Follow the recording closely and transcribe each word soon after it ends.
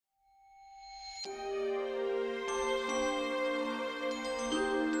Welcome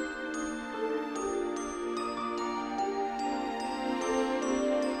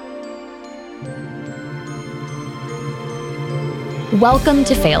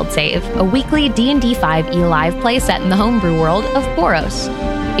to Failed Save, a weekly D&D 5e live play set in the homebrew world of Boros.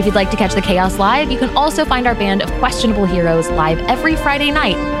 If you'd like to catch the chaos live, you can also find our band of questionable heroes live every Friday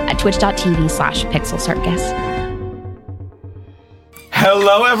night at twitch.tv/pixelcircus.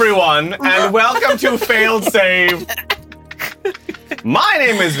 Hello, everyone, and welcome to Failed Save. My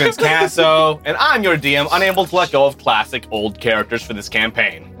name is Vince Casso, and I'm your DM, unable to let go of classic old characters for this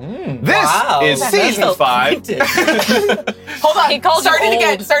campaign. This is Season 5. Hold on, He called start you it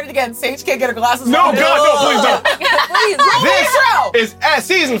again, old. start it again. Sage can't get her glasses No, on. God, no, please don't. Please, roll the intro! This is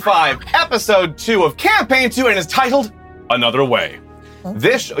Season 5, Episode 2 of Campaign 2, and is titled Another Way.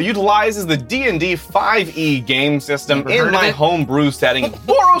 This show utilizes the D&D 5e game system in my homebrew setting of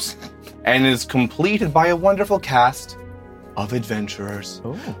Boros, and is completed by a wonderful cast of adventurers.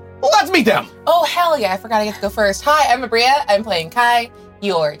 Let's meet them. Oh, hell yeah, I forgot I get to go first. Hi, I'm Abria. I'm playing Kai,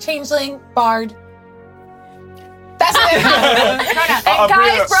 your changeling, bard. That's it. And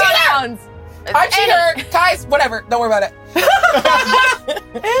Kai's Bria. pronouns. I'm cheater. Kai's, whatever. Don't worry about it.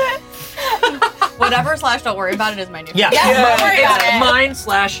 Whatever / don't worry about it is my new. Yeah, don't worry about it.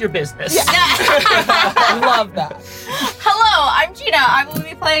 Mine/your business. Love that. Hello, I'm Gina. I will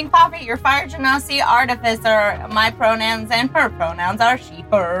be playing Poppy, your Fire Genasi artificer. My pronouns and her pronouns are she,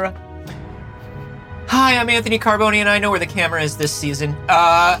 her. Hi, I'm Anthony Carboni, and I know where the camera is this season.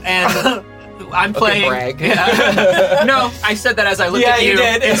 And I'm playing. brag. Yeah. No, I said that as I looked at you.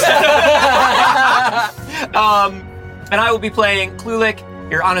 Yeah, you did. And I will be playing Klulik,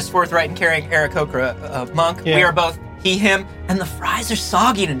 your honest, forthright, and caring Aarakocra monk. Yeah. We are both he, him, and the fries are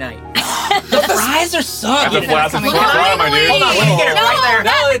soggy tonight. The fries are soggy That's a tonight. flaccid fry, my dude. Hold on, let me get it right there.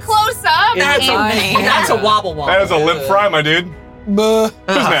 That's a close up. That's a wobble wobble. That is a lip fry, my dude. Who's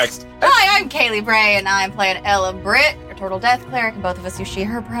next? Hi, I'm Kaylee Bray, and I'm playing Ella Britt, your Turtle Death cleric, and both of us use she,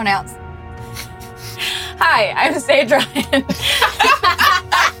 her pronouns. Hi, I'm Sage Ryan.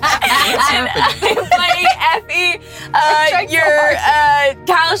 And I'm playing Effie, your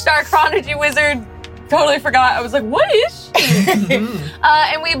Kalishtar Chronology wizard. Totally forgot. I was like, what is she?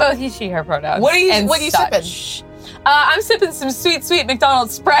 And we both use she, her pronouns. What are you such. sipping? I'm sipping some sweet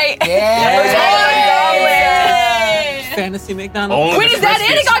McDonald's Sprite. Yeah. Fantasy McDonald's. Only Wait, the is that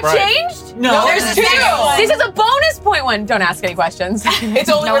it? It got Sprite. changed? No, there's two. This is a bonus point one. Don't ask any questions. It's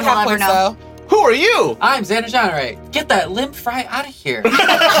only No worth one will half ever points, know. though. Who are you? I'm Xander Genre. Get that limp fry out of here. If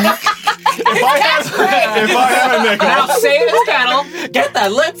I have a nickel. Now say it as cattle. Get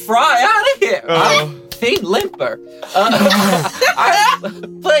that limp fry out of here. Oh. I'm Thane Limper.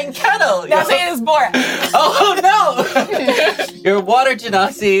 I'm playing Kettle. Now say it is Borat. Oh no! Your Water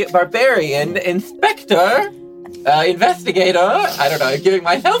Genasi barbarian inspector. Investigator, I don't know, giving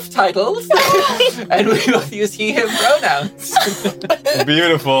myself titles, and we both use he, him pronouns.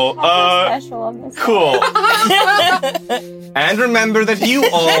 Beautiful. Cool. And remember that you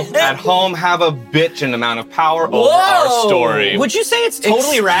all at home have a bitchin' amount of power over our story. Would you say it's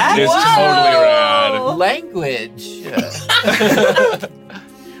totally rad? It is totally rad. Language.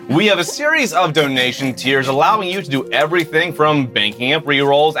 We have a series of donation tiers allowing you to do everything from banking up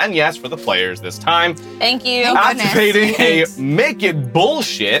rerolls, and yes, for the players this time, Thank you. activating a make it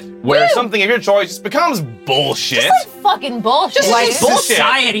bullshit, where something of your choice just becomes bullshit. Fucking bullshit. Like Bullshit.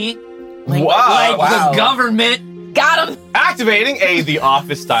 society. Wow. The government. Got him. Activating a The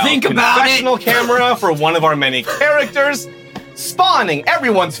Office style Think about confessional camera for one of our many characters. Spawning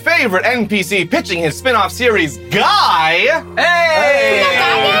everyone's favorite NPC pitching his spin-off series, Guy.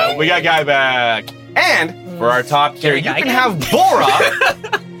 Hey! We got Guy back. And for our top tier, you can have Bora.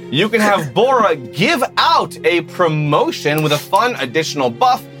 You can have Bora give out a promotion with a fun additional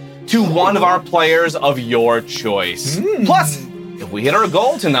buff to one of our players of your choice. Plus, if we hit our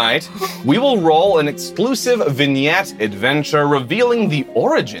goal tonight, we will roll an exclusive vignette adventure revealing the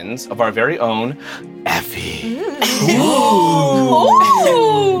origins of our very own Effie.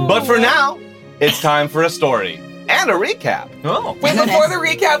 But for now, it's time for a story and a recap. Oh. Wait, before the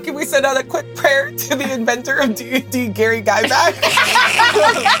recap, can we send out a quick prayer to the inventor of D&D, Gary Guyback?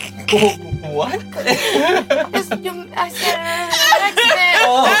 What? I said next bit.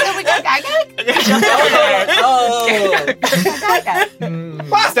 So we got Guy. Oh.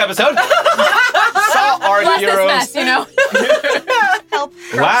 Last episode saw our Bless this heroes. mess, you know.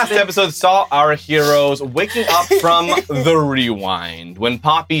 Last episode saw our heroes waking up from the rewind when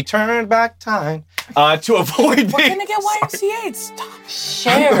Poppy turned back time to avoid We're being... gonna get YMCA. Stop.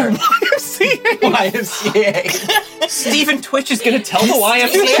 Share. YMCA. Stephen Twitch is going to tell the to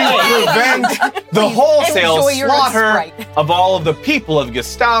YMCA. prevent the wholesale Enjoy your slaughter Sprite. of all of the people of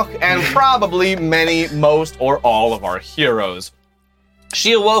Gestalt and probably many, most, or all of our heroes.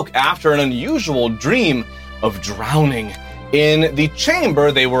 She awoke after an unusual dream of drowning. In the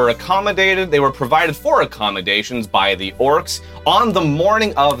chamber, they were provided for accommodations by the orcs on the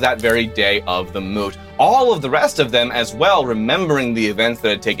morning of that very day of the moot. All of the rest of them as well, remembering the events that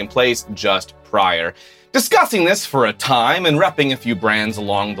had taken place just prior. Discussing this for a time and repping a few brands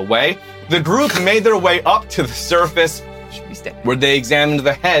along the way, the group made their way up to the surface where they examined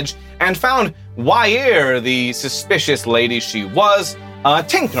the hedge and found Wair, the suspicious lady she was,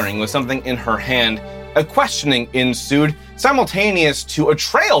 tinkering with something in her hand. A questioning ensued, simultaneous to a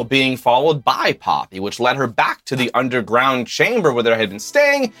trail being followed by Poppy, which led her back to the underground chamber where they had been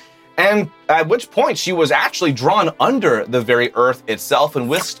staying, and at which point she was actually drawn under the very earth itself and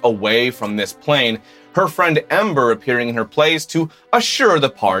whisked away from this plane, her friend Ember appearing in her place to assure the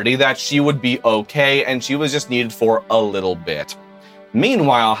party that she would be okay and she was just needed for a little bit.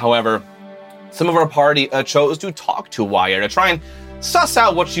 Meanwhile, however, some of our party chose to talk to Wair to try and suss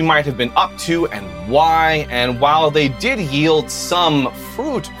out what she might have been up to and why, and while they did yield some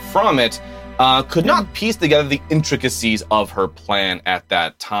fruit from it, could not piece together the intricacies of her plan at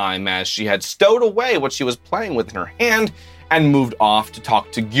that time, as she had stowed away what she was playing with in her hand and moved off to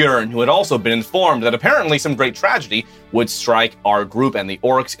talk to Gjörn, who had also been informed that apparently some great tragedy would strike our group and the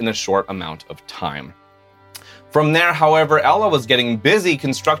orcs in a short amount of time. From there, however, Ella was getting busy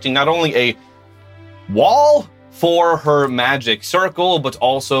constructing not only a wall for her magic circle, but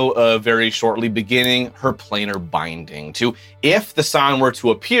also very shortly beginning her planar binding to, if the sign were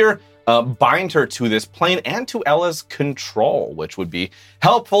to appear, bind her to this plane and to Ella's control, which would be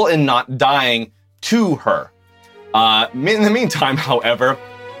helpful in not dying to her. In the meantime, however,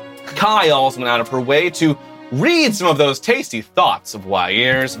 Kai also went out of her way to read some of those tasty thoughts of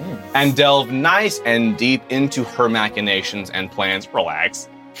Wair's and delve nice and deep into her machinations and plans. Relax.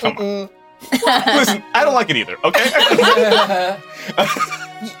 Come on. Listen, I don't like it either, okay?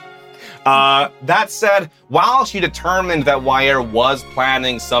 That said, while she determined that Wair was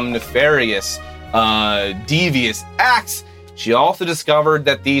planning some nefarious, devious acts, she also discovered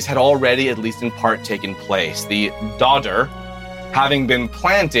that these had already, at least in part, taken place. The Dodder having been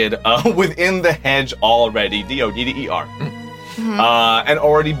planted within the hedge already, D-O-D-D-E-R, and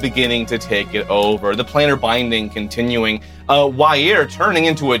already beginning to take it over. The planar binding continuing, Wair turning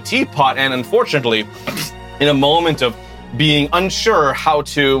into a teapot, and unfortunately, in a moment of being unsure how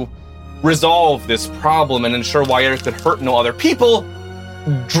to resolve this problem and ensure Wair could hurt no other people,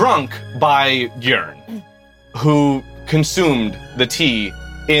 drunk by Gjörn, who consumed the tea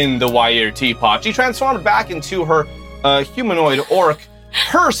in the Wair teapot. She transformed back into her humanoid orc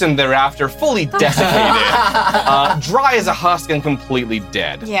person thereafter, fully desiccated, dry as a husk and completely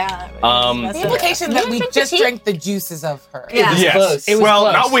dead. Yeah. The implication that we just drank the juices of her. Yeah. Yes. Close. It was Well,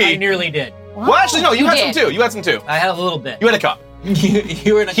 close. not we. I nearly did. Well, actually, no, you had some too. You had some too. I had a little bit. You had a cup.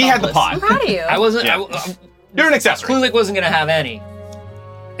 You were an He had the accomplice. pot. I'm proud of you. I wasn't. Yeah. You're an accessory. Klulik wasn't going to have any.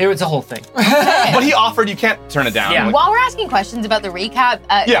 It was a whole thing. But he offered, you can't turn it down. Yeah. Like, While we're asking questions about the recap,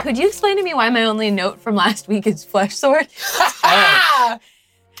 Yeah. could you explain to me why my only note from last week is flesh sword? Ah!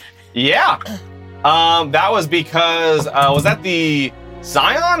 yeah. That was because, was that the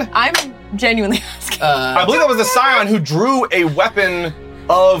Scion? I'm genuinely asking. I believe that was the Scion who drew a weapon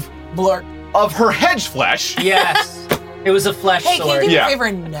of Blurk. her hedge flesh. Yes. It was a flesh Hey, can you sword. do me Yeah. a favor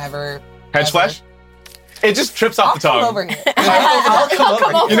and never... Hedge ever- flesh? It just trips off I'll the tongue. come over here. I'll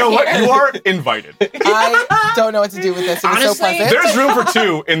come over. You know what? You are invited. I don't know what to do with this. It was so Honestly, pleasant. There's room for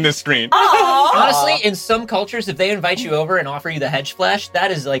two in this screen. Honestly, in some cultures, if they invite you over and offer you the hedge flesh,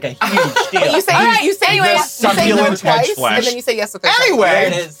 that is like a huge deal. You say, you say, Anyways, you say no succulent hedge twice, flesh. and then you say yes the third Anyway. There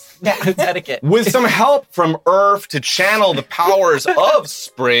it is. It's etiquette. With some help from Earth to channel the powers of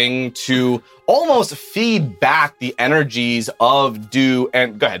Spring to almost feed back the energies of Dew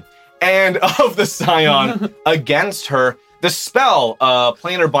and go ahead and of the Scion against her, the spell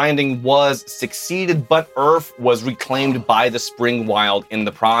planar binding was succeeded, but Earth was reclaimed by the Spring Wild in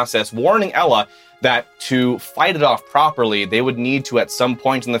the process, warning Ella that to fight it off properly, they would need to at some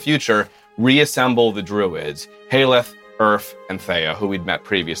point in the future reassemble the Druids, Haleth, Earth, and Thea, who we'd met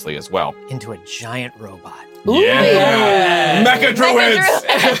previously as well. Into a giant robot. Yeah. Mecha Druids!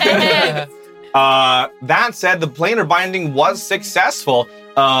 Druids. That said, the planar binding was successful.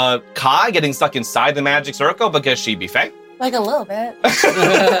 Kai getting stuck inside the magic circle because she be Fae. Like a little bit.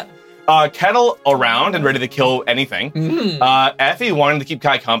 Kettle around and ready to kill anything. Effie wanted to keep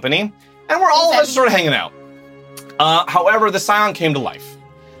Kai company, and we're all just sort of hanging out. However, the Scion came to life.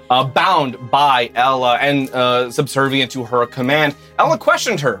 Bound by Ella and subservient to her command, Ella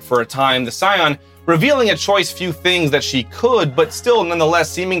questioned her for a time. The Scion revealing a choice few things that she could, but still nonetheless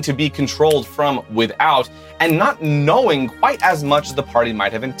seeming to be controlled from without, and not knowing quite as much as the party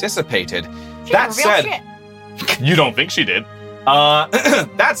might have anticipated. That said, you don't think she did.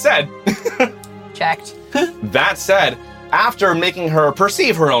 That said, Checked. That said, after making her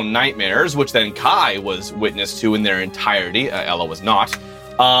perceive her own nightmares, which then Kai was witness to in their entirety, Ella was not,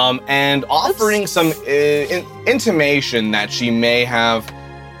 and offering some intimation that she may have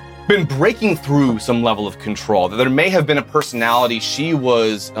been breaking through some level of control, that there may have been a personality she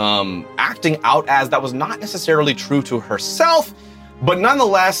was acting out as that was not necessarily true to herself, but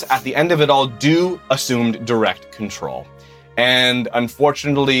nonetheless, at the end of it all, assumed direct control. And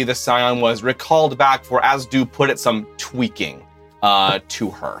unfortunately, the Scion was recalled back for, as Do put it, some tweaking to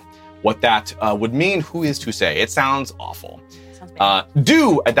her. What that would mean, who is to say? It sounds awful.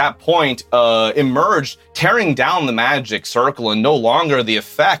 Do, at that point, emerged, tearing down the magic circle and no longer the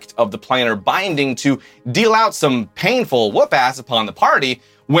effect of the planar binding to deal out some painful whoop-ass upon the party,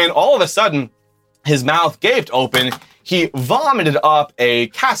 when all of a sudden, his mouth gaped open, he vomited up a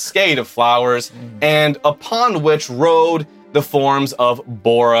cascade of flowers, and upon which rode the forms of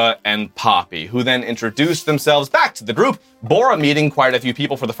Bora and Poppy, who then introduced themselves back to the group, Bora meeting quite a few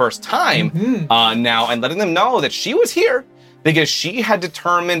people for the first time now, and letting them know that she was here because she had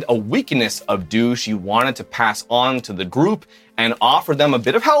determined a weakness of Do she wanted to pass on to the group and offer them a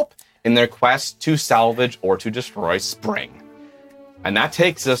bit of help in their quest to salvage or to destroy Spring. And that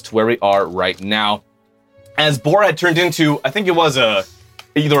takes us to where we are right now. As Bora had turned into, I think it was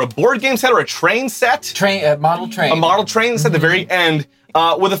either a board game set or a train set. Model train. A model train set at the very end,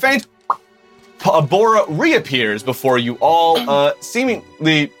 with a faint Bora reappears before you all,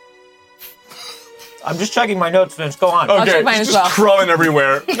 seemingly... I'm just checking my notes, Vince. Go on. Okay, check mine as just well. crumbing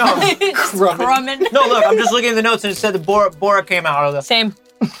everywhere. No, Crumbin'. no, look, I'm just looking at the notes and it said that Bora came out of the... Same.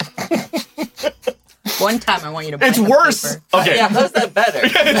 One time I want you to It's bite the worse. paper. Okay. Yeah, how's that better?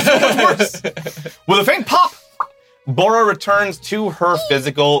 It's so much worse. With a faint pop, Bora returns to her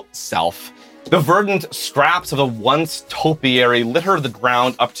physical self. The verdant scraps of a once topiary litter the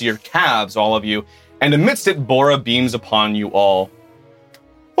ground up to your calves, all of you, and amidst it, Bora beams upon you all.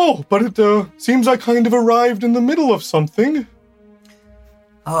 Oh, but it seems I kind of arrived in the middle of something.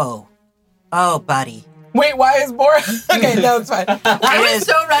 Oh, buddy. Wait, why is Bora? Okay, no, it's fine. I was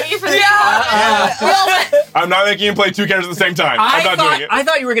so ready for this. I'm not making him play two characters at the same time. I'm not doing it. I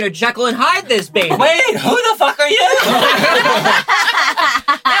thought you were going to Jekyll and Hyde this baby. Wait, who the fuck are you?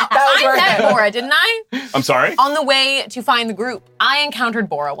 I met Bora, didn't I? I'm sorry? On the way to find the group. I encountered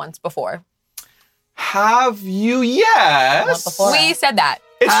Bora once before. Have you? Yes. Once before. We said that.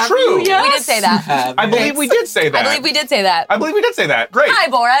 It's true. We did say that. I believe we did say that. I believe we did say that. I believe we did say that. Great. Hi,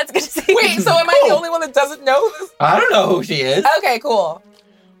 Bora. It's good to see you. Wait, so am I the only one that doesn't know this? I don't know who she is. Okay, cool.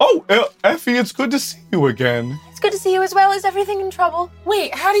 Oh, Effie, it's good to see you again. It's good to see you as well. Is everything in trouble?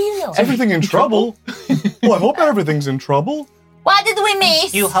 Wait, how do you know? Everything in trouble? Well, I hope everything's in trouble. What did we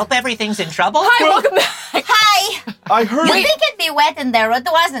miss? You hope everything's in trouble? Hi, welcome back. Hi! I heard. You think it'd be wet in there, but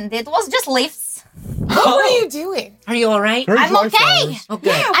it wasn't. It was just lifts. What were you doing? Are you all right? Very I'm dry okay. flowers.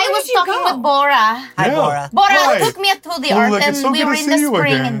 Okay. I was talking with Bora. Hi, Yeah. Bora. Bora Hi. took me to the Oh, earth look, and it's so we good were to in see the you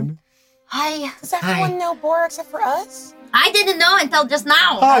spring. again. And hi. Does everyone know Bora except for us? I didn't know until just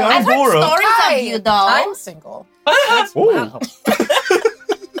now. Hi, I'm I've heard Bora. stories Hi. of you, though. I'm single. Oh.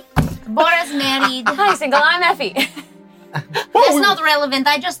 Bora's married. Hi, single. I'm Effie. That's not relevant.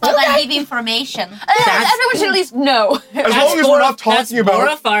 I just thought I'd give information. Everyone should at least know. As long as we're not That's talking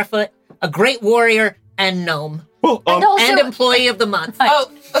Bora about. Farfoot, a great warrior and gnome, Well, And also, and employee of the month. Oh,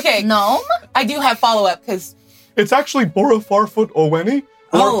 okay. Gnome? I do have follow-up because it's actually Bora Farfoot Orweni.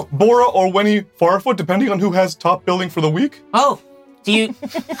 Or Oh. Bora Orweni Farfoot, depending on who has top billing for the week. Oh,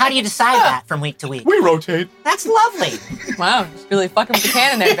 how do you decide that from week to week? We rotate. That's lovely. wow, just really fucking with the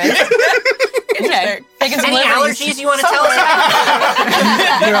cannon there, Vince. Okay. Taking some Any liberties. allergies you want to tell us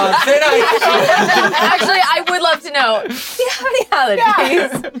about? You're on thin ice. Actually, I would love to know. Do you have any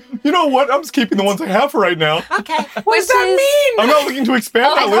allergies? You know what? I'm just keeping the ones I have for right now. Okay. what does that mean? I'm not looking to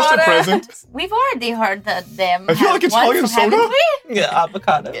expand that list at present. We've already heard that them. I feel like it's Italian soda. Yeah,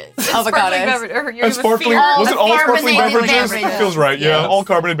 avocado. Avocado. And sparkling. Was it all sparkling carbonated beverages? beverages. It feels right. Yeah, Yes. all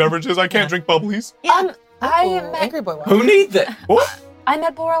carbonated beverages. I can't drink bubblies. I Oh, met Angry Boy one. Who needs it? What? I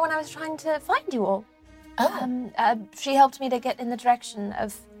met Bora when I was trying to find you all. Oh. She helped me to get in the direction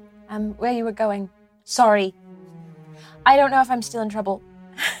of where you were going. Sorry. I don't know if I'm still in trouble.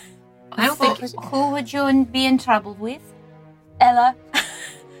 I don't think. Who would you be in trouble with? Ella.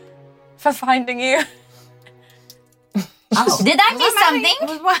 For finding you. Oh. Did I miss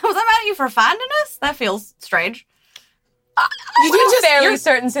something? Was I mad at you for finding us? That feels strange. You were fairly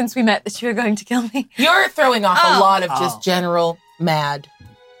certain since we met that you were going to kill me. You're throwing off a lot of just general mad.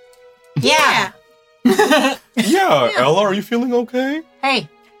 Yeah. Yeah, Ella, are you feeling okay? Hey,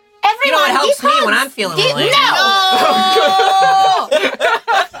 everyone, You know what helps give me hugs. when I'm feeling Give- related?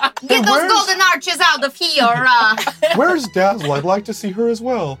 No! Get those golden arches out of here. Where's Dazzle? I'd like to see her as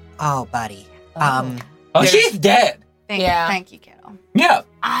well. Oh, buddy. Oh, she's dead. Thank you, kiddo. Yeah.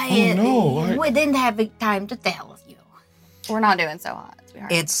 We didn't have time to tell you. We're not doing so hot,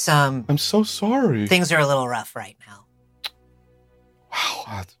 sweetheart. It's I'm so sorry. things are a little rough right now.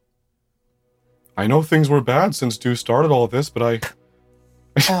 Wow. I know things were bad since Dew started all this, but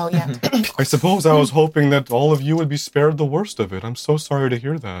I suppose I was hoping that all of you would be spared the worst of it. I'm so sorry to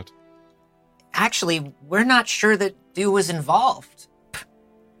hear that. Actually, we're not sure that Dew was involved.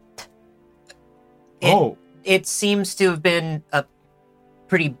 It seems to have been a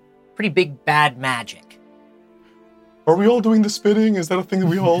pretty big bad magic. Are we all doing the spitting? Is that a thing that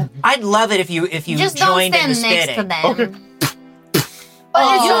we all? I'd love it if you Just joined don't in the stand next spitting. to them. Okay.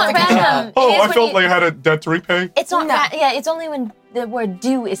 It's not random. Oh, It is I when felt you- like I had a debt to repay. It's not it's only when the word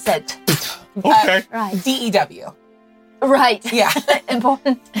do is said. Okay. Right. DEW. Right. Yeah.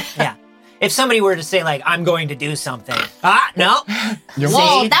 Important. Yeah. If somebody were to say, like, I'm going to do something. No.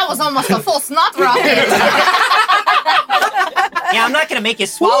 Whoa, that was almost a full snot rocket. Yeah, I'm not going to make you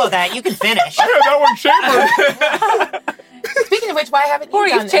swallow that. You can finish. I had that one chambered. Speaking of which, why haven't you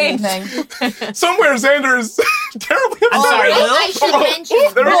done changed. anything? Somewhere Xander is terribly upset. I'm sorry, Lou. I should mention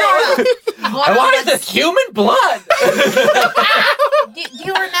There we go. I wanted the human blood. Do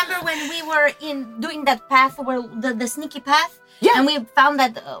you remember when we were doing that path, where the sneaky path? Yeah. And we found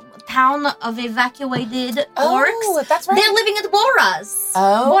that town of evacuated orcs. That's right. They're living at Boras.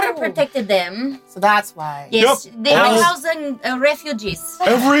 Oh. Bora protected them. So that's why. Yes, Yep. they are housing refugees.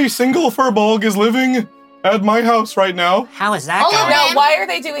 Every single Furbolg is living at my house right now. How is that All of going? Now, them. why are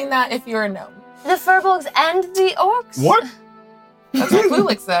they doing that if you're a gnome? The Furbolgs and the orcs. What? That's what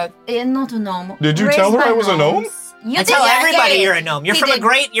Lulick said. Not a gnome. Did you Raised tell her by I was a gnome? gnomes. You I did, tell yeah, everybody yeah. you're a gnome. You're He from a did.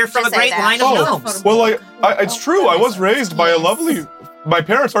 great Just say great that. line of Oh, gnomes. well, it's true. I was raised by a lovely. My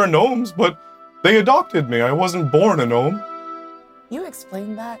parents are gnomes, but they adopted me. I wasn't born a gnome. You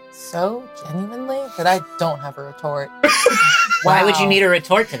explained that so genuinely that I don't have a retort. Why would you need a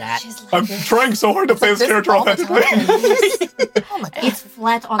retort to that? I'm trying so hard to play this character all the authentically. time. Oh my god. It's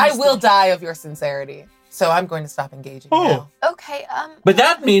flat on. I will die of your sincerity. So I'm going to stop engaging now. Okay, But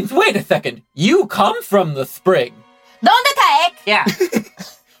that means, wait a second, you come from the spring. Don't attack. Yeah.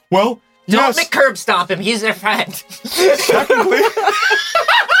 Well, Don't yes, curb stomp him. He's their friend. technically.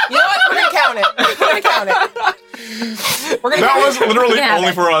 You know what? We're going to count it. We're going to count it. We're going to That count was it. literally Yeah.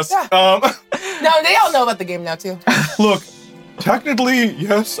 only for us. No, they all know about the game now, too. Look, technically,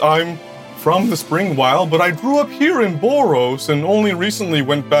 yes, I'm from the Spring Wild, but I grew up here in Boros and only recently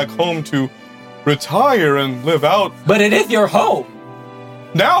went back home to retire and live out. But it is your home.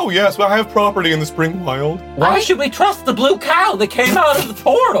 Now, yes, I have property in the Spring Wild. Why should we trust the blue cow that came out of the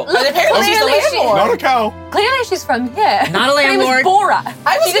portal? But apparently she's the Clearly landlord. Not a cow. clearly she's from here. Not a Her name landlord. is Bora.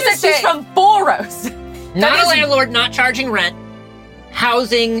 I was She just gonna said she's say- from Boros. Not a landlord, not charging rent.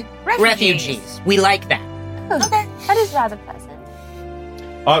 Housing refugees. We like that. Okay, that is rather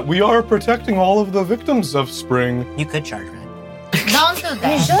pleasant. We are protecting all of the victims of Spring. You could charge rent. Don't do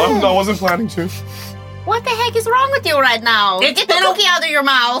that. I wasn't planning to. What the heck is wrong with you right now? It's Get the been a- cookie out of your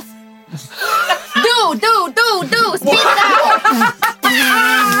mouth. do. Spit it out.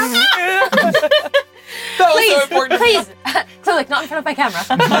 Please. So, like, not in front of my camera.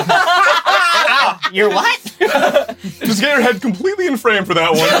 Ow, you're what? Just get your head completely in frame for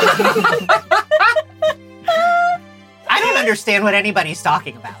that one. I don't understand what anybody's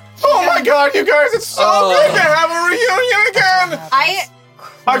talking about. Oh my god, you guys, it's so good to have a reunion again!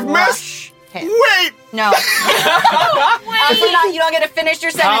 I've missed. Wait! No. You don't get to finish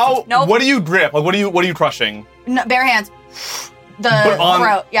your sentence. How? Nope. What do you grip? Like, what are you crushing? No, bare hands. The But on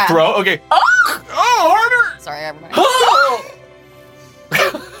throat. Yeah. Throat. Okay. Oh, harder. Sorry, everybody.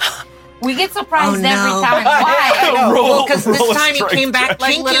 We get surprised Oh, no. every time. Why? Roll, Because this roll a time he strength came back check.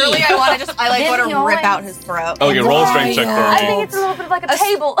 Like kinky. literally, I want to Didn't he rip out always- his throat. Okay, roll a strength check for I me. think it's a little bit of like a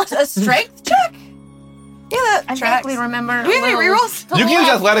table. A strength check? Yeah, I that tracks. vaguely remember. Do we have any little- rerolls? You can use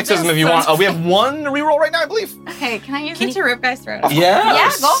athleticism if you want. We have one reroll right now, I believe. Okay, can I use it to rip Guy's throat? Yeah.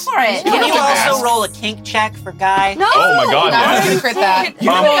 Yeah, go for it. Can you Yeah. also roll a kink check for Guy? No. Oh my god, No, I'm yes. gonna crit that. You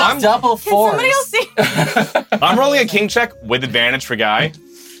I'm- double fours. Somebody else see? I'm rolling a king check with advantage for Guy.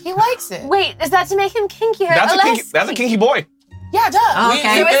 He likes it. Wait, is that to make him kinkier? That's a kinky boy. Yeah, duh. Oh,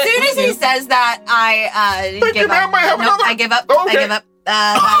 okay. So as soon as he says that, I Thank give you, ma'am. up. I have Nope, another. I give up. Okay. I give up.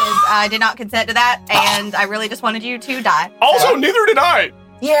 That is, I did not consent to that, and I really just wanted you to die. Also, neither did I.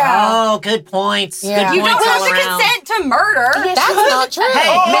 Yeah. Oh, good points. Yeah. Good You points don't have all to around. consent to murder. That's not true. Hey,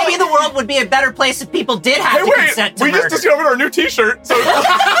 Oh. maybe the world would be a better place if people did have Hey, to wait. consent to We murder. just discovered our new T-shirt. So You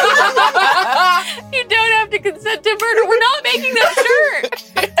don't have to consent to murder. We're not making that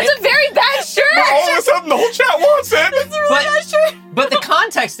shirt. It's a very bad shirt. all of a sudden, the whole chat wants it. But the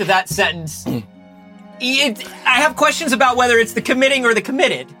context of that sentence, I have questions about whether it's the committing or the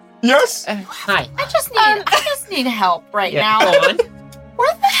committed. Yes. Hi. I just need help right Yeah, now. go on.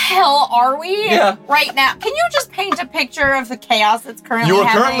 Where the hell are we Yeah. right now? Can you just paint a picture of the chaos that's currently You are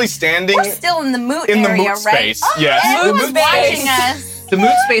happening? currently standing We're still in the moot in the area, moot right? space. Yes. Everyone's The moot watching space. us. The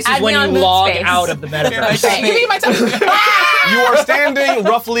moot space is Add when me you on moot log space. out of the metaverse. Give me my time. You are standing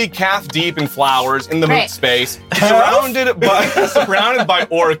roughly calf deep in flowers in the moot Great. space, surrounded by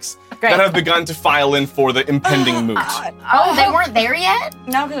orcs Great. that have begun to file in for the impending moot. Oh, they weren't there yet?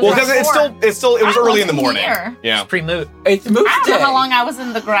 No, Well, because it was early in the morning. Here. Yeah. Pre-moot. It's moot I don't day. know how long I was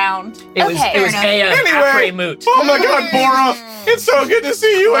in the ground. It was Okay, it was fair AM Anyway. pre-moot. Oh my God, Bora! It's so good to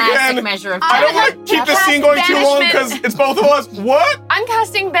see you Classic again. measure of I don't want to keep this scene going too long because it's both of us. What? I'm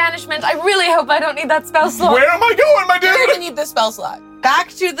casting banishment. I really hope I don't need that spell slot. Where am I going, my You're gonna dude? need the spell slot. back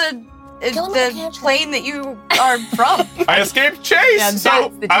to the Kill him with a the cantrip. plane that you are from. I escaped chase, Yeah, so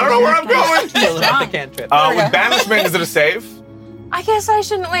that's the I don't know where I'm going. Kill him with the cantrip. With banishment, is it a save? I guess I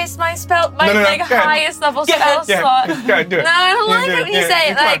shouldn't waste my No, no, like go ahead. highest level Yeah, spell yeah, slot. go ahead, do it. No, I don't Yeah, like do it it. when you Yeah, say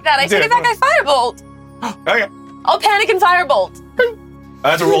yeah, it come like on. that. I Do take it, it back. come I firebolt. Okay. I'll panic and firebolt.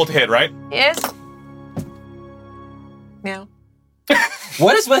 That's a roll to hit, right? Yes. No.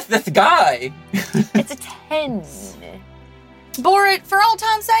 What is with this guy? It's a 10. Borat, for old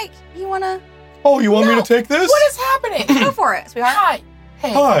time's sake, you wanna Oh, you want me to take this? What is happening? go for it, sweetheart? Hi.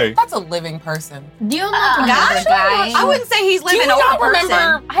 Hey. Hi. That's a living person. Do you not remember, Gosh, guy? I wouldn't say he's Do you living not old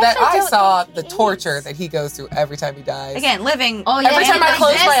remember person. that actually I don't saw think the he is. torture that he goes through every time he dies? Again, living. Oh, yeah. Every time I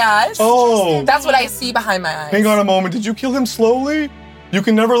close my eyes, Oh, that's what I see behind my eyes. hang on a moment. Did you kill him slowly? You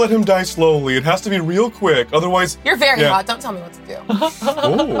can never let him die slowly. It has to be real quick. Otherwise, You're very Yeah. hot. Don't tell me what to do.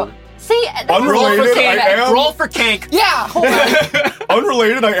 oh. See, Unrelated, I am. Roll for kink. Yeah, hold on.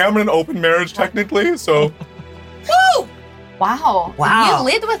 Unrelated, I am in an open marriage technically, so Wow. Wow. You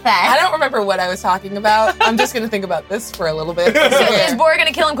lead with I that. don't remember what I was talking about. I'm just gonna think about this for a little bit. So is Bora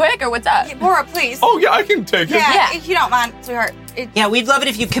gonna kill him quick, or what's up? Borat, please. oh yeah, I can take it. yeah, Yeah. if you don't mind, sweetheart. Yeah, we'd love it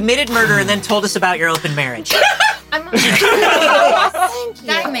if you committed murder and then told us about your open marriage. Thank you.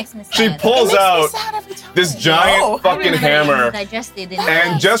 That makes me sad. She pulls It makes me out sad every time. this giant fucking hammer, Digested in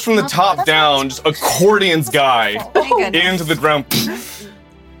and just from the top down, just accordions Guy Thank goodness. into the ground.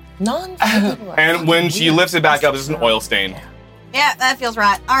 And when she lifts it back up, it's just an oil stain. Yeah, that feels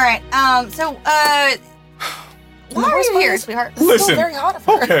right. All right. So, why are you here, sweetheart? This is Listen, still very hot of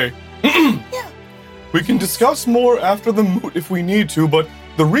her. Okay. We can discuss more after the moot if we need to, but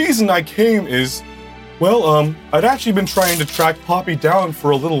the reason I came is, well, I'd actually been trying to track Poppy down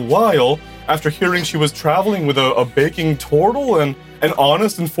for a little while after hearing she was traveling with a baking turtle and an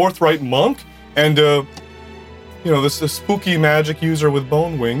honest and forthright monk, and, this spooky magic user with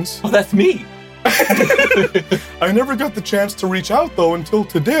bone wings. Oh, that's me. I never got the chance to reach out though until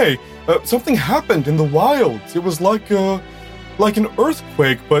today. Something happened in the wilds. It was like an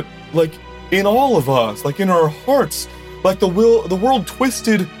earthquake, but like in all of us, like in our hearts. Like the world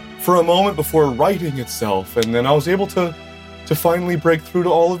twisted for a moment before righting itself, and then I was able to finally break through to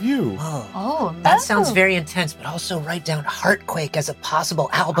all of you. Whoa. Oh, That sounds very intense, but also write down Heartquake as a possible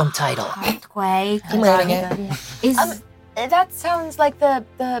album title. Earthquake. I'm writing it. Is That sounds like the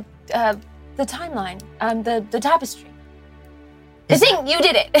timeline, the tapestry. The thing, you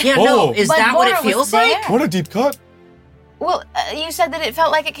did it. Yeah, Oh. no, is But that what it Bora was feels like? there. What a deep cut. Well, you said that it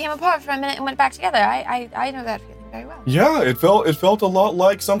felt like it came apart for a minute and went back together. I know that feeling very well. Yeah, it felt a lot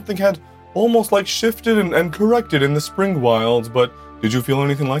like something had almost like shifted and corrected in the spring wilds, but did you feel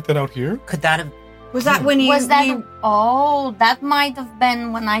anything like that out here? Could that have... Was that when you? was that? you- Oh, that might have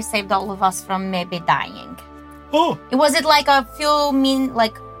been when I saved all of us from maybe dying. Oh, Was it like a few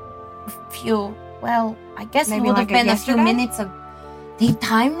Well, I guess Maybe it would like have been a yesterday? few minutes ago. Did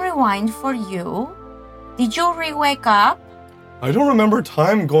time rewind for you? Did you re-wake up? I don't remember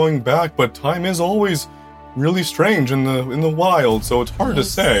time going back, but time is always really strange in the wild, so it's hard to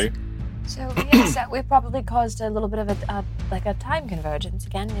say. So yes, we probably caused a little bit of a time convergence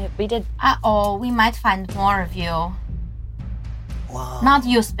again. We did. Uh-oh, we might find more of you. Whoa. Not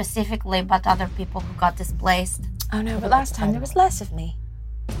you specifically, but other people who got displaced. Oh no, but last time there was less of me.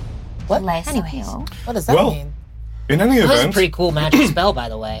 What? Less of Anyways. you. What does that Well, mean? In any That was a event, pretty cool magic spell, by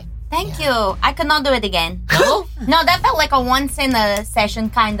the way. Thank you. I could not do it again. No? No, that felt like a once in a session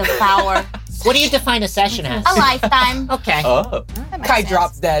kind of power. What do you define a session as? A lifetime. Okay. Oh. Kai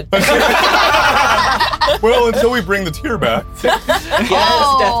drops dead. well, until we bring the tear back. Yes,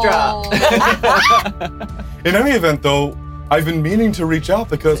 death drop. In any event, though, I've been meaning to reach out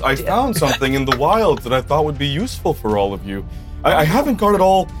because I found something in the wilds that I thought would be useful for all of you. I haven't got it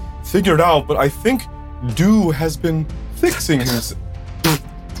all figured out, but I think Dew has been fixing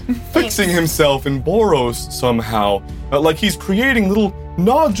himself in Boros somehow. Like he's creating little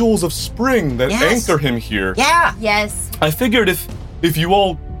nodules of spring that anchor him here. Yeah. Yes. I figured if you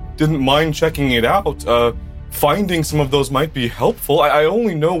all didn't mind checking it out, finding some of those might be helpful. I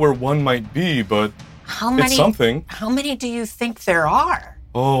only know where one might be, but it's something. How many do you think there are?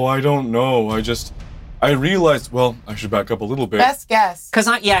 Oh, I don't know. I realized, well, I should back up a little bit. Best guess. Because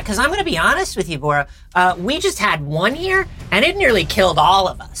I'm going to be honest with you, Bora. We just had one here, and it nearly killed all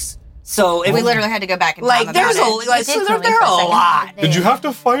of us. So We literally had to go back and like talk there's about it. there are a lot. Did you have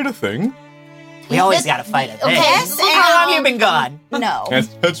to fight a thing? We always got to fight it. Okay, Yes, Look how long you've been gone. No.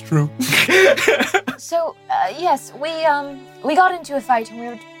 That's true. So yes, we got into a fight and we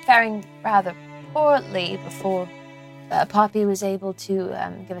were faring rather poorly before Poppy was able to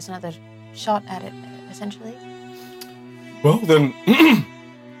give us another shot at it, essentially. Well, then,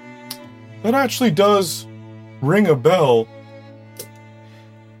 that actually does ring a bell.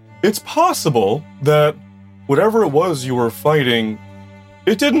 It's possible that whatever it was you were fighting,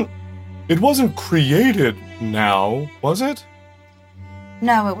 it wasn't created now, was it?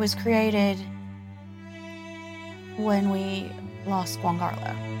 No, it was created when we lost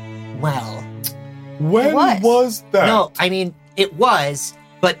Squangarlo. Well, When was that? no, I mean it was,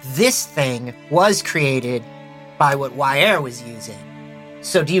 but this thing was created by what Wire was using.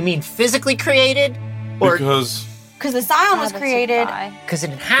 So, do you mean physically created, or Because Because the Scion was created. because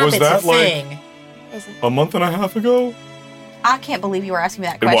it inhabits that a like- thing? a month and a half ago? I can't believe you were asking me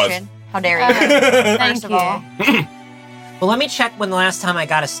that It was. question. How dare you? Thank First of you. all. Well, let me check when the last time I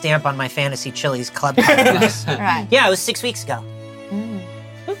got a stamp on my Fantasy Chili's club card was. Right. Yeah, it was 6 weeks ago.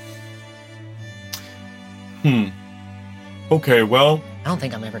 Okay, well, I don't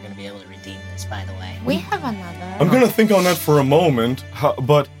think I'm ever going to be able to redeem this, by the way. We have another. I'm gonna think on that for a moment,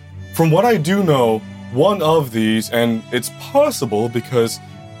 but from what I do know, one of these, and it's possible because,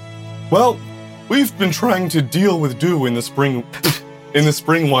 well, we've been trying to deal with Dew in the spring,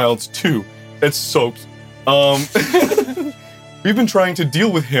 wilds too. It's soaked. We've been trying to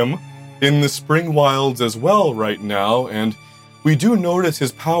deal with him in the spring wilds as well right now, and we do notice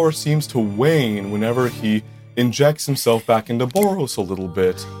his power seems to wane whenever he injects himself back into Boros a little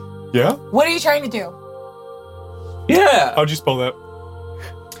bit. Yeah? What are you trying to do? Yeah. How'd you spell that?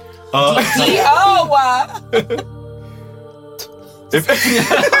 If,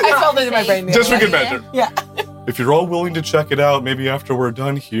 I felt it in my brain. the just for other good day. measure. Yeah. If you're all willing to check it out, maybe after we're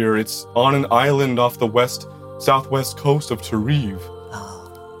done here, it's on an island off the southwest coast of Tariv.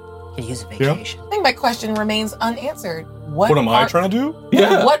 Oh, could use a Yeah. vacation. I think my question remains unanswered. What am I trying to do?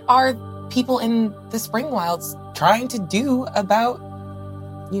 Yeah. What are people in the Spring Wilds trying to do about,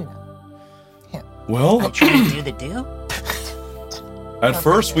 you know? Well, I'm trying to do the do. at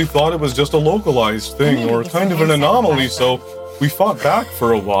first we thought it was just a localized thing or kind of an anomaly, so we fought back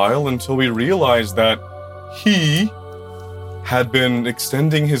for a while until we realized that he had been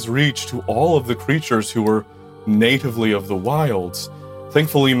extending his reach to all of the creatures who were natively of the wilds.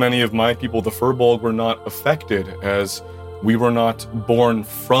 Thankfully, many of my people, the Furbolg, were not affected, as we were not born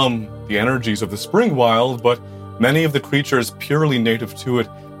from the energies of the Spring Wild, but many of the creatures purely native to it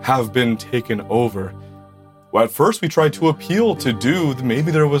have been taken over. Well, at first, we tried to appeal to Dew.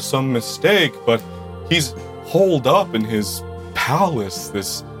 Maybe there was some mistake, but he's holed up in his palace,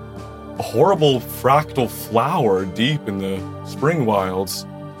 this horrible fractal flower deep in the Spring Wilds.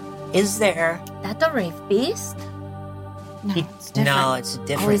 Is there? That a rave beast? No, it's different. No, it's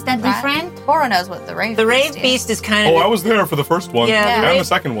different. Oh, is that Right? different? Bora knows what the rave The Rave is. Beast is kind Oh, of. I was there for the first one Yeah, and the the Rave-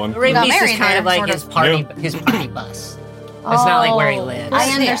 second one. The Rave Got Beast is married kind there, of like sort his of. party bus. It's not like where he lives. I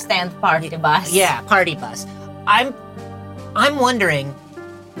understand party bus. Yeah, party bus. I'm wondering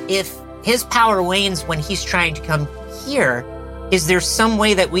if his power wanes when he's trying to come here. Is there some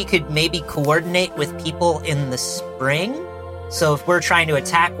way that we could maybe coordinate with people in the spring So if we're trying to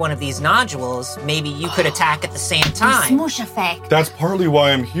attack one of these nodules, maybe you could attack at the same time. Smoosh effect. That's partly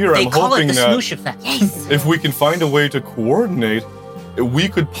why I'm here. They I'm call hoping it the that smoosh effect. if we can find a way to coordinate, we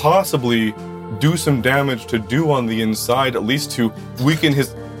could possibly do some damage to Dew on the inside, at least to weaken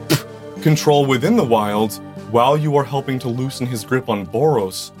his control within the wilds, while you are helping to loosen his grip on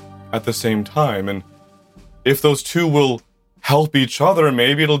Boros at the same time. And if those two will help each other,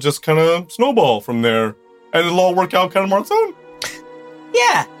 maybe it'll just kind of snowball from there, and it'll all work out kind of on its own.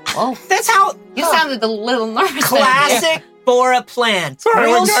 Yeah. Oh. That's how You sounded a little nervous. classic Bora plan. Sorry, I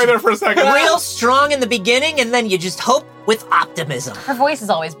real, went guy there for a second. real strong in the beginning, and then you just hope with optimism. Her voice is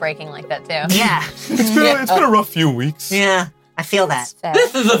always breaking like that too. Yeah. It's been a rough few weeks. Yeah. I feel that. Fair.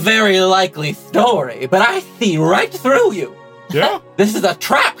 This is a very likely story, but I see right through you. Yeah? This is a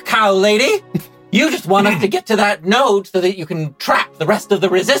trap, cow lady. You just want us to get to that node so that you can trap the rest of the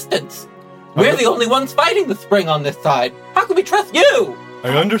resistance. We're the only ones fighting the spring on this side. How can we trust you? I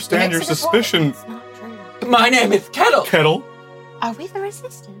understand your suspicion, It's not true. My name is Kettle. Kettle. Are we the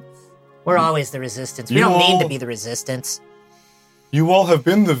resistance? We're always the resistance. We You don't mean to all- be the resistance. You all have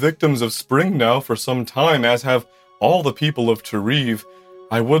been the victims of spring now for some time, as have all the people of Tariv.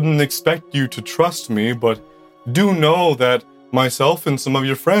 I wouldn't expect you to trust me, but do know that myself and some of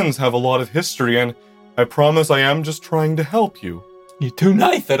your friends have a lot of history, and I promise I am just trying to help you. You're too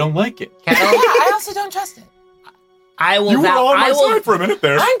nice. I don't like it. Yeah, I also don't trust it. I will. You were on my I will. side for a minute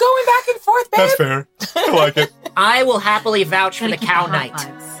there. I'm going back and forth, babe. That's fair. I like it. I will happily vouch for the Gotta keep cow high knight.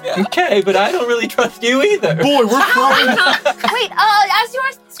 fives. Okay, but I don't really trust you either. Boy, we're trying. Wait, as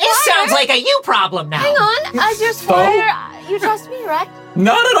your squire, It sounds like a you problem now. hang on, as your squire, you trust me, right?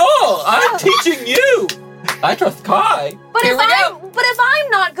 Not at all. I'm teaching you. I trust Kai. But Here if we I'm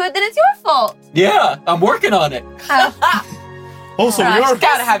not good, then it's your fault. Yeah, I'm working on it. Also, we are.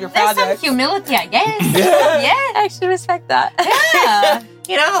 Gotta have your There's some project. humility, I guess. Yeah. Yeah. I actually respect that. Yeah.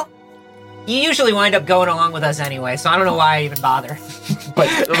 You know, you usually wind up going along with us anyway, so I don't know why I even bother. But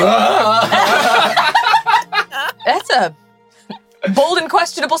That's a bold and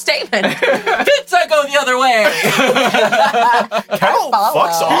questionable statement. did I go the other way? Kettle follow.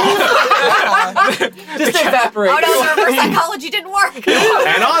 fucks off. Just evaporate. Oh no, the reverse psychology didn't work.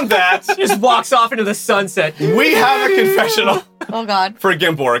 And on that, Just walks off into the sunset. we have a confessional Oh god. for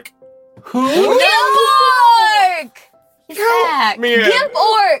Gimpork. Gimp Orc! He's back. Me and- Gimp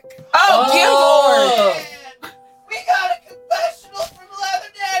Orc! Oh, We got a confessional from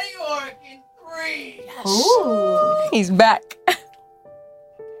Leather Daddy Orc in 3. Ooh. He's back.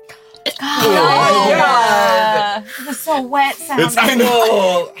 God. It was so wet sounding. I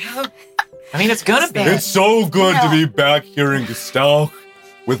know. I mean, it's gonna be. It's so good to be back here in Gestalt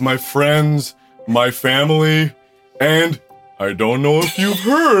with my friends, my family, and I don't know if you've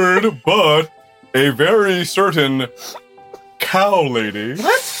heard, but a very certain cow lady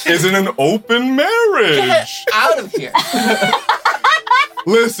is in an open marriage. out of here.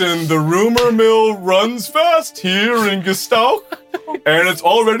 Listen, the rumor mill runs fast here in Gestalt, and it's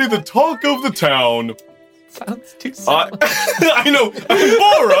already the talk of the town. Sounds too simple. I know, I'm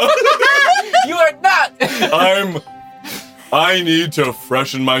You are not. I need to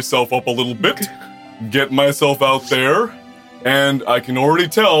freshen myself up a little bit, get myself out there, and I can already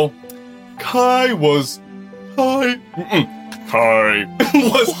tell Kai was high. Kai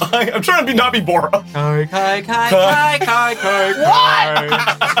was high. I'm trying to not be Bora. Kai.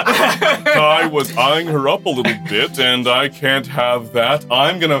 Kai was eyeing her up a little bit, and I can't have that.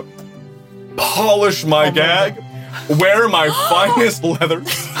 I'm gonna polish my gag, wear my finest leather.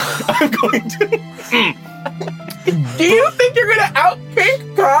 I'm going to Do you think you're gonna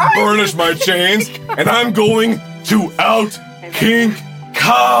out-kink Kai? burnish my chains, and I'm going to out-kink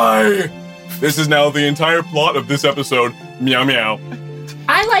Kai. This is now the entire plot of this episode. Meow meow.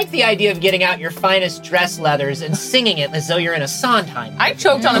 I like the idea of getting out your finest dress leathers and singing it as though you're in a Sondheim. I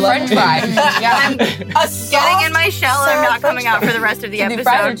choked on a french fry. I'm getting in my shell. I'm not coming out for the rest of the The fries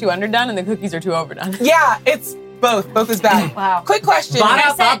are episode. too underdone and the cookies are too overdone. Yeah, it's both. Both is bad. Wow. Quick question.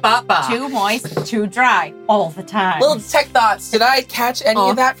 Ba-da-ba-ba-ba. Too moist, too dry, all the time. Little tech thoughts. Did I catch any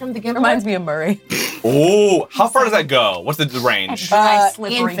of that from the Gimp? Reminds me of Murray. Oh, how far does that go? What's the range? Dry,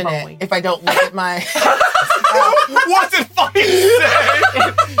 slippery Infinite. boy. If I don't look at my. What's it fucking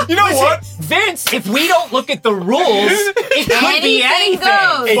say? You know what? Vince, if we don't look at the rules, it could be Anything anything.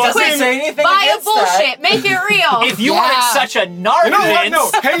 goes. It doesn't Fucking- say anything Buy a against that. bullshit. Make it real. If you Yeah. weren't such a narc, You know what? Vince,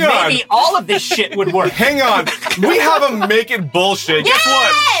 No, hang on. maybe all of this shit would work. Hang on. We have a make it bullshit. Guess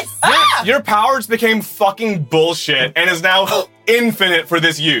what? Your powers became fucking bullshit and is now infinite for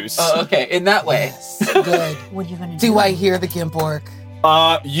this use. Oh, okay, in that way. Good. What are you gonna do? Do I hear the Gimp orc?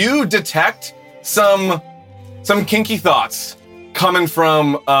 You detect some kinky thoughts coming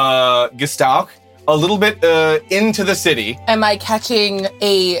from Gestauk, a little bit into the city. Am I catching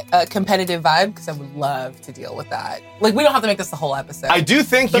a competitive vibe? Because I would love to deal with that. Like, we don't have to make this the whole episode. I do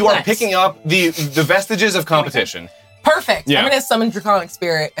think you are picking up the vestiges of competition. Perfect. Yeah. I'm going to summon Draconic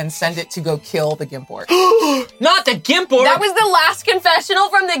Spirit and send it to go kill the Gimp Orc. Not the Gimp Orc! That was the last confessional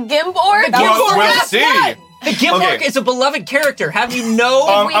from the Gimp Orc? The Gimp Orc! We'll see. The Gimp Orc is a beloved character. Have you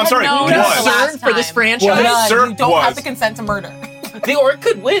I'm sorry, concern for this franchise? None. You don't have to consent to murder. The Orc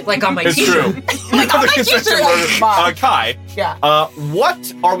could win, like on my It's t-shirt. true. Kai, Yeah.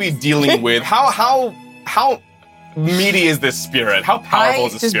 what are we dealing with? How meaty is this spirit? How powerful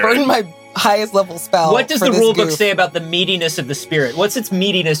is this just spirit? burned my highest level spell. What does for the this rulebook goof. say about the meatiness of the spirit? What's its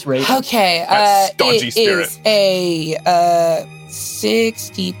meatiness rate? Okay, That stodgy it spirit. is a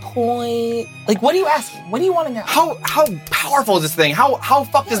 60 point. Like, what are you asking? What do you want to know? How powerful is this thing? How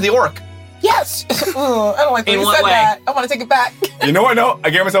fucked is the orc? Yes. I don't like when In you what said way? that. I want to take it back. You know what? No,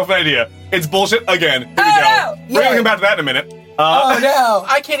 I gave myself an idea. It's bullshit again. Here we go. no! We're gonna come back to that in a minute. Oh no!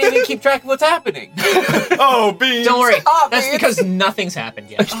 I can't even keep track of what's happening. Oh, beans. Don't worry. Oh, That's beans. because nothing's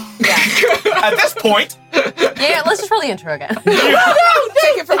happened yet. At this point, Yeah, let's just roll the intro again. Take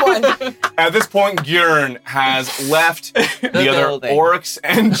it for one. At this point, Gjörn has left the other building. orcs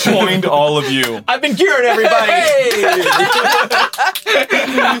and joined all of you. I've been Gjörn, everybody.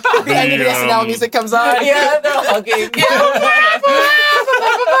 The end of the SNL music comes on. Yeah, they're hugging.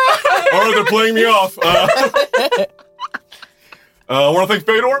 Oh, they're playing me off. I want to thank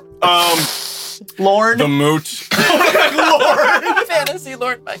Fedor. Lord. The moot. Fantasy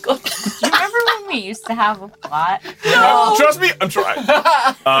Lord Michael. Do you remember when we used to have a plot? Trust me, I'm trying.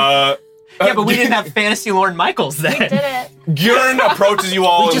 Yeah, but we didn't have Fantasy Lord Michaels then. We did it. Gjörn approaches you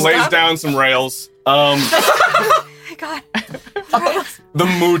all and just lays got down some rails. Oh my god.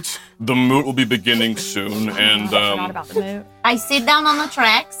 The moot will be beginning soon, and Forgot about the moot. I sit down on the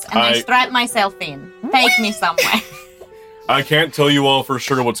tracks and I I- strap myself in. Take me somewhere. I can't tell you all for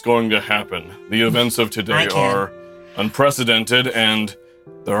sure what's going to happen. The events of I today can. are unprecedented, and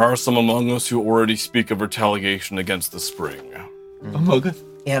there are some among us who already speak of retaliation against the spring.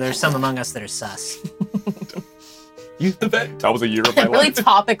 Yeah, there's some among us that are sus. That was a year of my Really life.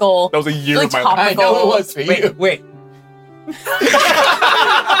 topical. That was a year Really of my life. I know it was for you. Wait.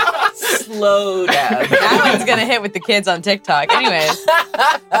 Slow down. That one's gonna hit with the kids on TikTok. Anyways.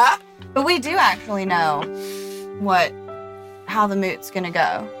 But we do actually know how the moot's gonna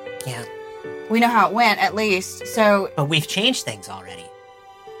go. Yeah, We know how it went, at least. So, but we've changed things already.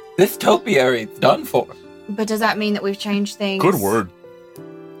 This topiary is done for. but does that mean that we've changed things Good word.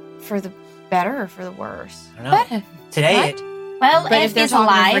 for the better or for the worse? I don't know. Today, it, Well, But if if they're he's talking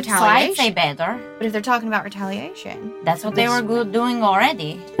of alive, so I'd retaliation. say better. But if they're talking about retaliation, That's what they were good doing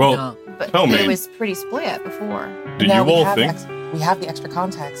already. Well, no. but Tell me. it was pretty split before. do Now you we all have think? we have the extra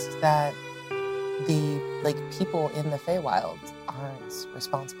context that the people in the Feywild aren't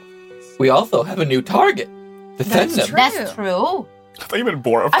responsible for this. We also have a new target to send That's them. true. That's true. I thought you meant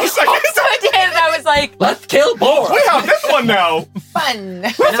Bora for I a second. also did, and I was like, Let's kill Bora. We have this one now. Fun.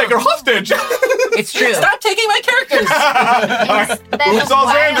 Let's take her hostage. It's true. Stop taking my characters. It's all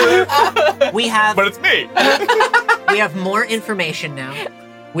Xander, we have but it's me. we have more information now.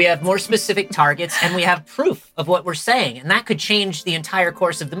 We have more specific targets, and we have proof of what we're saying, and that could change the entire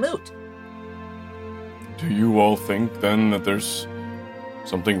course of the moot. Do you all think then that there's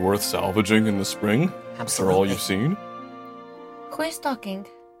something worth salvaging in the spring after all Absolutely. you've seen? Who is talking?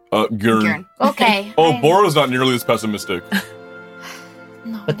 Gjörn. Okay. Oh, Bora's not nearly as pessimistic.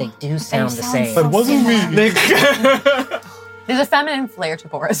 No. But they do sound the same. That wasn't me. there's a feminine flair to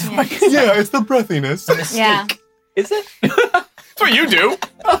Bora's voice. Yeah, it's the breathiness. Yeah. Is it? That's what you do.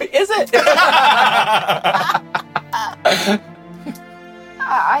 Oh, is it?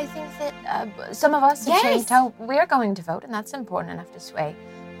 I think that some of us have Yes. changed how we're going to vote, and that's important enough to sway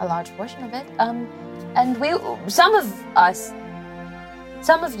a large portion of it. And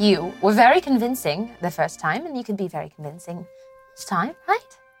some of you were very convincing the first time, and you can be very convincing this time, right?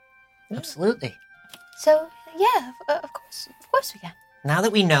 Absolutely. So yeah, of course we can. Now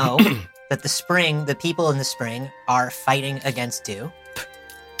that we know that the people in the spring are fighting against Dew,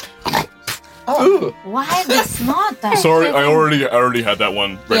 Why the snot? Sorry, I already had that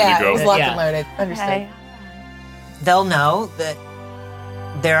one ready Yeah, to it go. was locked Yeah. and loaded. Understood. Okay. they'll know that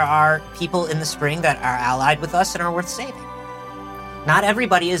there are people in the spring that are allied with us and are worth saving. Not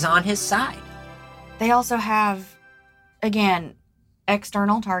everybody is on his side. They also have, again,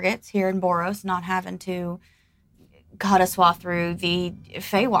 external targets here in Boros, not having to cut a swath through the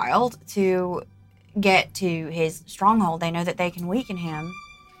Feywild to get to his stronghold. They know that they can weaken him.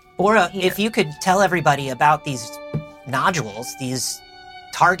 Bora, Here. if you could tell everybody about these nodules, these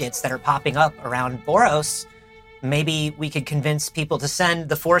targets that are popping up around Boros, maybe we could convince people to send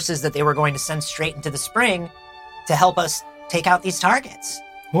the forces that they were going to send straight into the spring to help us take out these targets.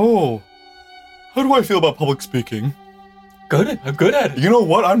 Oh, how do I feel about public speaking? Good. I'm good at it. You know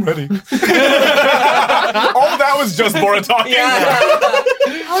what? I'm ready. Oh, that was just Bora talking.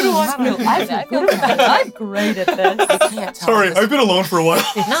 How do I feel? I'm great at this. Sorry, I've been alone for a while.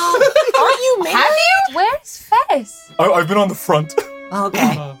 No. Are you married? Have you? Where's Fess? I've been on the front. Okay.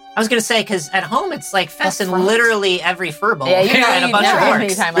 I was gonna say, because at home it's like Fess and literally every furball Yeah, you and a bunch of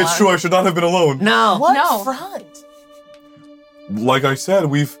orcs. It's true, I should not have been alone. No. What No. front? Like I said,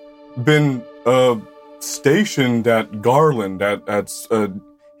 we've been stationed at Garland, at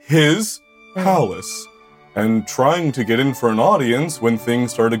his palace, and trying to get in for an audience when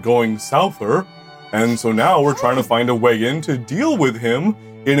things started going souther. And so now we're trying to find a way in to deal with him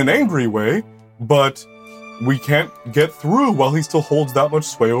in an angry way, but we can't get through while he still holds that much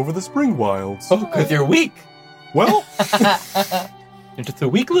sway over the Spring Wilds. Oh, because you're weak. Well, You're just a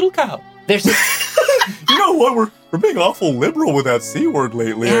weak little cow. There's you know what? We're being awful liberal with that C word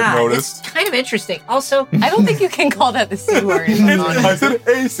lately, I've noticed. it's kind of interesting. Also, I don't think you can call that the C word. I said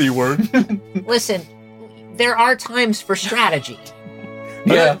a C word. listen, there are times for strategy.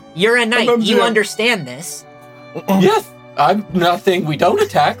 Yeah. You're a knight. Sometimes, You yeah. understand this. Yes, I'm not saying we don't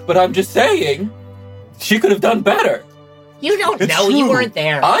attack, but I'm just saying she could have done better. You don't It's know. You true. weren't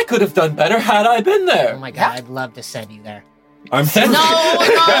there. I could have done better had I been there. Oh my god, I'd love to send you there. I'm Send sure.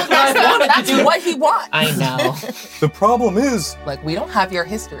 That's what he wants. I know. The problem is, Like, we don't have your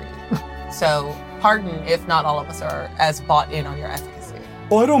history. So, pardon if not all of us are as bought in on your efficacy.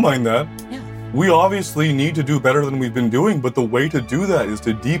 well, I don't mind that. Yeah. We obviously need to do better than we've been doing, but the way to do that is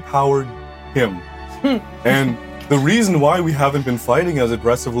to depower him. And the reason why we haven't been fighting as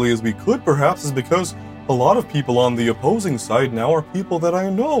aggressively as we could, perhaps, is because a lot of people on the opposing side now are people that I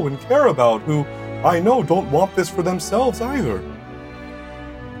know and care about, who I know don't want this for themselves either.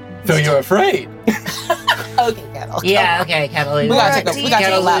 So you're afraid. Okay, Kettle. Yeah, okay, Kettle. We gotta take a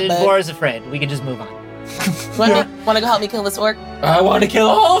Kettle, lap, bud. Bora's afraid. We can just move on. Want to go help me kill this orc? I want to kill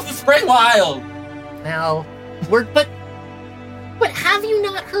all of the Spring Wild. Now, but have you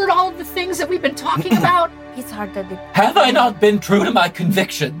not heard all of the things that we've been talking about? It's hard to Have I not been true to my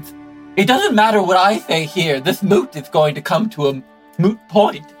convictions? It doesn't matter what I say here. This moot is going to come to a moot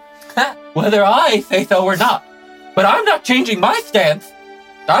point. Whether I say so or not. But I'm not changing my stance.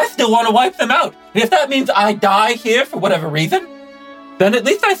 I still want to wipe them out. And if that means I die here for whatever reason, then at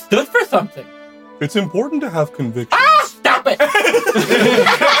least I stood for something. It's important to have conviction. Ah, stop it!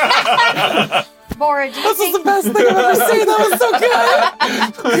 Bora, do you This is think the best thing I've ever seen. That was so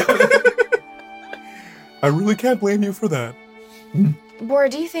good. I really can't blame you for that. Bora,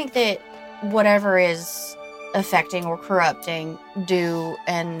 do you think that whatever is affecting or corrupting Dew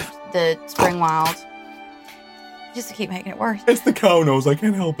and the Spring Wild, just to keep making it worse? It's the cow nose. I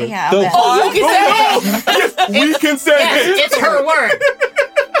can't help it. Yeah. So I bet. Oh, you can say it. Yes, we can say Yes, it. it's her word.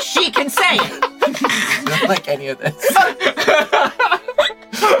 She can say it. I don't like any of this.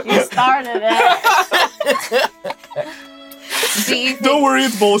 You started it. Do you think, Don't worry,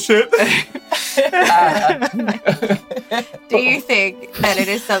 it's bullshit. do you think that it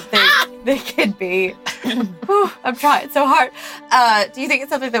is something that could be? Whew, I'm trying so hard. Do you think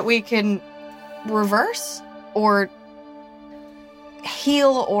it's something that we can reverse or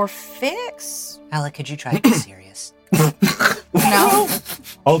heal or fix? Alec, could you try to be serious? No.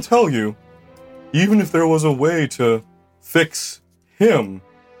 I'll tell you, even if there was a way to fix him,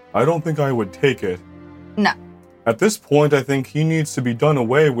 I don't think I would take it. No. At this point, I think he needs to be done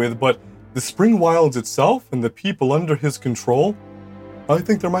away with, but the Spring Wilds itself and the people under his control, I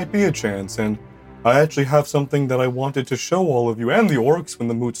think there might be a chance, and I actually have something that I wanted to show all of you and the orcs when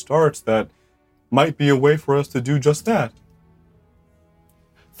the moot starts that might be a way for us to do just that.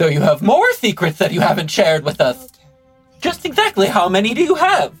 So you have more secrets that you haven't shared with us. Just exactly how many do you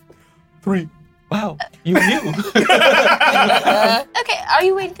have? 3. Wow, you knew. Okay, are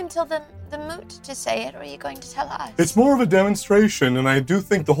you waiting until the moot to say it, or are you going to tell us? It's more of a demonstration, and I do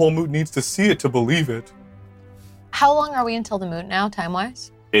think the whole moot needs to see it to believe it. How long are we until the moot now,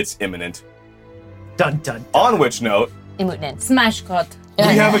 time-wise? It's imminent. Dun dun. On which note, Imminent. Smash cut. we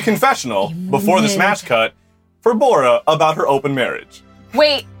have a confessional before the smash cut for Bora about her open marriage.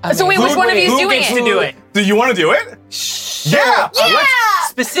 Wait, so wait, which one of you is Who doing gets it? to do it? Do you want to do it? Yeah!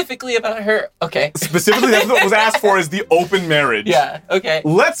 Specifically about her. Okay. Specifically, that's what was asked for is the open marriage. Yeah, okay.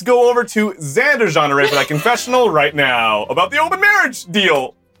 Let's go over to Xander Genre for that confessional right now about the open marriage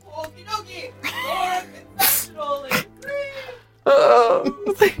deal. Okie dokie. More confessional in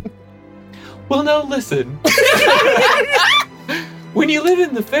 3. Well, now listen. When you live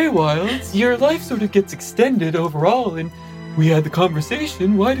in the Feywilds, your life sort of gets extended overall, and we had the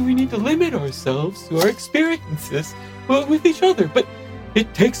conversation, why do we need to limit ourselves to our experiences with each other? But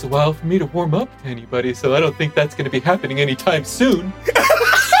it takes a while for me to warm up to anybody, so I don't think that's going to be happening anytime soon.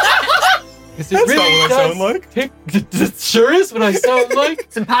 That's really not what I sound like. It sure is what I sound like.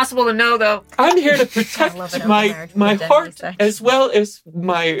 It's impossible to know, though. I'm here to protect my heart as well as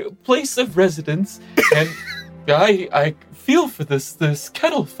my place of residence. And I feel for this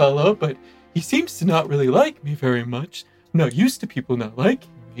kettle fella, but he seems to not really like me very much. I'm not used to people not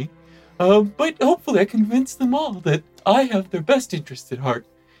liking me. But hopefully I convince them all that I have their best interest at heart.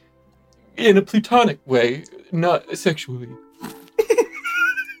 In a platonic way, not sexually.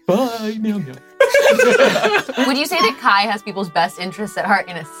 Bye, meow meow. Would you say that Kai has people's best interests at heart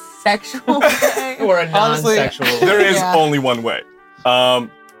in a sexual way? Or a non-sexual? Honestly, there is only one way.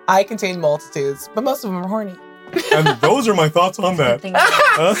 I contain multitudes, but most of them are horny. And those are my thoughts on that.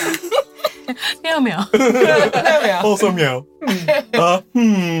 Meow meow. Also meow.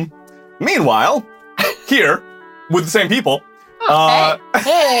 Meanwhile, here, with the same people,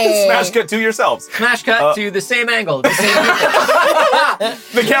 Hey! smash cut to yourselves. Smash cut to the same angle. The same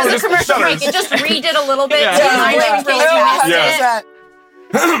The camera just shudders. You just redid a little bit.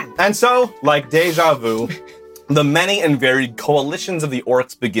 And so, like deja vu, the many and varied coalitions of the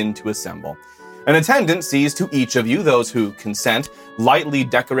orcs begin to assemble. An attendant sees to each of you, those who consent, lightly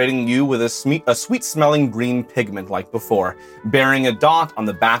decorating you with a sweet-smelling green pigment like before, bearing a dot on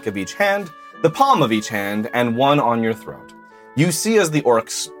the back of each hand, the palm of each hand, and one on your throat. You see as the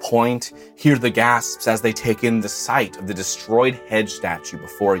orcs point, hear the gasps as they take in the sight of the destroyed hedge statue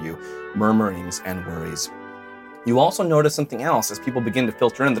before you, murmurings and worries. You also notice something else as people begin to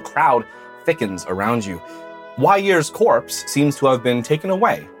filter in. The crowd thickens around you. Yair's corpse seems to have been taken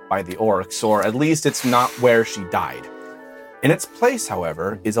away by the orcs, or at least it's not where she died. In its place,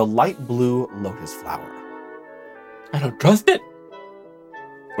 however, is a light blue lotus flower. I don't trust it.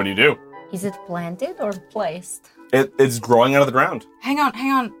 What do you do? Is it planted or placed? It's growing out of the ground. Hang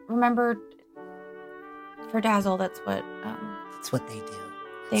on. Remember, for Dazzle, that's what they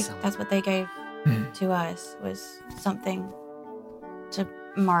do. That's what they gave to us, was something to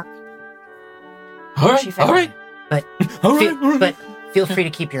mark. All right. But feel free to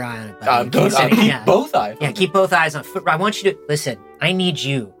keep your eye on it. Buddy. I'll keep both eyes. Yeah, keep both eyes on. I want you to listen. I need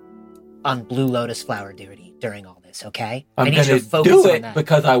you on Blue Lotus Flower during all this. Okay? I need you to focus do on it that.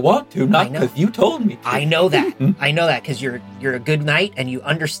 because I want to, not because you told me to. I know that. I know that because you're a good knight and you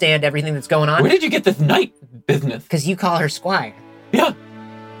understand everything that's going on. Where did you get this knight business? Because you call her Squire. Yeah.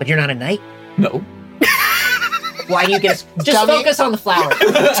 But you're not a knight? No. Why do you get just focus on the flower.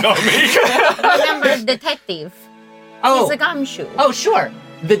 Remember, detective. Oh. He's a gumshoe. Oh, sure.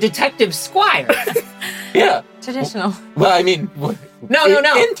 The detective Squire. Yeah. Traditional. Well, I mean... No.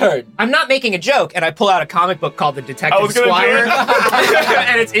 Intern. I'm not making a joke, and I pull out a comic book called The Detective Squire,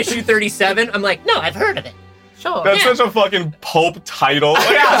 and it's issue 37. I'm like, no, I've heard of it. Sure. That's such a fucking Pope title. Like,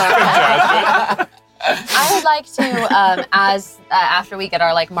 that's fantastic. I would like to, after we get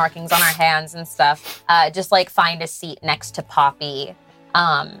our markings on our hands and stuff, just find a seat next to Poppy,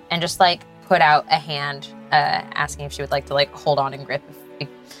 and just put out a hand, asking if she would like to hold on and grip.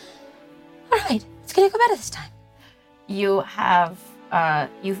 All right, it's gonna go better this time. You have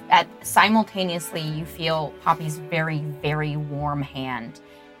simultaneously you feel Poppy's very, very warm hand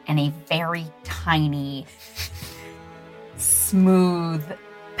and a very tiny, smooth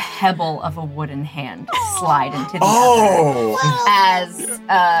pebble of a wooden hand slide into the other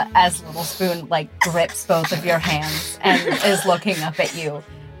as Little Spoon grips both of your hands and is looking up at you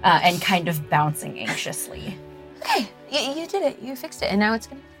and kind of bouncing anxiously. Okay, you did it. You fixed it, and now it's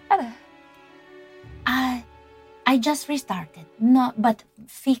gonna be better. I just restarted. No, but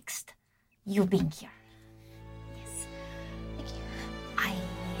fixed you being here. Yes. Thank you.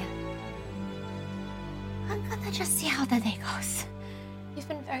 I'm gonna just see how the day goes. You've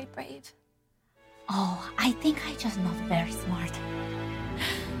been very brave. Oh, I think I just not very smart.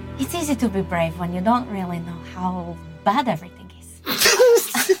 It's easy to be brave when you don't really know how bad everything is.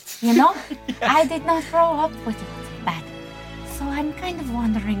 You know? I did not grow up with lots of bad. So I'm kind of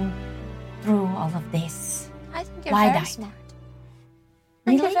wandering through all of this. I think you're Wide-eyed. very smart. I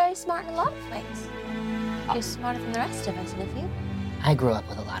think Really? you're very smart in a lot of ways. You're smarter than the rest of us, Olivia. I grew up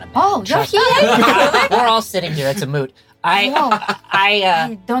with a lot of Oh, you're Trust here? me. We're all sitting here. It's a moot.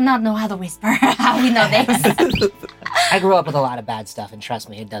 I do not know how to whisper. How we know this? I grew up with a lot of bad stuff, and trust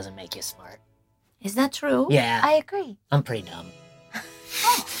me, it doesn't make you smart. Is that true? Yeah, I agree. I'm pretty dumb.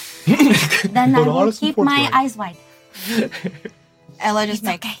 Then I But will honest keep and my forthright. eyes wide. Ella just It's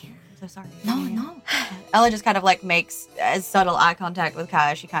makes okay. so sorry. No. Ella just kind of like makes as subtle eye contact with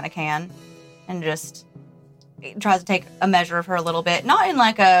Kai as she kind of can, and just tries to take a measure of her a little bit, not in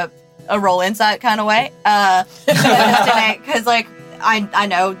like a roll insight kind of way, because like I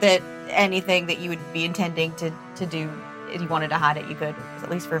know that anything that you would be intending to do, if you wanted to hide it, you could, at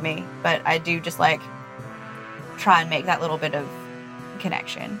least for me. But I do just like try and make that little bit of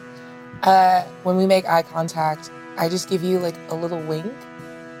connection. When we make eye contact, I just give you like a little wink,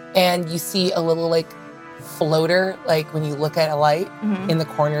 and you see a little like floater, like when you look at a light in the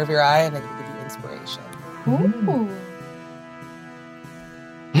corner of your eye, and then give you inspiration.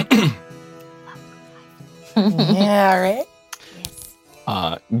 Yeah, right?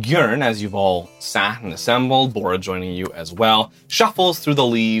 Gjörn, as you've all sat and assembled, Bora joining you as well, shuffles through the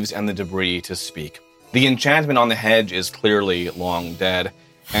leaves and the debris to speak. The enchantment on the hedge is clearly long dead,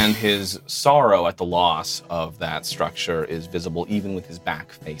 and his sorrow at the loss of that structure is visible even with his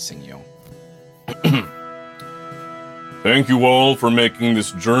back facing you. Thank you all for making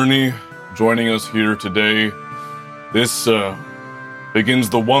this journey, joining us here today. This begins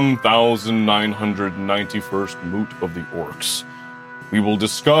the 1991st Moot of the Orcs. We will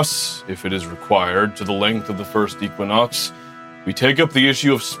discuss, if it is required, to the length of the first equinox. We take up the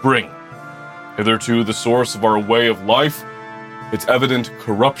issue of spring. Hitherto the source of our way of life, its evident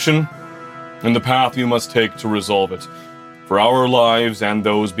corruption, and the path we must take to resolve it, for our lives and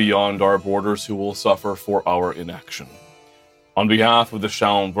those beyond our borders who will suffer for our inaction. On behalf of the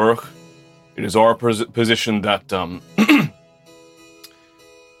Schaumburg, it is our position that,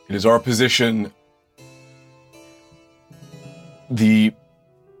 it is our position the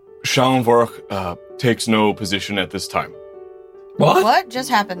Schaumburg takes no position at this time. What just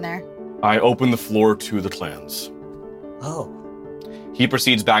happened there? I open the floor to the clans. Oh. He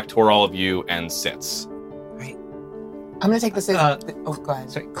proceeds back toward all of you and sits. Right. I'm gonna take this in. Go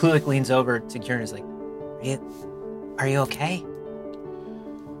ahead. Sorry, Klulik leans over to Gjörn and is like, are you okay?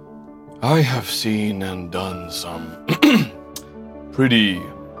 I have seen and done some pretty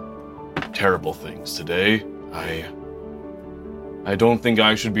terrible things today. I don't think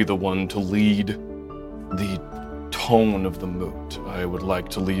I should be the one to lead the tone of the moot. I would like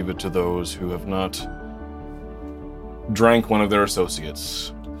to leave it to those who have not drank one of their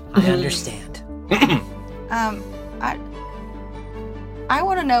associates. I understand. I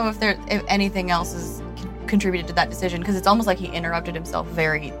want to know if anything else has contributed to that decision, because it's almost like he interrupted himself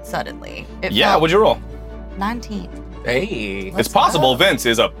very suddenly. What'd you roll? 19. Hey. It's possible Vince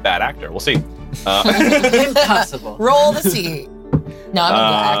is a bad actor. We'll see. Impossible. Roll the C. No, I'm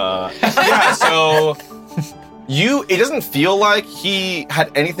black. Yeah, so it doesn't feel like he had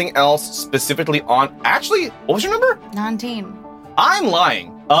anything else specifically on. Actually, what was your number? 19. I'm lying.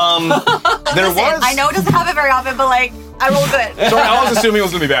 There was. I know it doesn't happen very often, but like, I roll good. Sorry, I was assuming it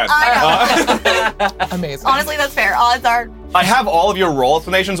was gonna be bad. I know. Amazing. Honestly, that's fair. Odds are. I have all of your roll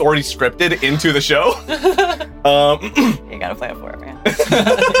explanations already scripted into the show. You gotta play it for it, man.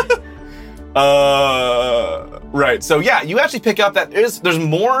 Right. So yeah, you actually pick up that there's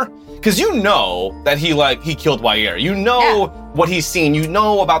more, because you know that he killed Waier. You know what he's seen. You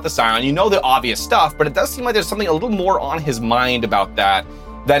know about the Scion. You know the obvious stuff, but it does seem like there's something a little more on his mind about that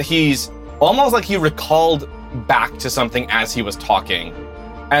he's almost like he recalled back to something as he was talking,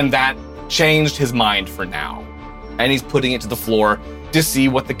 and that changed his mind for now. And he's putting it to the floor to see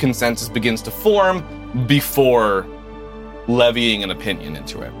what the consensus begins to form before levying an opinion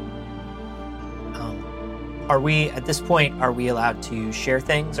into it. Are we, at this point, allowed to share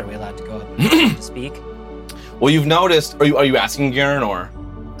things? Are we allowed to go up and to speak? Well, you've noticed, are you asking Gjörn or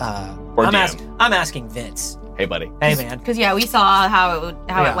Dan? I'm asking Vince. Hey, buddy. Hey, man. Because we saw how it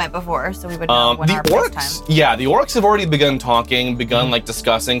went before, so we would know when the our orcs, first time. Yeah, the orcs have already begun talking,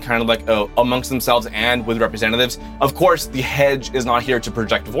 discussing kind of like amongst themselves and with representatives. Of course, the hedge is not here to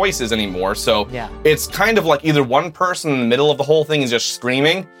project voices anymore, so it's kind of like either one person in the middle of the whole thing is just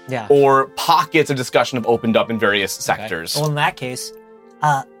screaming, or pockets of discussion have opened up in various sectors. Well, in that case,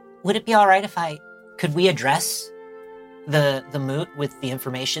 would it be all right if could we address the moot with the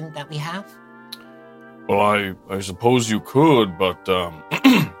information that we have? Well, I suppose you could, but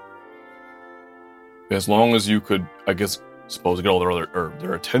as long as you could, I guess, get all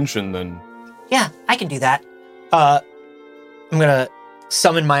their attention, then... Yeah, I can do that. I'm gonna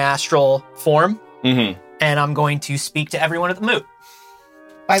summon my astral form, and I'm going to speak to everyone at the moot.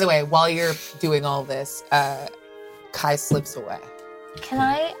 By the way, while you're doing all this, Kai slips away. Can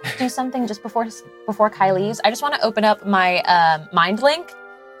I do something just before Kai leaves? I just want to open up my mind link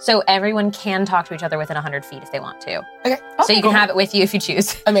so everyone can talk to each other within 100 feet if they want to. Okay. So you can have it with you if you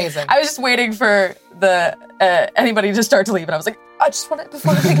choose. Amazing. I was just waiting for the anybody to start to leave, and I was like, I just want to,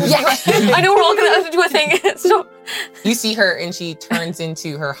 before the thing goes I know we're all going to have to do a thing. So You see her, and she turns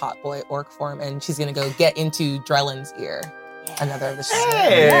into her hot boy orc form, and she's gonna go get into Drellin's ear. Another of the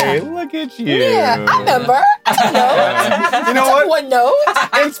Hey, look at you. Yeah, I remember. I know. You know what? One note.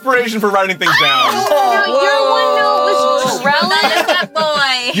 Inspiration for writing things down. your one note was Drellin. That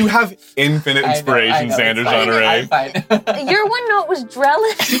boy. You have infinite inspiration, Sanders Honore. Your one note was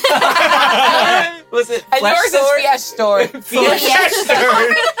Drellin. Was it And Flesh yours Sword? is Fiestor.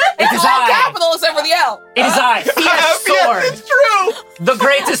 Fiestor. It is It's all I. capital except for the L. It is I, Fiesh Sword. It's true. The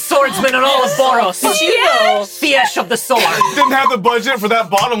greatest swordsman in all of Boros. Did you know? Fiesh of the sword. Didn't have the budget for that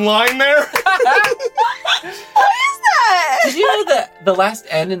bottom line there. Did you know that the last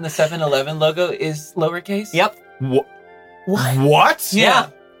N in the 7-Eleven logo is lowercase? Yep. What? Yeah.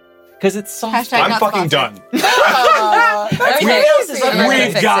 Because it's soft. Hashtag I'm not fucking sponsored. done.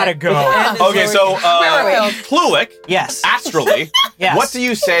 We've gotta go. Okay, so Wait. Pluick, Yes. astrally, Yes. what do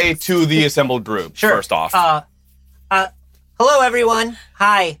you say to the assembled group? Sure. First off, Hello, everyone.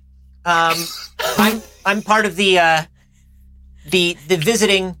 Hi. I'm part of the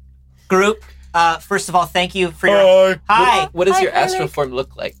visiting group. First of all, thank you for your hi. What does Hi, your astral Eric. form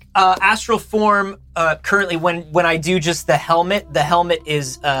look like? Astral form. Currently, when I do just the helmet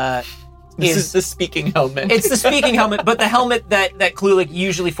is This is the speaking helmet. it's the speaking helmet, but the helmet that Klulik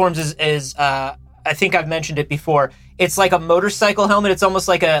usually forms is I think I've mentioned it before. It's like a motorcycle helmet. It's almost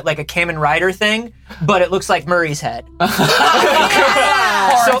like a Kamen Rider thing, but it looks like Murray's head.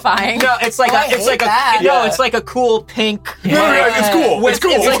 Horrifying. No, it's like it's like a cool pink. it's cool. It's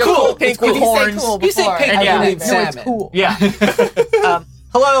cool. It's like a cool pink with You say horns. cool You say before. pink, And I yeah, believe No, salmon. it's cool. Yeah.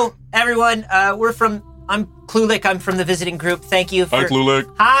 Hello, everyone. I'm Klulik. I'm from the visiting group. Thank you for. Hi,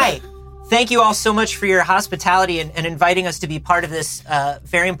 Klulik. Hi. Thank you all so much for your hospitality and inviting us to be part of this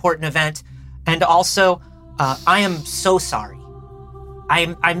very important event. And also, I am so sorry.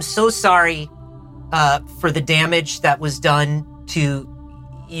 I'm so sorry for the damage that was done to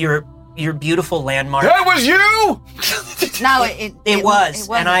your beautiful landmark. that was you. No, It was,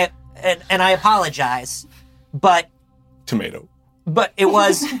 and I apologize, but Tomato. it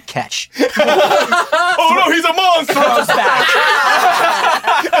was catch. Oh no, he's a monster!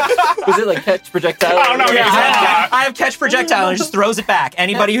 Was it like catch projectile? Oh, no, yeah. I have catch projectile and it just throws it back.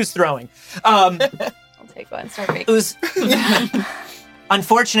 Anybody who's throwing. I'll take one. Sorry. It was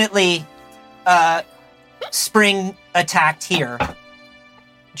unfortunately spring attacked here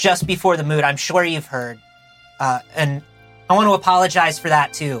just before the mood. I'm sure you've heard, and I want to apologize for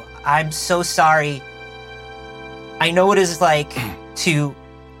that too. I'm so sorry. I know what it's like to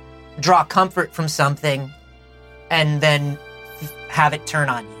draw comfort from something and then have it turn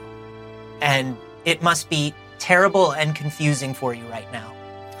on you, and it must be terrible and confusing for you right now.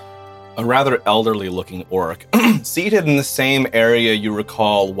 A rather elderly-looking orc, seated in the same area you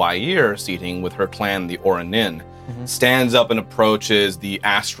recall Wair seating with her clan, the Oranin, stands up and approaches the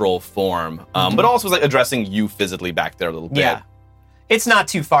astral form, but also is like addressing you physically back there a little bit. Yeah. It's not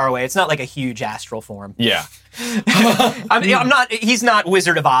too far away. It's not like a huge astral form. Yeah. I'm not. He's not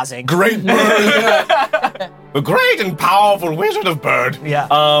Wizard of Ozing. Great bird. A great and powerful wizard of bird.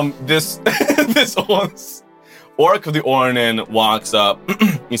 Yeah. This this orc of the Oranin walks up.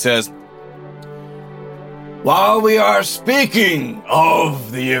 He says, "While we are speaking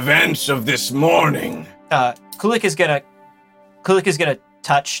of the events of this morning, Kulik is gonna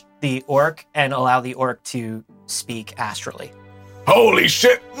touch the orc and allow the orc to speak astrally. Holy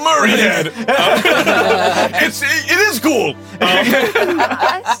shit, Murray head! It is cool.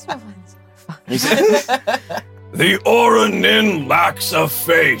 he says, The Oranin lacks a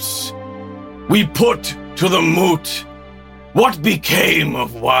face. We put to the moot. What became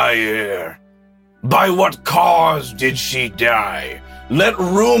of Wair? By what cause did she die? Let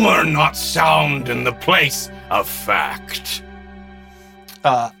rumor not sound in the place of fact.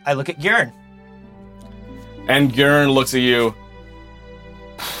 I look at Gurn. and Gurn looks at you.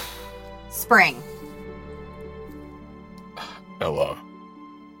 Spring. Ella.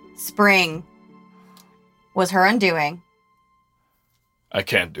 Spring was her undoing. I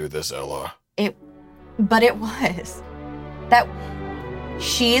can't do this, Ella. But it was. That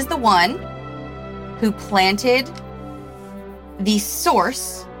she is the one who planted the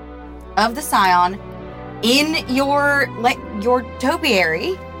source of the scion in your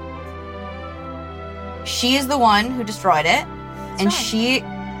topiary. She is the one who destroyed it. That's and right. she,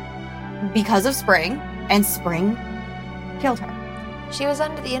 because of Spring, and Spring killed her. She was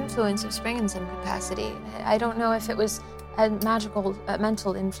under the influence of Spring in some capacity. I don't know if it was a magical,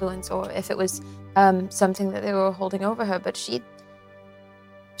 mental influence, or if it was something that they were holding over her. But she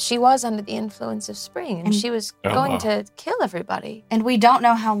she was under the influence of spring, and she was going to kill everybody. And we don't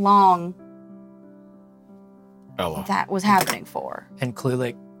know how long Ella. that was happening for. And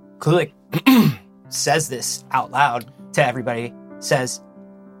Klulik says this out loud to everybody, says,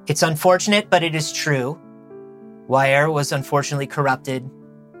 it's unfortunate, but it is true. Wire was unfortunately corrupted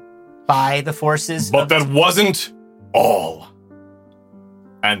by the forces But that wasn't all.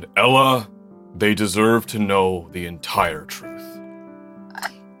 And Ella, they deserve to know the entire truth.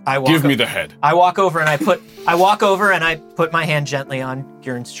 Give me the head. I walk over and I put my hand gently on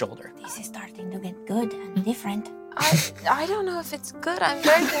Gurn's shoulder. This is starting to get good and different. I don't know if it's good. I'm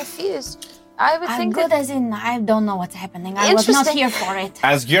very confused. I would think good that... as in I don't know what's happening. I was not here for it.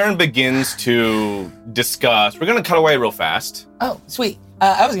 As Gurren begins to discuss, we're going to cut away real fast. Oh, sweet.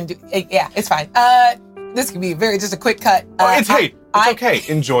 I was going to do... yeah, it's fine. This could be just a quick cut. It's okay.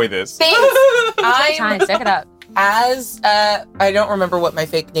 Enjoy this. Thanks. Suck it up. As, I don't remember what my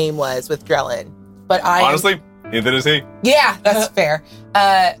fake name was with Drellin, but Honestly, neither does he. Yeah, that's fair.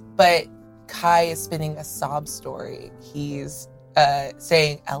 But Kai is spinning a sob story. He's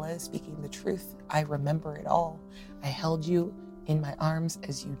saying, Ella is speaking the truth. I remember it all. I held you in my arms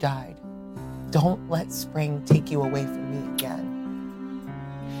as you died. Don't let spring take you away from me again.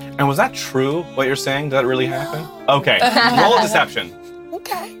 And was that true, what you're saying? Did that really happen? Okay, roll a deception.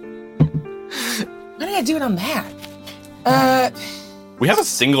 Okay. What did I do it on that? We have a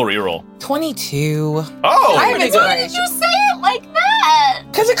single reroll. 22. Oh! I have Why did you say it like that?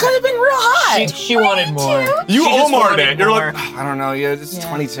 Because it could have been real high. She wanted more. You She just Omar'd wanted it. You're more. like, I don't know, it's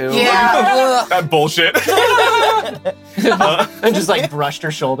 22. Yeah. That bullshit. And just like brushed her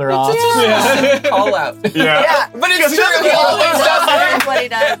shoulder off. Call out. Yeah, but it's true. He always does That's what he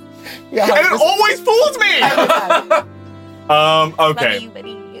does. Yeah, And it always fools me! Okay.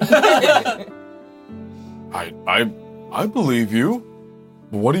 I believe you.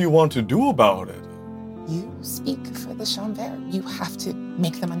 What do you want to do about it? You speak for the Chamber. You have to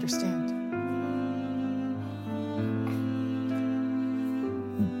make them understand.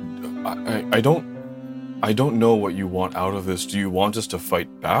 I don't know what you want out of this. Do you want us to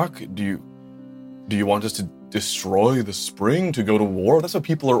fight back? Do you want us to destroy the spring, to go to war? That's what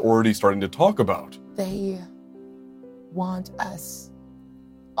people are already starting to talk about. They want us,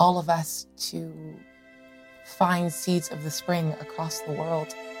 all of us, to find seeds of the spring across the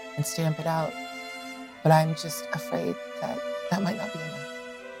world and stamp it out. But I'm just afraid that that might not be enough.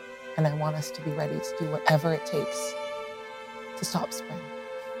 And I want us to be ready to do whatever it takes to stop spring.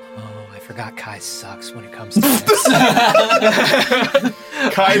 Oh, I forgot Kai sucks when it comes to this.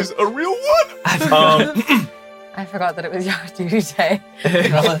 Kai's a real one. I forgot that it was your duty day.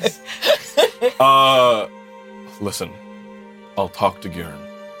 Listen, I'll talk to Garen.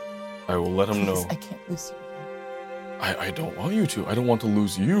 I will let him know. I can't lose you. I don't want you to. I don't want to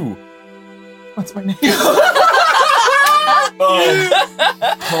lose you. What's my name?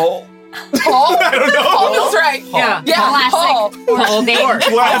 Paul. Paul? I don't know. Paul was right. Yeah. Yeah, Paul. Paul the orc.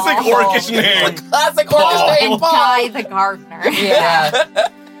 Classic orcish name. Classic Paul. orcish name, Paul. Guy the gardener. Yeah.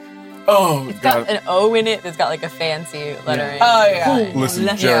 Oh, It's got God. an O in it that's got like a fancy lettering. Oh, yeah. Listen,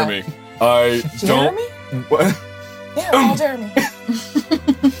 Yeah. Jeremy. I don't. Jeremy? What? Yeah, Paul Jeremy.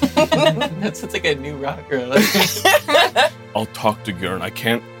 That's like a new rocker. I'll talk to Garen. I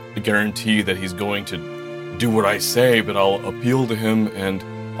can't guarantee that he's going to do what I say, but I'll appeal to him and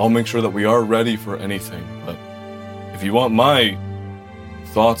I'll make sure that we are ready for anything. But if you want my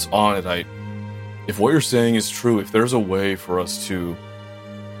thoughts on it, if what you're saying is true, if there's a way for us to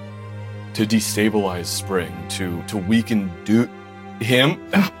destabilize Spring, to weaken him,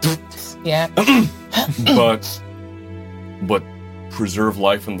 Yeah. but preserve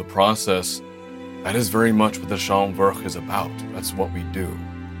life in the process, that is very much what the Schaumburg is about. That's what we do.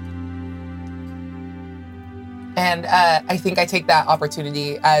 And I think I take that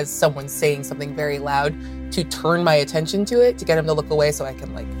opportunity as someone saying something very loud to turn my attention to it, to get him to look away so I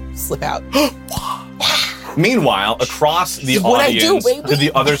can, like, slip out. Meanwhile, across the is what I do, audience baby. to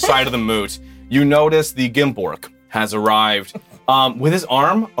the other side of the moot, you notice the Gimbork has arrived with his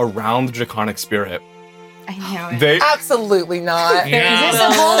arm around the Draconic Spirit. I know it. They Absolutely not. Yeah.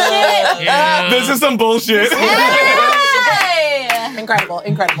 Is this some bullshit? This is some bullshit. Incredible.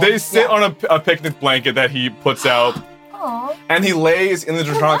 They sit on a picnic blanket that he puts out, Oh, and he lays in the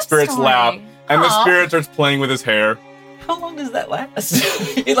Draconic love Spirit's story. lap, and the Aw. spirit starts playing with his hair. How long does that last?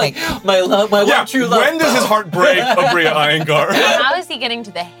 He's like, my love, my Yeah, one true love. when does his heart break, Abria Iyengar? How is he getting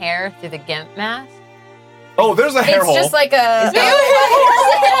to the hair through the gimp mask? Oh, there's a hair It's hole. just like a...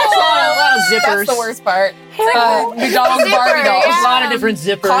 That's the worst part. McDonald's Barbie dolls. There's a lot of different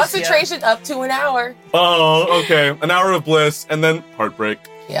zippers. Concentration up to an hour. Oh, okay. An hour of bliss and then heartbreak.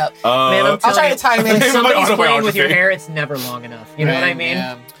 Yep. Man, I'm I'll try to time it. If somebody's My playing with your autobiography. hair, it's never long enough. You know what I mean?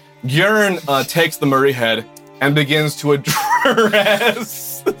 Yeah. Gurren takes the Murray head and begins to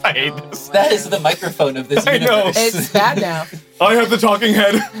address. I hate this. That is the microphone of this I know. universe. It's bad now. I have the talking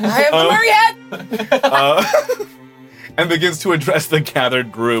head. I have the Murray head. And begins to address the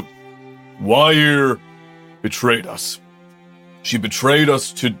gathered group. Wire betrayed us. She betrayed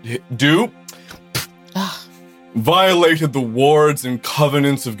us to do. Violated the wards and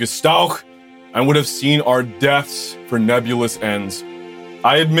covenants of Gestauch and would have seen our deaths for nebulous ends.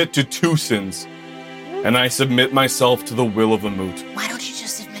 I admit to 2 sins, and I submit myself to the will of the moot. Why don't you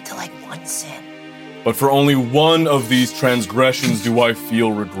just admit to like one sin? But for only one of these transgressions do I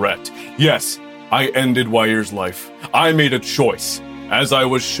feel regret. Yes, I ended Wire's life. I made a choice, as I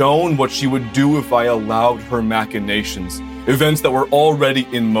was shown what she would do if I allowed her machinations, events that were already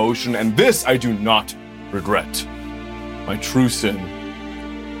in motion, and this I do not regret. My true sin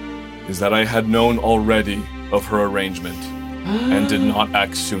is that I had known already of her arrangement and did not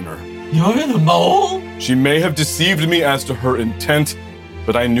act sooner. You're the mole? She may have deceived me as to her intent,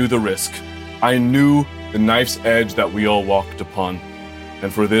 but I knew the risk. I knew the knife's edge that we all walked upon,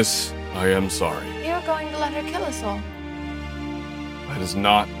 and for this I am sorry. You're going to let her kill us all. That is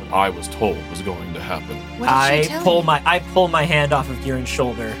not what I was told was going to happen. What did she tell you? I pull my hand off of Gurren's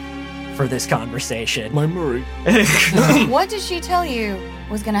shoulder for this conversation. My Murray. What did she tell you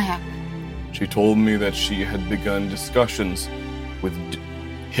was gonna happen? She told me that she had begun discussions with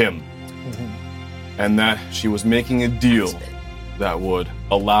him, and that she was making a deal that would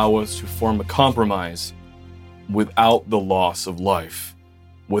allow us to form a compromise without the loss of life,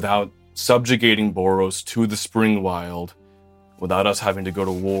 without subjugating Boros to the Spring Wild, without us having to go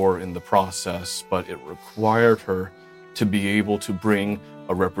to war in the process, but it required her to be able to bring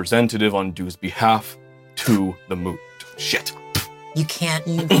a representative on Du's behalf to the moot. Shit. You can't.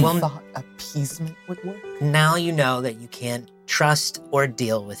 You Well, thought appeasement would work? now you know that you can't trust or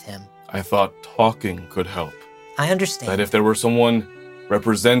deal with him. I thought talking could help. I understand. That if there were someone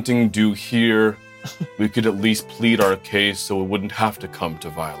representing Du here, we could at least plead our case so it wouldn't have to come to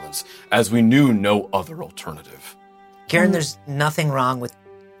violence, as we knew no other alternative. Gurren, there's nothing wrong with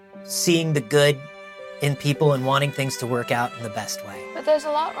seeing the good in people and wanting things to work out in the best way. But there's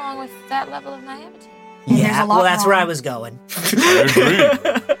a lot wrong with that level of naivety. There's Yeah, a lot well, that's where I wrong. was going. I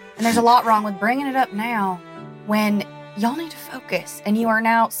agree. And there's a lot wrong with bringing it up now when y'all need to focus and you are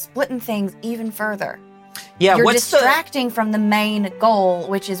now splitting things even further. Yeah, You're what's distracting from the main goal,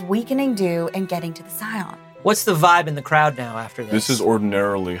 which is weakening Du and getting to the Scion. what's the vibe in the crowd now after this? This is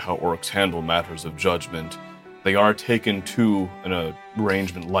ordinarily how orcs handle matters of judgment. They are taken to an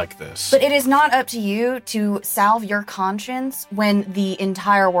arrangement like this. But it is not up to you to salve your conscience when the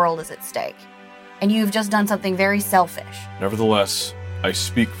entire world is at stake. And you've just done something very selfish. Nevertheless, I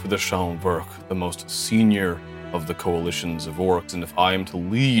speak for the Schaumburg, the most senior of the coalitions of orcs, and if I am to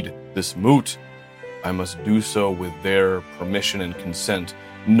lead this moot, I must do so with their permission and consent,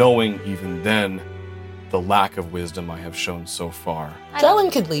 knowing even then the lack of wisdom I have shown so far.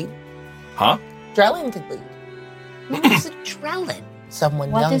 Drellin could lead. Huh? Drellin could lead. Who's a Drellin?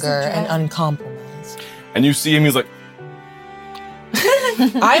 Someone What is a younger and Drellin? uncompromised. And you see him, he's like,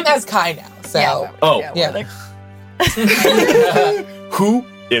 I'm as Kai now, so oh, yeah. who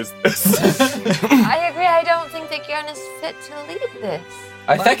is this? I agree. I don't think that Gurren is fit to lead this.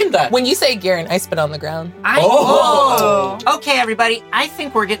 I second that. When you say Garen, I spit on the ground. Okay, everybody. I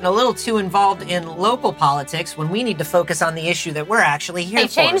think we're getting a little too involved in local politics when we need to focus on the issue that we're actually here Hey,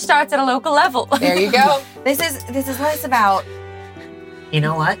 for. change starts at a local level. There you go. This is less about You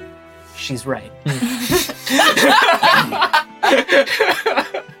know what? She's right.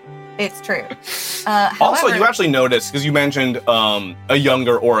 it's true. Also, However, you actually notice, because you mentioned a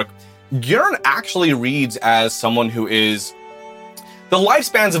younger orc, Gurren actually reads as someone who is... The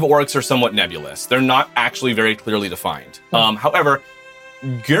lifespans of orcs are somewhat nebulous. They're not actually very clearly defined. However,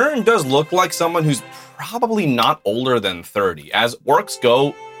 Gurren does look like someone who's probably not older than 30, as orcs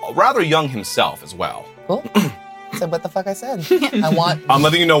go, rather young himself as well. Cool. Said what the fuck I said. I want. I'm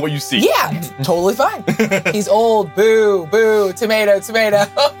letting you know what you see. Yeah, totally fine. He's old. Boo, boo. Tomato, tomato.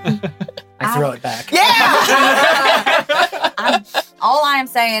 I throw it back. Yeah. all I am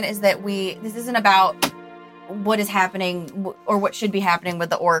saying is that this isn't about what is happening or what should be happening with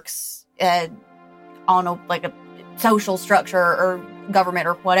the orcs on a social structure or government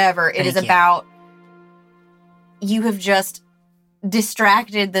or whatever. It is Thank you. about you have just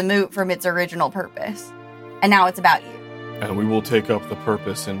distracted the moot from its original purpose. and now it's about you. And we will take up the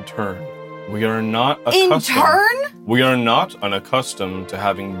purpose in turn. We are not In accustomed. turn? We are not unaccustomed to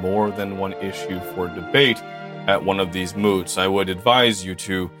having more than one issue for debate at one of these moots. I would advise you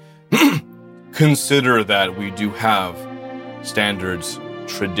to consider that we do have standards,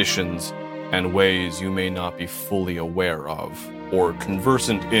 traditions, and ways you may not be fully aware of or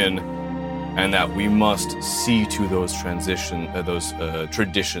conversant in, and that we must see to those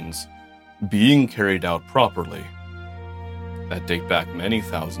traditions being carried out properly that date back many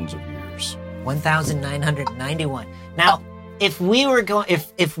thousands of years. 1,991. Now, if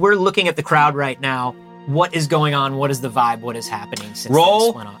we're looking at the crowd right now, what is going on? What is the vibe? What is happening since this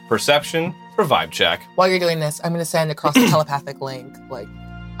Roll went on? perception for vibe check. While you're doing this, I'm going to send across the telepathic link. Like,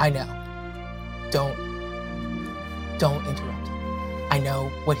 I know. Don't interrupt. I know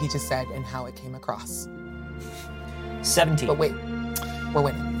what he just said and how it came across. 17. But wait, we're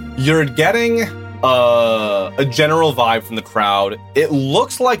winning. You're getting a general vibe from the crowd. It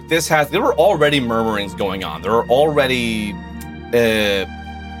looks like there were already murmurings going on. There are already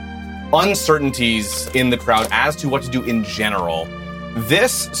uncertainties in the crowd as to what to do in general.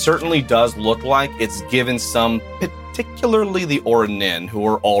 This certainly does look like it's given some, particularly the Oranin, who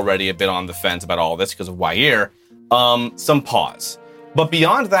are already a bit on the fence about all this because of Wa'ir, some pause. But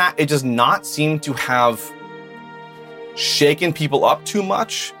beyond that, it does not seem to have shaken people up too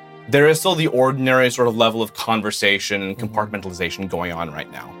much. There is still the ordinary sort of level of conversation and compartmentalization going on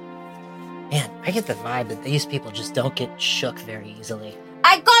right now. Man, I get the vibe that these people just don't get shook very easily.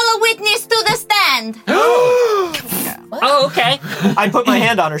 I call a witness to the stand. Oh, okay. I put my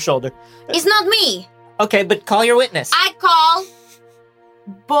hand on her shoulder. It's not me. Okay, but call your witness. I call.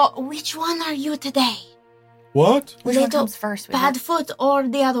 But which one are you today? What? Which one comes first? Badfoot or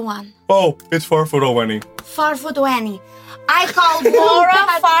the other one? Oh, it's Farfoot Oweni. Farfoot Weni. I call Bora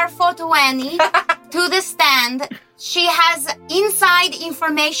Farfoot Weni to the stand. She has inside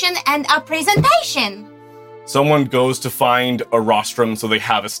information and a presentation. Someone goes to find a rostrum so they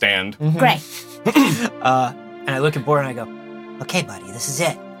have a stand. Mm-hmm. Great. And I look at Bora and I go, okay, buddy, this is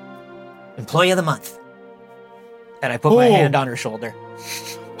it. Employee of the month. And I put my hand on her shoulder.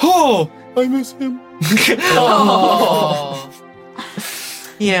 Oh, I miss him. Oh.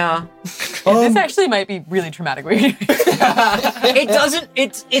 Yeah. This actually might be really traumatic. It doesn't.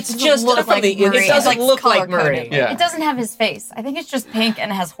 It's just look like Murray. It doesn't look like color-coded. Murray. Yeah. It doesn't have his face. I think it's just pink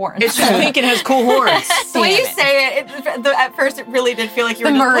and has horns. It's just pink and has cool horns. The way you say it, at first it really did feel like you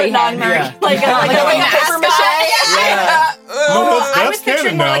were The just Murray putting on head. Murray. Yeah. Like a paper mache. Yeah. No, I that's was picturing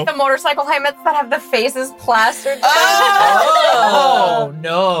canon more now. like the motorcycle helmets that have the faces plastered. Oh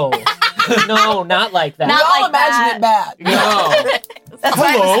no, no, not like that. We Not all like imagine that. it bad. No, That's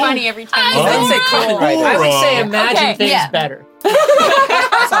why Hello? it's funny every time. I would say cool. I would say Bora. imagine Okay, things yeah. better.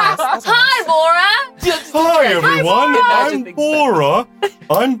 Hi, Bora. Hi, everyone. Imagine I'm things Bora.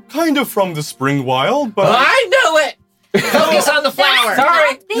 I'm kind of from the Spring Wild, but I knew it. Focus on the flower.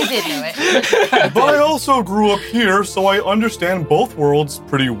 Sorry. He did know it. but I also grew up here, so I understand both worlds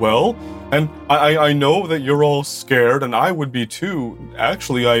pretty well. And I know that you're all scared, and I would be too.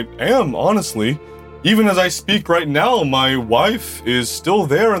 Actually, I am, honestly. Even as I speak right now, my wife is still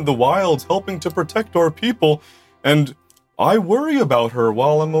there in the wilds helping to protect our people, and I worry about her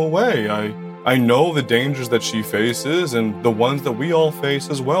while I'm away. I know the dangers that she faces and the ones that we all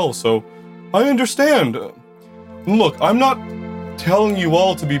face as well, so I understand. Look, I'm not telling you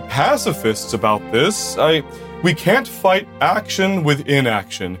all to be pacifists about this. We can't fight action with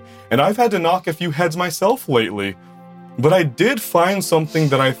inaction, and I've had to knock a few heads myself lately. But I did find something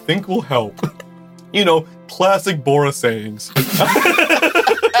that I think will help. You know, classic Bora sayings.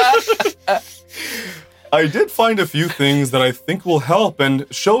 I did find a few things that I think will help and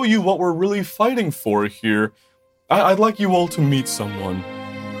show you what we're really fighting for here. I'd like you all to meet someone.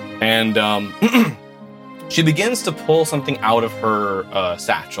 And she begins to pull something out of her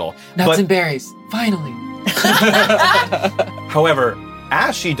satchel. Nuts and berries. Finally. However,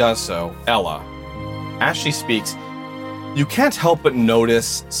 as she does so, Ella, as she speaks, you can't help but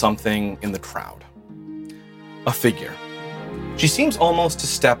notice something in the crowd. A figure. She seems almost to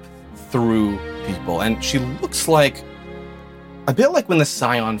step through people, and she looks like a bit like when the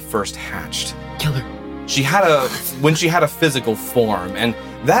Scion first hatched. Killer. When she had a physical form, and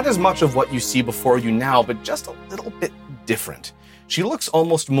that is much of what you see before you now, but just a little bit different. She looks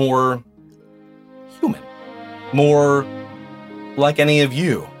almost more human, more like any of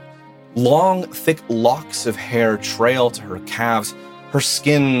you. Long, thick locks of hair trail to her calves, her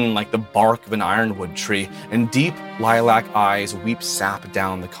skin like the bark of an ironwood tree, and deep lilac eyes weep sap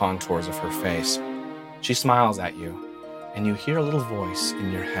down the contours of her face. She smiles at you, and you hear a little voice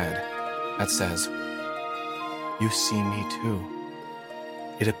in your head that says, you see me too.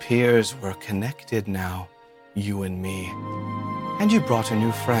 It appears we're connected now, you and me. And you brought a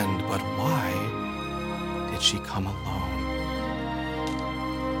new friend, but why did she come alone?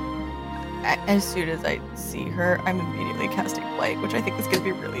 As soon as I see her, I'm immediately casting Blight, which I think is going to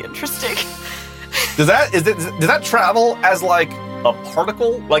be really interesting. Does that travel as like a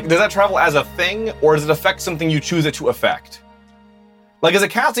particle? Like, does that travel as a thing, or does it affect something you choose it to affect? Like, is it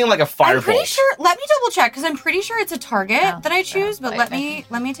casting like a firebolt? I'm pretty sure. Let me double check because I'm pretty sure it's a target that I choose. But let me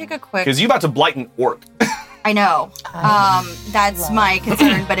take a quick. Because you about to blight an orc. I know. That's my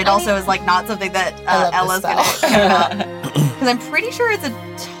concern, but it also is like not something that Ella's gonna care about. Because I'm pretty sure it's a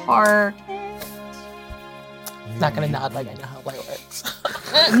target. Not gonna nod like I know how light works.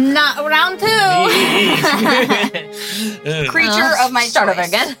 Not round 2. Creature of my Start choice. over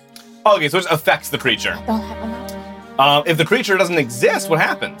again. Okay, so it affects the creature. Don't have enough. If the creature doesn't exist, what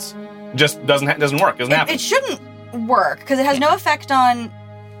happens? Just doesn't work. Doesn't happen. It shouldn't work because it has no effect on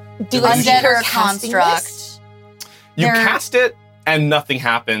undead or construct. You cast it and nothing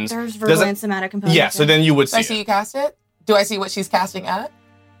happens. There's verbal and somatic components. Yeah, so then you would Do I see see it. you cast it? Do I see what she's casting at?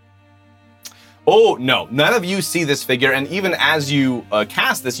 Oh, no. None of you see this figure, and even as you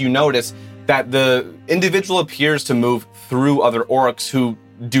cast this, you notice that the individual appears to move through other orcs who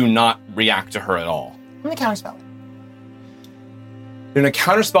do not react to her at all. I'm gonna counterspell. You're going to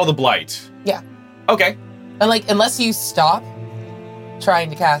counterspell the blight. Yeah. Okay. And like, unless you stop trying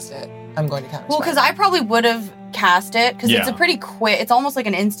to cast it, I'm going to counterspell. Well, because I probably would have cast it because it's Yeah. a pretty quick. It's almost like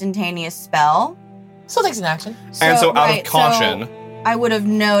an instantaneous spell. Still takes an action. And so out of caution. I would have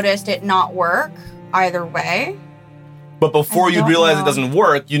noticed it not work either way. But before I you don't realize know. it doesn't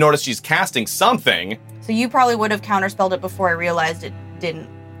work, you notice she's casting something. So you probably would have counterspelled it before I realized it didn't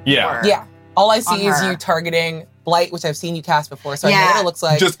work. Yeah. All I see On is her. you targeting Blight, which I've seen you cast before, so I know Yeah. what it looks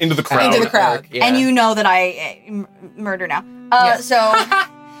like. Just into the crowd. Into the crowd. And you know that I murder now. So,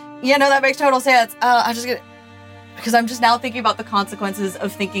 yeah, no, that makes total sense. I'm just gonna, because I'm just now thinking about the consequences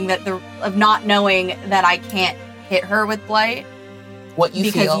of thinking that of not knowing that I can't hit her with Blight. What you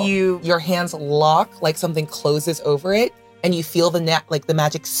Because feel, your hands lock like something closes over it, and you feel the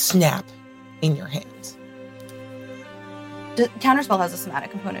magic snap in your hands. Counterspell has a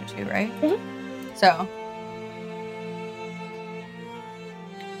somatic component too, right? Mm-hmm. So.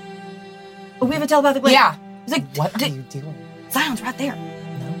 Oh, we have a telepathic blade. Yeah. It's like, what are you doing? Zion's right there.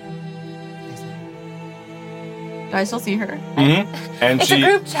 Do I still see her? Mm-hmm. And It's she a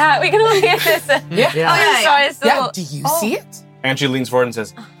group chat. We can only get this. Yeah. Oh, yeah. Sorry, it's Yeah, still- do you Oh. see it? and she leans forward and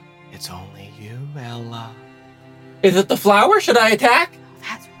says, "It's only you, Ella." Is it the flower? Should I attack?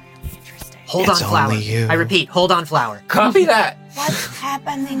 Hold on, It's flower. only you. I repeat, hold on, flower. Copy that. What's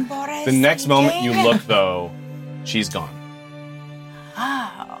happening, Boris? The next moment you look, though, she's gone.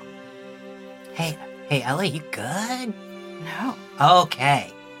 Oh. Hey, Ella, you good? No. Okay.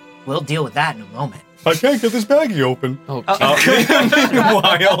 We'll deal with that in a moment. I can't get this baggie open.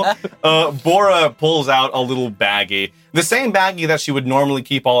 Meanwhile, Bora pulls out a little baggie, the same baggie that she would normally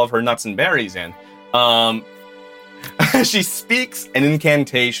keep all of her nuts and berries in. She speaks an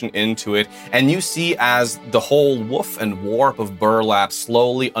incantation into it, and you see as the whole woof and warp of burlap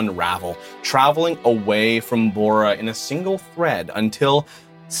slowly unravel, traveling away from Bora in a single thread until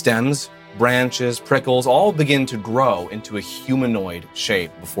stems, branches, prickles all begin to grow into a humanoid shape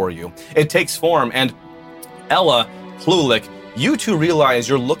before you. It takes form, and Ella, Klulik, you two realize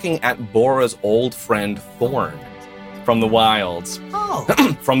you're looking at Bora's old friend Thorn from the wilds, Oh.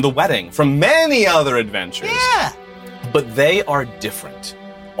 from the wedding, from many other adventures. Yeah. But they are different,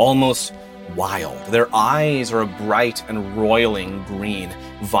 almost wild. Their eyes are a bright and roiling green,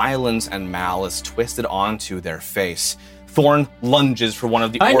 violence and malice twisted onto their face. Thorn lunges for one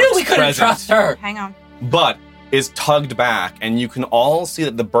of the orcs I knew we couldn't present, trust her. Hang on. but is tugged back, and you can all see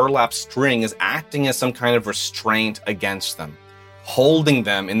that the burlap string is acting as some kind of restraint against them, holding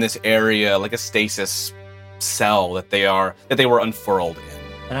them in this area like a stasis cell that they were unfurled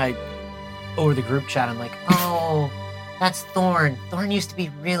in. And I, over the group chat, I'm like, oh, that's Thorn. Thorn used to be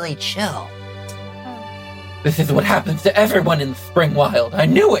really chill. This is what happens to everyone in the Spring Wild. I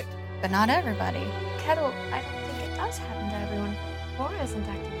knew it. But not everybody. Kettle, I don't think it does happen to everyone. Bora isn't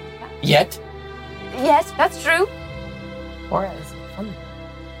acting like that. Yet. Yes, that's true. Bora is fun.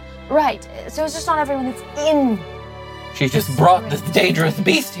 Right. So it's just not everyone that's in. She just brought this dangerous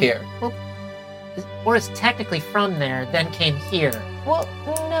beast here. Bora's technically from there, then came here. Well,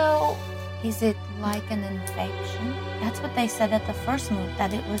 no. Is it like an infection? That's what they said at the first move,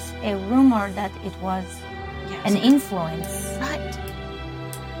 that it was a rumor that it was an influence. Right.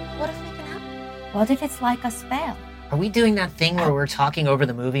 What if they can help? What if it's like a spell? Are we doing that thing where we're talking over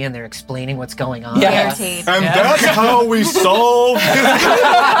the movie and they're explaining what's going on? Yes. Guaranteed. And that's how we solve.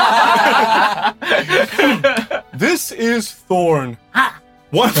 This is Thorn.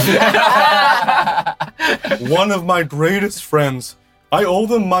 One of my greatest friends. I owe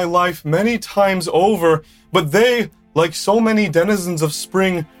them my life many times over, but they, like so many denizens of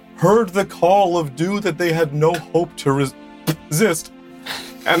spring, heard the call of dew that they had no hope to resist,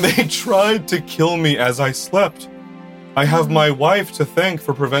 and they tried to kill me as I slept. I have my wife to thank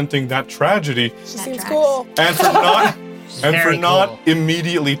for preventing that tragedy. She seems cool. And for not Very cool.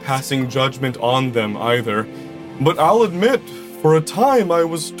 immediately passing judgment on them either. But I'll admit, for a time I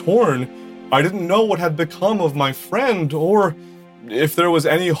was torn. I didn't know what had become of my friend, or if there was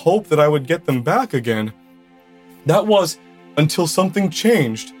any hope that I would get them back again. That was until something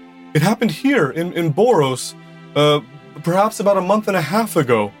changed. It happened here in Boros, perhaps about a month and a half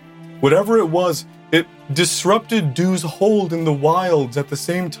ago. Whatever it was, it disrupted Dew's hold in the wilds at the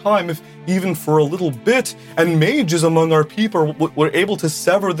same time, if even for a little bit, and mages among our people were able to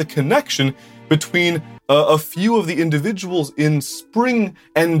sever the connection between a few of the individuals in Spring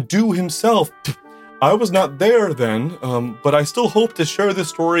and Dew himself. I was not there then, but I still hope to share this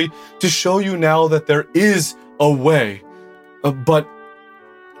story to show you now that there is a way. But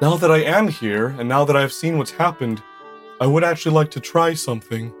now that I am here, and now that I've seen what's happened, I would actually like to try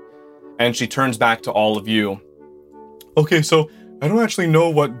something. And she turns back to all of you. Okay, so I don't actually know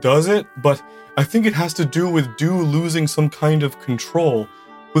what does it, but I think it has to do with Dew losing some kind of control,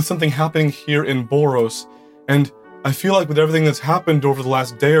 with something happening here in Boros. And I feel like with everything that's happened over the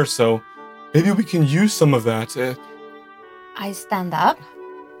last day or so, maybe we can use some of that. I stand up,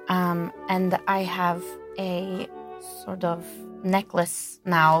 and I have a sort of necklace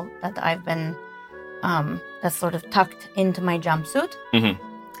now that I've been, that's sort of tucked into my jumpsuit. Mm-hmm.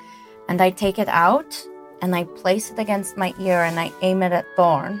 And I take it out, and I place it against my ear, and I aim it at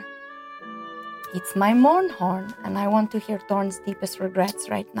Thorn. It's my mourn horn, and I want to hear Thorn's deepest regrets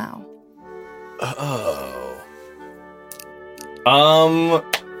right now. Oh.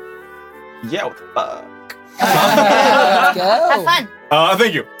 Yeah, what the fuck? Let's go. Have fun.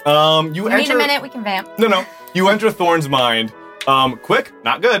 Thank you. You We enter... need a minute, we can vamp. No. You enter Thorn's mind. Quick,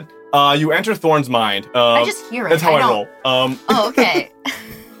 not good. You enter Thorn's mind. I just hear it. That's how I don't- roll. Oh, okay.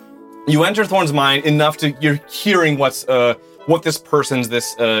 You enter Thorn's mind enough to you're hearing what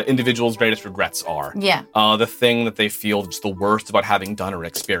this individual's greatest regrets are. Yeah. The thing that they feel just the worst about having done or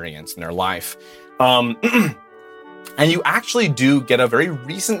experienced in their life. And you actually do get a very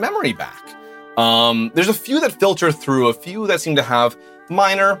recent memory back. There's a few that filter through, a few that seem to have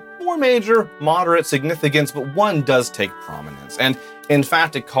minor, more major, moderate significance, but one does take prominence. And in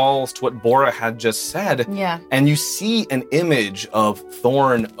fact, it calls to what Bora had just said. Yeah. And you see an image of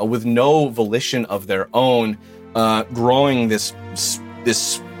Thorn with no volition of their own, growing this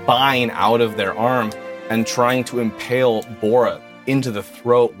spine out of their arm and trying to impale Bora into the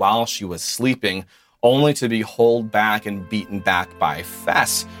throat while she was sleeping, only to be hauled back and beaten back by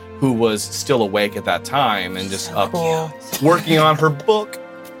Fess, who was still awake at that time and just up working on her book.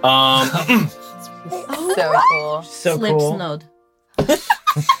 So cool. So Slip cool. snowed.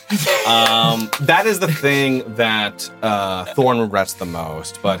 That is the thing that Thorn regrets the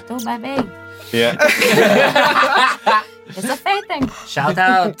most. But Oh, baby. yeah, It's a fate thing. Shout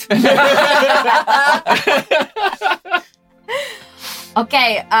out.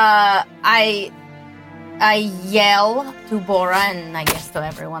 Okay, I yell to Bora, and I guess to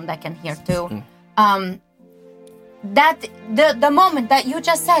everyone that can hear too. That the moment that you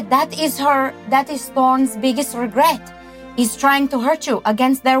just said, that is Thorn's biggest regret, is trying to hurt you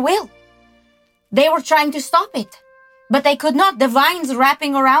against their will. They were trying to stop it, but they could not. The vines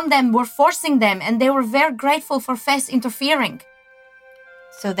wrapping around them were forcing them, and they were very grateful for Fess interfering.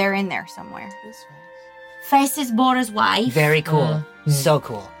 So they're in there somewhere. Fess is Bora's wife. Very cool. So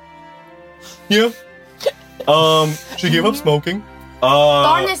cool. Yeah. She gave up smoking.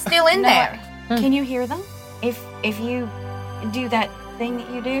 Thorn is still in No, there. Can you hear them? If you do that thing that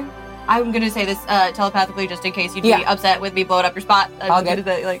you do, I'm gonna say this telepathically just in case you'd be upset with me blowing up your spot. All good.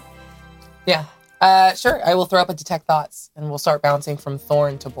 Yeah. Sure. I will throw up a detect thoughts, and we'll start bouncing from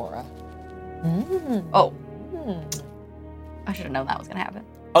Thorn to Bora. Oh. I should have known that was gonna happen.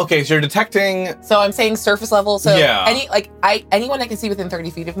 okay, so you're detecting. So I'm saying surface level. So Yeah. anyone I can see within 30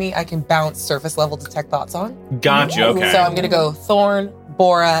 feet of me, I can bounce surface level detect thoughts on. Gotcha. Okay. So I'm gonna go Thorn,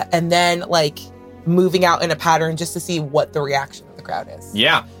 Bora, and then moving out in a pattern just to see what the reaction of the crowd is.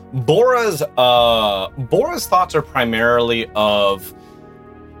 Yeah. Bora's thoughts are primarily of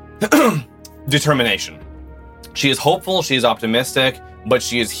determination. She is hopeful, she is optimistic, but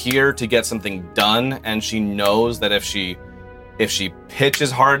she is here to get something done, and she knows that if she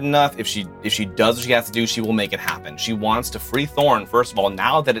pitches hard enough, if she does what she has to do, she will make it happen. She wants to free Thorn, first of all,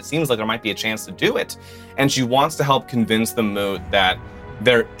 now that it seems like there might be a chance to do it. And she wants to help convince the Moot that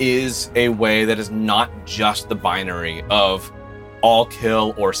there is a way that is not just the binary of all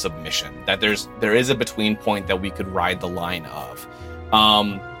kill or submission. That there is a between point that we could ride the line of.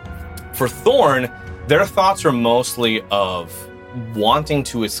 For Thorn, their thoughts are mostly of wanting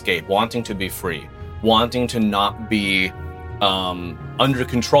to escape, wanting to be free, wanting to not be under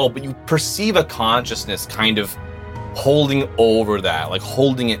control, but you perceive a consciousness kind of holding over that, like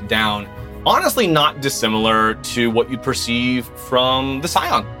holding it down. Honestly, not dissimilar to what you'd perceive from the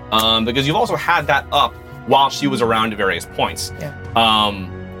Scion, because you've also had that up while she was around at various points. Yeah.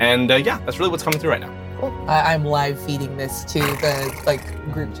 That's really what's coming through right now. Cool. I'm live feeding this to the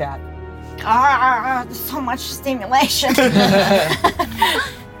group chat. So much stimulation.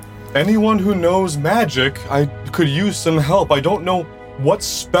 Anyone who knows magic, I could use some help. I don't know what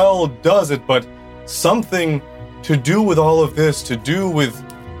spell does it, but something to do with all of this, to do with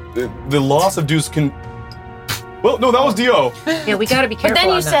the loss of Deuce can... Well, no, that was Dio. Yeah, we gotta be careful. But then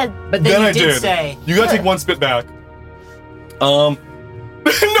you on said... that. But then you did say... You gotta take one spit back. No.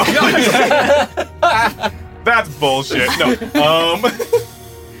 That's bullshit. No.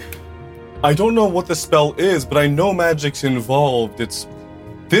 I don't know what the spell is, but I know magic's involved.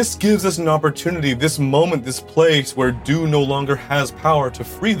 This gives us an opportunity, this moment, this place where Dew no longer has power to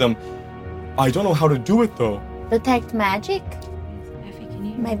free them. I don't know how to do it, though. Detect magic?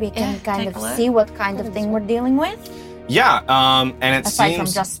 Maybe you can kind of see what kind of thing we're dealing with? Yeah, and it Aside seems... from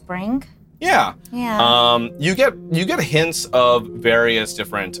just spring? Yeah. Yeah. You get hints of various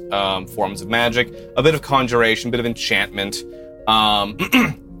different forms of magic, a bit of conjuration, a bit of enchantment.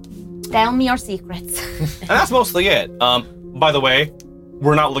 Tell me your secrets. And that's mostly it. By the way,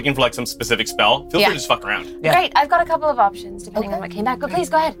 we're not looking for like some specific spell. Feel free to just fuck around. Yeah. Great, I've got a couple of options depending on what came back. But please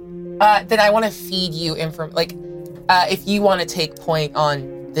go ahead. Then I want to feed you if you want to take point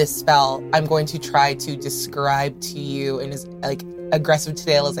on this spell, I'm going to try to describe to you in as aggressive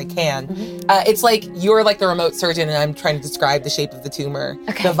detail as I can. Mm-hmm. It's like you're like the remote surgeon, and I'm trying to describe the shape of the tumor,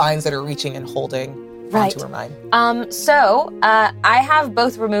 the vines that are reaching and holding onto her mind. I have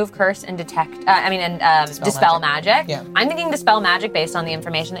both remove curse and dispel magic. Yeah. I'm thinking dispel magic based on the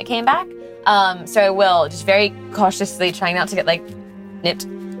information that came back. So I will just very cautiously trying not to get nipped.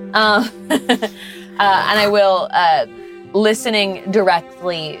 And I will listening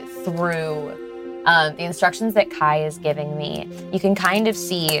directly through the instructions that Kai is giving me. You can kind of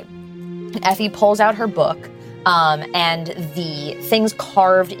see Effie pulls out her book. And the things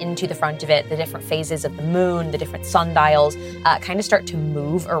carved into the front of it, the different phases of the moon, the different sundials, kind of start to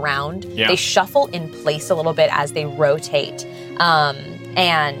move around. Yeah. They shuffle in place a little bit as they rotate.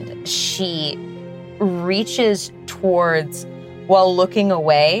 And she reaches towards while looking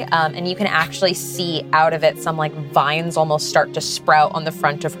away, and you can actually see out of it some vines almost start to sprout on the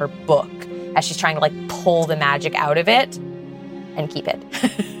front of her book as she's trying to pull the magic out of it and keep it.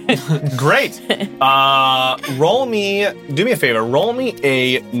 Great. Do me a favor, roll me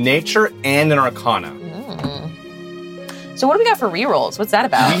a nature and an arcana. So what do we got for rerolls? What's that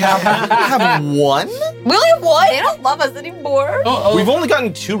about? We have one. We only have one? They don't love us anymore. We've only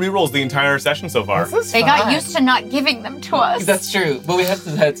gotten 2 rerolls the entire session so far. They got used to not giving them to us. That's true, but we had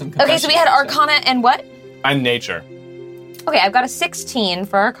some Okay, so we had arcana and what? And nature. Okay, I've got a 16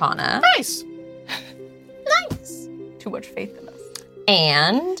 for arcana. Nice. Nice. Too much faith in us.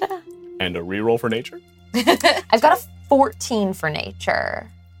 And a reroll for nature? I've got a 14 for nature.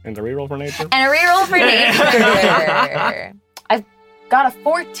 And a reroll for nature? And a reroll for nature. I've got a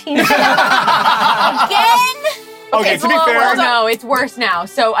 14 for again? Okay, to be fair. No, it's worse now.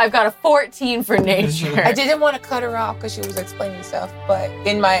 So I've got a 14 for nature. I didn't want to cut her off because she was explaining stuff, but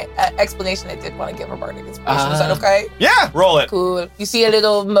in my explanation, I did want to give her bardic inspiration. Is that okay? Yeah, roll it. Cool. You see a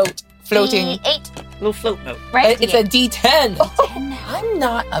little moat floating. D8. Little float note. Right. It's a D10. I'm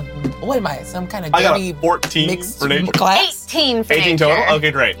not a... What am I? Some kind of I got dirty a 14 for nature. Class? 18 for 18 nature. total? Okay,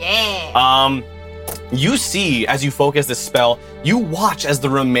 great. Yeah. You see, as you focus this spell, you watch as the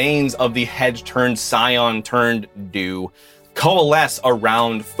remains of the hedge-turned-scion-turned-dew coalesce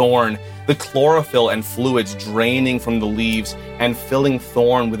around Thorn, the chlorophyll and fluids draining from the leaves and filling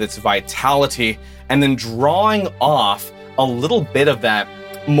Thorn with its vitality, and then drawing off a little bit of that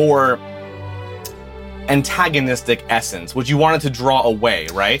more antagonistic essence, which you wanted to draw away,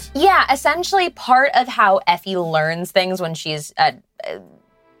 right? Yeah, essentially part of how Effie learns things when she's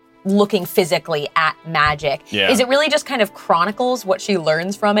looking physically at magic is it really just kind of chronicles what she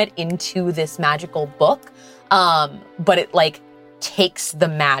learns from it into this magical book. but it like takes the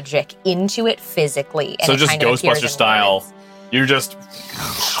magic into it physically. And So it just kind of appears Ghostbuster in style. words. You're just.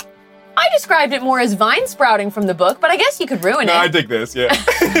 I described it more as vine sprouting from the book, but I guess you could ruin No, I it. dig this. Yeah.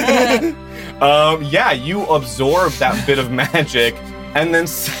 Yeah, you absorb that bit of magic, and then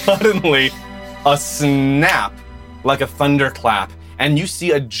suddenly, a snap, like a thunderclap, and you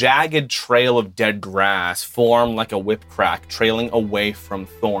see a jagged trail of dead grass form like a whip crack, trailing away from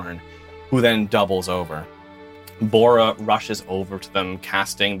Thorn, who then doubles over. Bora rushes over to them,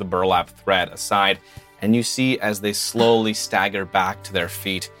 casting the burlap thread aside, and you see as they slowly stagger back to their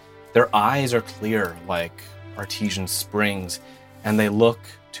feet, their eyes are clear like artesian springs, and they look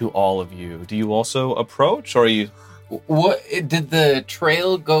to all of you. Do you also approach, or are you... What did the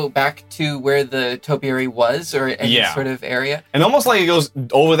trail go back to where the topiary was, or any sort of area? And almost like it goes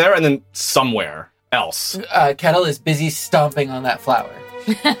over there and then somewhere else. Kettle is busy stomping on that flower.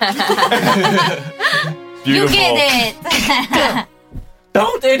 You get it.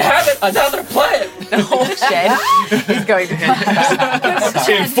 Don't inhabit another plant. Oh shit! He's going to in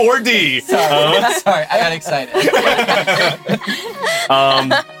 4D. Sorry, I got excited.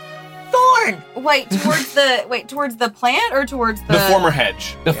 Thorn. Wait, towards the plant or towards the former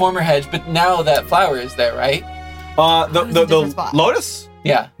hedge. The former hedge, but now that flower is there, right? The lotus?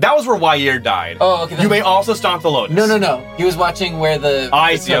 Yeah. That was where Yair died. Oh, okay. You may also stomp the lotus. No. He was watching where the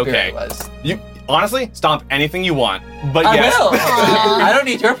I see, topiary okay. was. You honestly stomp anything you want, but I yes. will. I don't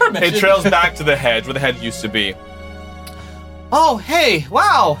need your permission. It trails back to the hedge where the hedge used to be. Oh, hey,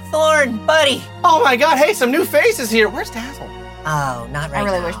 wow. Thorn, buddy. Oh my god, hey, some new faces here. Where's Dazzle? Oh, not right I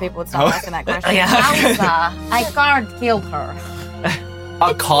really now. wish people would stop asking that question. A guard killed her.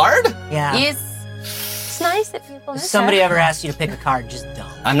 A card? Yeah. Yes. It's nice that people If miss somebody her. ever asks you to pick a card, just don't.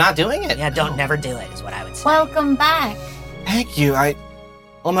 I'm not doing it. Yeah, don't never do it, is what I would say. Welcome back. Thank you.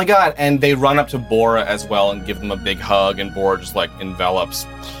 Oh my god. And they run up to Bora as well and give them a big hug, and Bora just like envelops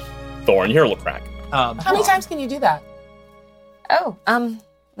Thorn. You're a little crack. How many times can you do that? Oh,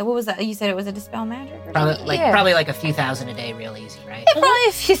 what was that? You said it was a dispel magic? Or Probably like a few thousand a day, real easy, right? probably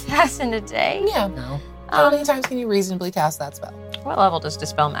a few thousand a day. Yeah. No. How many times can you reasonably cast that spell? What level does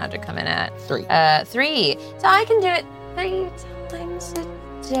Dispel Magic come in at? 3. 3. So I can do it 3 times a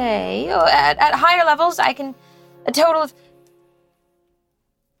day. Oh, at higher levels, I can a total of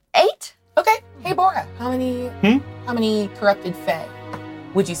 8. Okay. Hey, Bora, how many corrupted Fae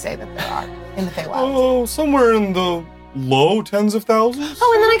would you say that there are in the Feywild? Oh, somewhere in the low tens of thousands.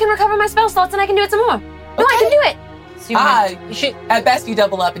 Oh, and then I can recover my spell slots and I can do it some more. No, I can do it. So at best, you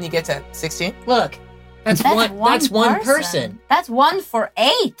double up and you get to 16. Look, that's one person. That's 1 for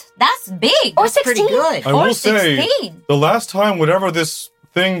 8. That's big. Or That's 16. pretty good. I Or will say, 16. the last time whatever this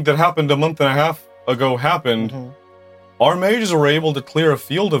thing that happened a month and a half ago happened, our mages were able to clear a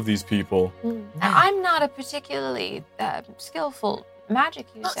field of these people. Now, I'm not a particularly skillful magic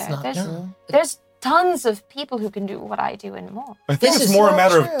user. That's not There's tons of people who can do what I do and more. I think This it's is more a not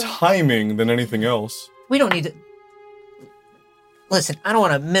matter true. of timing than anything else. We don't need to. Listen, I don't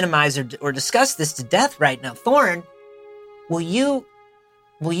want to minimize or discuss this to death right now. Thorn, will you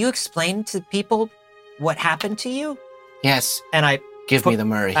explain to people what happened to you? Yes. And I Give me the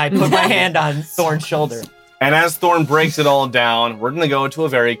Murray. I put my hand on Thorn's shoulder. And as Thorn breaks it all down, we're going to go to a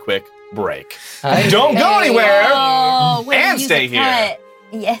very quick break. Hi. Don't go anywhere! Oh, way to And use stay a here. cut.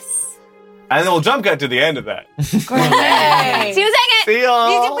 Yes. And then we'll jump cut to the end of that. Great. See you in a second. See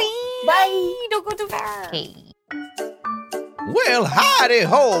y'all. Bye. Don't go too far. Okay. Well, howdy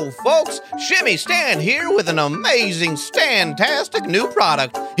ho, folks. Shimmy Stan here with an amazing Stan-tastic new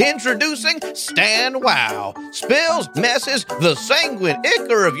product. Introducing Stan Wow. Spills, messes, the sanguine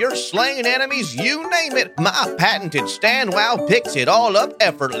ichor of your slain enemies, you name it. My patented Stan Wow picks it all up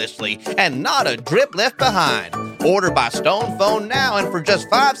effortlessly and not a drip left behind. Order by Stone Phone now, and for just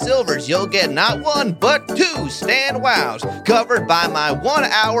 5 silvers, you'll get not 1, but 2 Stan Wows, covered by my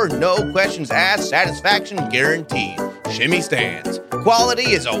 1-hour, no questions asked satisfaction guarantee. Shimmy Stands.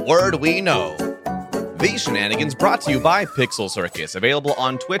 Quality is a word we know. These shenanigans brought to you by Pixel Circus, available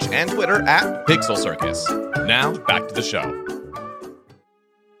on Twitch and Twitter at Pixel Circus. Now, back to the show.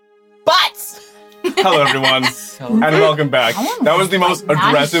 Butts! Hello, everyone, and welcome back. That was the most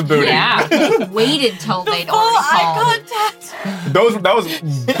aggressive booty. Yeah. Waited till they'd already called. contact. That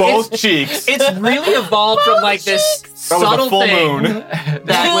was both cheeks. It's really evolved from like this That was a subtle full thing moon.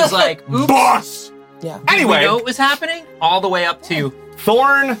 that was like, oops. Boss! Yeah. Did we Anyway, know it was happening? All the way up to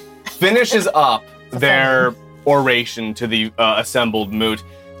Thorn finishes up their oration to the assembled moot,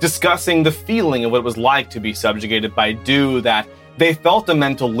 discussing the feeling of what it was like to be subjugated by Dew, that they felt a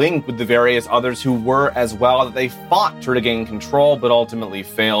mental link with the various others who were as well, that they fought to regain control but ultimately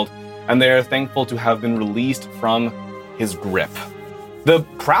failed. and they are thankful to have been released from his grip. The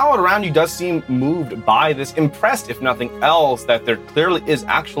crowd around you does seem moved by this, impressed, if nothing else, that there clearly is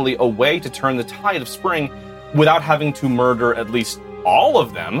actually a way to turn the tide of spring without having to murder at least all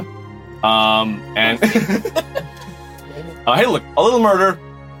of them. And hey, look, a little murder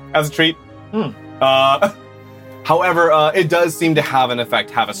as a treat. However, it does seem to have an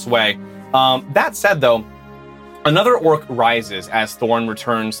effect, have a sway. That said, though, another orc rises as Thorn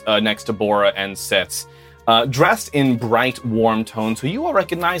returns next to Bora and sits, dressed in bright, warm tones, who you all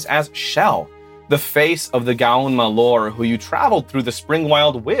recognize as Shell, the face of the Gaun Malor, who you traveled through the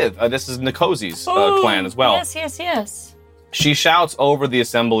Springwild with. This is Nikosi's clan as well. Yes. She shouts over the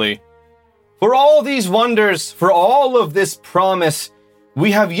assembly, "For all these wonders, for all of this promise,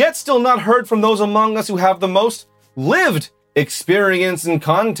 we have yet still not heard from those among us who have the most lived experience in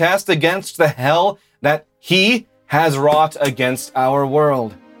contest against the hell that he has wrought against our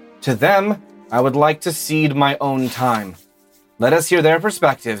world. To them, I would like to cede my own time. Let us hear their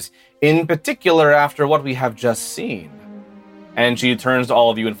perspectives, in particular after what we have just seen." And she turns to all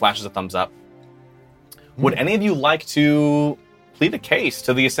of you and flashes a thumbs up. Would any of you like to plead a case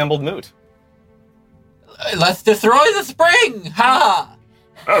to the assembled moot? Let's destroy the spring! Ha!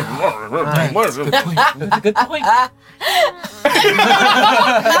 That's a good point. I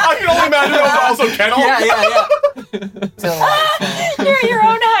can only imagine that was also Kendall. Yeah. You're your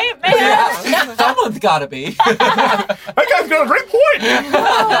own hype man. Yeah. Someone's gotta be. That guy's got a great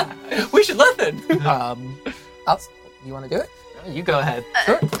point. We should listen. You want to do it? You go ahead.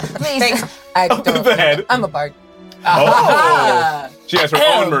 Sure. Thanks. I don't. The head. I'm a bard. Oh. She has her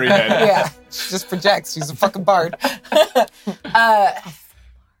own Murray head. Yeah. She just projects. She's a fucking bard.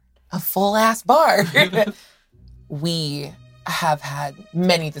 A full-ass bard. We have had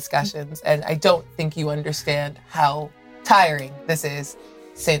many discussions, and I don't think you understand how tiring this is,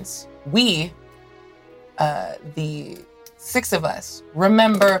 since we, the 6 of us,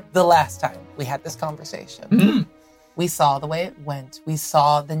 remember the last time we had this conversation. Mm-hmm. We saw the way it went. We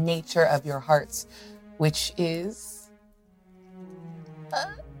saw the nature of your hearts, which is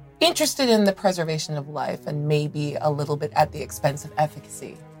interested in the preservation of life and maybe a little bit at the expense of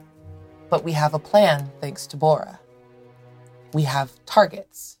efficacy. But we have a plan, thanks to Bora. We have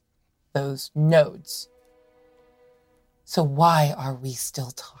targets, those nodes. So why are we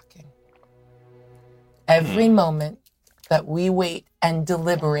still talking? Every moment that we wait and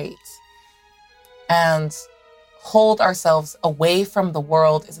deliberate and hold ourselves away from the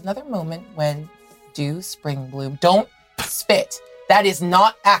world is another moment when dew spring bloom. Don't spit. That is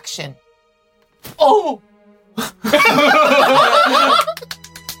not action. Oh!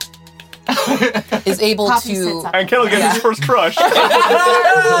 Is able Poppy to... sits up. And Kendall gets his first crush.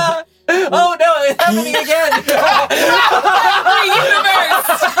 Oh no, it's happening again!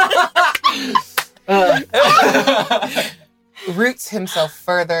 Roots himself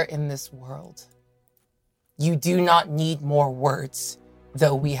further in this world. You do not need more words,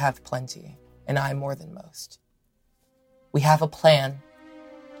 though we have plenty, and I more than most. We have a plan,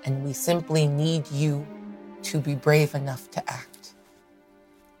 and we simply need you to be brave enough to act.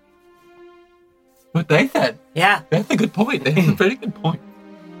 What they said. Yeah. That's a good point. That's a pretty good point.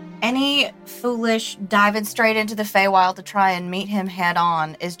 Any foolish diving straight into the Feywild to try and meet him head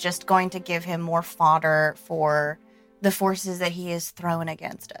on is just going to give him more fodder for the forces that he is throwing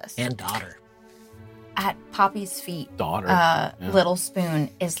against us. And daughter. At Poppy's feet, Daughter. Little Spoon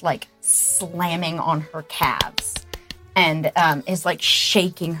is like slamming on her calves and is like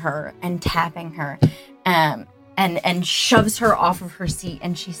shaking her and tapping her and shoves her off of her seat,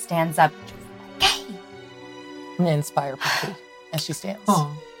 and she stands up. Okay. And inspire Poppy as she stands.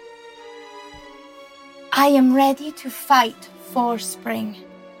 Oh. I am ready to fight for spring.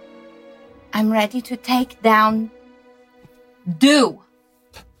 I'm ready to take down Dew.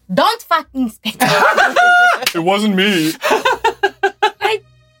 Don't fucking spit. It wasn't me.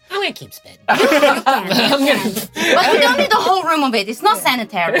 I'm gonna keep spitting. But we don't need the whole room of it. It's not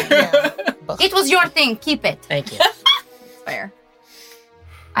sanitary. It was your thing. Keep it. Thank you. Fair.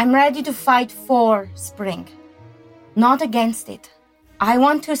 I'm ready to fight for spring, not against it. I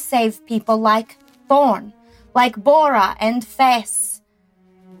want to save people like Thorn, like Bora and Fess.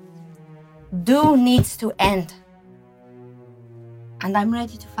 Dew needs to end. And I'm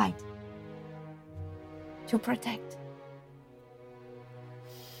ready to fight. To protect.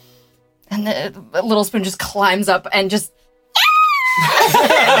 And the Little Spoon just climbs up and just...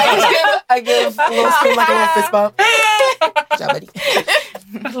 I give Little Spoon like a little fist bump. Good job, buddy.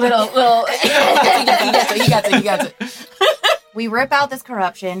 little... You got it. We rip out this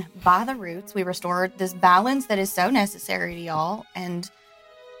corruption by the roots. We restore this balance that is so necessary to y'all. And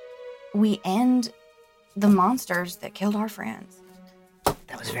we end the monsters that killed our friends.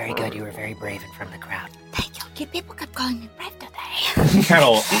 That was very good. You were very brave in front of the crowd. Thank you. People kept calling me brave today.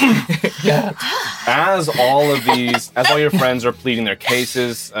 Kettle, as all your friends are pleading their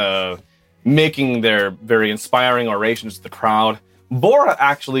cases, making their very inspiring orations to the crowd, Bora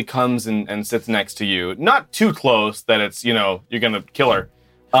actually comes and sits next to you. Not too close that it's, you're going to kill her.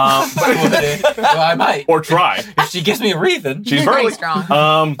 Well, I might. Or try. If she gives me a reason. She's very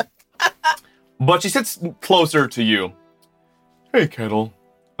strong. But she sits closer to you. Hey, Kettle.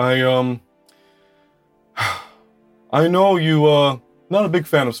 I know you, not a big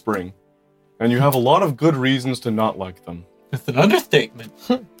fan of spring. And you have a lot of good reasons to not like them. It's an understatement.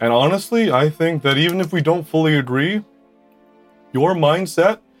 And honestly, I think that even if we don't fully agree, your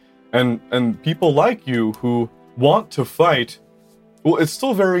mindset and people like you who want to fight, well, it's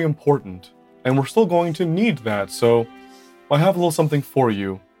still very important. And we're still going to need that. So I have a little something for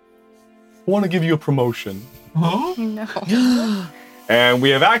you. I want to give you a promotion. Huh? No. And we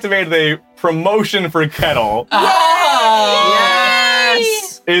have activated a promotion for Kettle.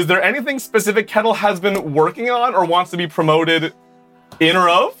 Yes! Is there anything specific Kettle has been working on or wants to be promoted in or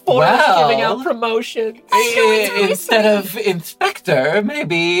of? Well, Giving out promotion. Instead of inspector,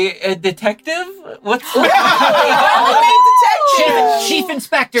 maybe a detective? What's Chief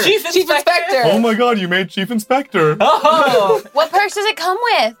Inspector. Chief Inspector. Oh my god, you made Chief Inspector. Oh. What perks does it come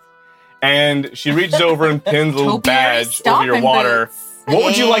with? And she reaches over and pins a little badge over your stomping water. boots. What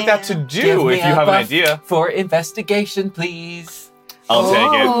would you like that to Give do me if you a have an buff idea? For investigation, please. I'll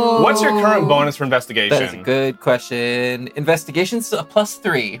take it. What's your current bonus for investigation? That is a good question. Investigation's a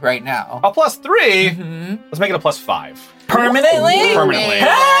 +3 right now. A +3? Mm-hmm. Let's make it a +5. Permanently? Permanently.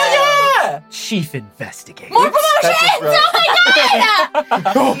 Hell yeah! Chief Investigator. More promotions! That just Oh my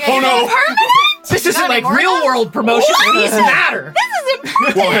god! Oh no! Permanent? This isn't Not like anymore. real world promotion. These matter. This is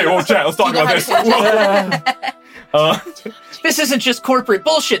important. Whoa, hey, whoa, chat. Let's talk about this. This isn't just corporate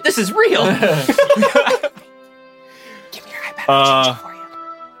bullshit. This is real. Give me your iPad. I'll change it for you.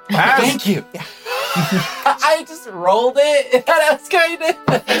 Thank you. I just rolled it and I was going to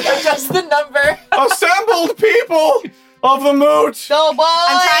adjust the number. Assembled people of the moot. Go, boy!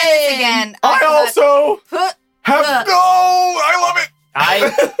 I'm trying this again. I also have I love it.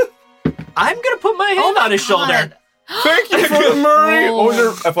 I'm gonna put my hand on his shoulder. Thank you for the Murray. What was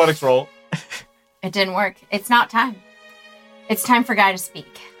your athletics roll? It didn't work. It's not time. It's time for Guy to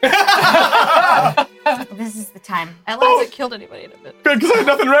speak. This is the time. At last, it killed anybody in a bit. Good, because I had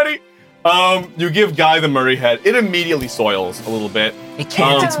nothing ready. You give Guy the Murray head. It immediately soils a little bit. It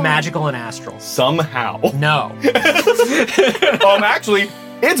can't. It's magical and astral. Somehow. No. Actually,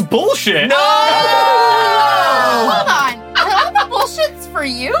 it's bullshit. No! Hold on. All the bullshit's for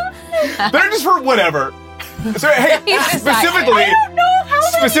you? They're just for whatever. So, hey,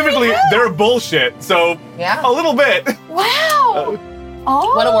 specifically, they're bullshit. So, Yeah. a little bit. Wow.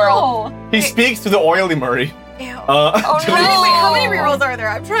 What a world. He speaks to the oily Murray. Ew. To Oh, the- no. Wait, how many rerolls are there?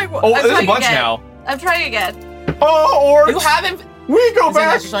 I'm trying. Oh, I'm there's a trying bunch again. now. I'm trying again. Oh, or You haven't. we go Is it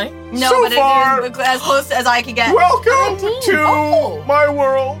back natural 20? No, so but far. it is as close as I can get. Welcome to Oh. my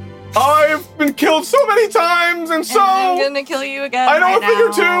world. I've been killed so many times, and so I'm gonna kill you again. I know right a thing or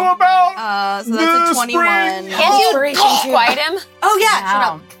now. two about So that's the a 21. spring. Can't you quiet him? Oh yeah.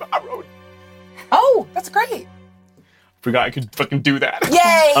 Wow. Oh, that's great. Forgot I could fucking do that.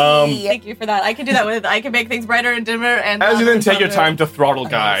 Yay! Thank you for that. I can do that with. I can make things brighter and dimmer. And As you then take your louder. time to throttle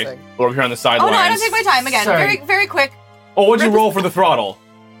Guy Amazing. over here on the Oh sidelines. no, I don't take my time again. Sorry. Very, very quick. Oh, what'd you roll for the throttle?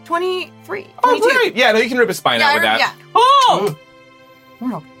 23. Oh, 22. great. Yeah, no, you can rip his spine out with that. Yeah. Oh!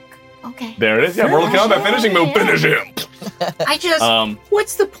 Okay. There it is. Yeah, Mortal Kombat finishing move. Finish him. I just. Um,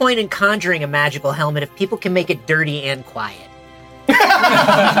 What's the point in conjuring a magical helmet if people can make it dirty and quiet? You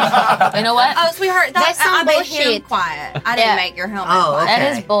know what? Oh, sweetheart, That's some I made him bullshit. quiet. I didn't Yeah. make your helmet Oh, quiet. That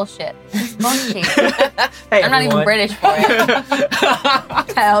okay. is bullshit. Bullshit. Hey, I'm not even everyone. British for it.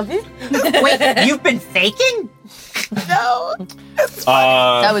 Tell you. Wait, you've been faking?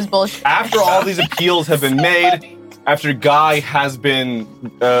 That was bullshit. After all these appeals have been made, after Guy has been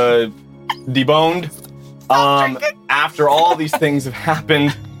deboned, after all these things have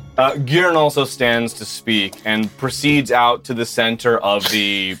happened, Gurren also stands to speak and proceeds out to the center of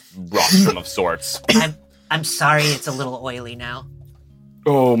the rostrum of sorts. I'm sorry, it's a little oily now.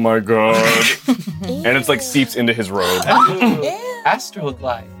 Oh my god. And it's like seeps into his robe. Astral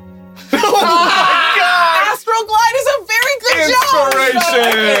glide. Oh my god! Astral Glide is a very good job.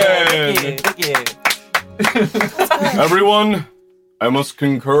 Inspiration! Everyone, I must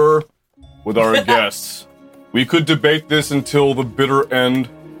concur with our guests. We could debate this until the bitter end,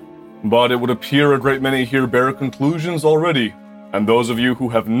 but it would appear a great many here bear conclusions already. And those of you who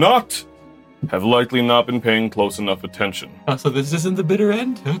have not have likely not been paying close enough attention. Oh, so this isn't the bitter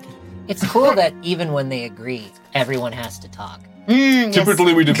end? Okay. It's cool that even when they agree, everyone has to talk.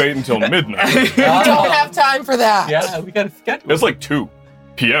 Typically, we debate until midnight. We don't have time for that. Yeah, we got to schedule. It's like 2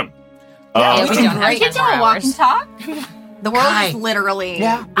 p.m. Yeah, we can We can do a walk and talk. The world Kai. is literally.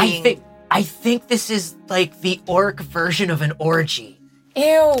 Yeah. I think this is like the orc version of an orgy.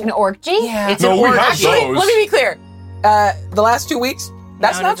 Ew. An orgy? Yeah. It's No, an we orgy. have Actually, those. let me be clear. The last 2 weeks,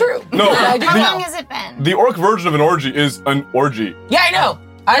 that's not true. No, I do How know. long has it been? the orc version of an orgy is an orgy. Yeah, I know.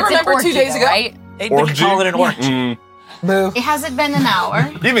 I It's an remember 2 orgy, days though, ago. right? They Orgy? call it an orgy. Boo. It hasn't been an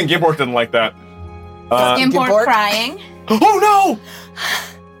hour. Even Gimpork didn't like that. Gimport Gimport? crying. Oh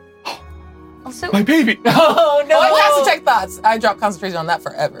Also, no! My baby! Oh no! Oh, I have to check thoughts. I dropped concentration on that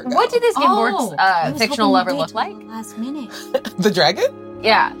forever ago. what did this I Gimpork's was fictional hoping lover you'd look wait like? till the Last minute. The dragon?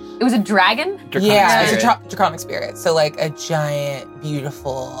 Yeah. It was a dragon? Yeah, it's a spirit. draconic spirit. So, like, a giant,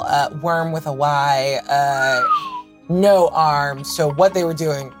 beautiful worm with a Y, no arms. So, what they were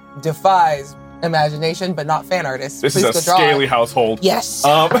doing defies imagination, but not fan artists. This Please is go a draw scaly it. household. Yes.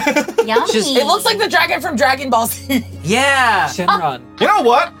 Yummy. It looks like the dragon from Dragon Ball Z. Yeah. Shenron. You know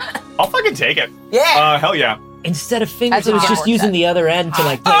what? I'll fucking take it. Yeah. Hell yeah. Instead of fingers, That's it was what just Gimpork using said. the other end to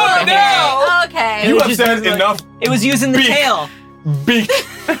like. Oh, no! Okay. You was have just said using, like- enough It was using the Beak. tail. beak.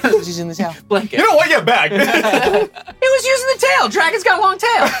 She's in the tail. Blanket. You know what? Yeah, back. It was using the tail. Dragons got a long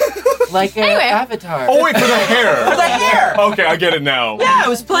tail. Like an Anyway. avatar. Oh, wait, for the hair. For the hair. Okay, I get it now. Yeah, I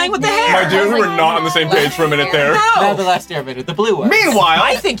was playing with the hair. My dude, we were not on the same page for a minute there. Not No. the last Airbender, the blue one. Meanwhile,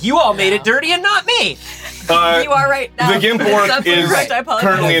 I think you all made it dirty and not me. You are right now. the Gimpork Absolutely is right. I apologize.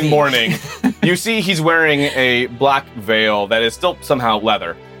 currently in mourning. You see, he's wearing a black veil that is still somehow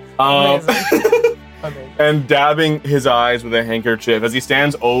leather. And dabbing his eyes with a handkerchief as he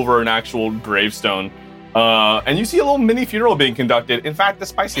stands over an actual gravestone. And you see a little mini funeral being conducted. In fact, the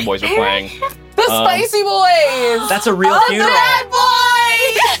Spicy Boys are playing. The Spicy Boys! That's a real funeral. Bad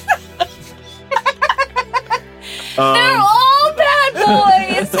boys! They're all bad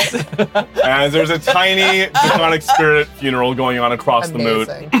boys! As there's a tiny draconic spirit funeral going on across the moot.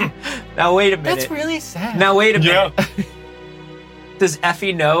 Amazing. Now wait a minute. That's really sad. Now wait a minute. Yeah. Does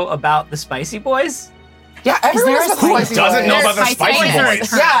Effie know about the Spicy Boys? Yeah, everyone knows about the Spicy Doesn't Boys. know about the Spicy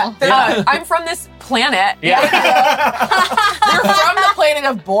Boys? Yeah, they're, I'm from this planet. they're from the planet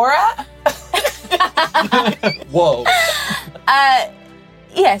of Bora. Whoa.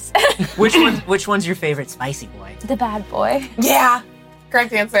 Yes. Which one's your favorite Spicy Boy? The bad boy. Yeah.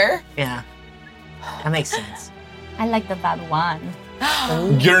 Correct answer. Yeah. That makes sense. I like the bad one.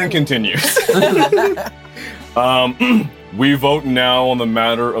 Garen continues. We vote now on the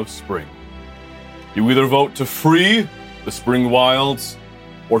matter of spring. You either vote to free the spring wilds,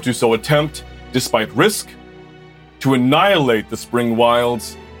 or to so attempt, despite risk, to annihilate the spring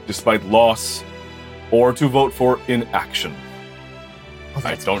wilds, despite loss, or to vote for inaction.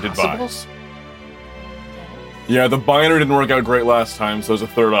 I don't advise. Yeah, the binary didn't work out great last time, so there's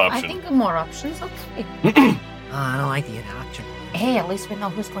a third I option. think more options, okay. I don't like the inaction. Hey, at least we know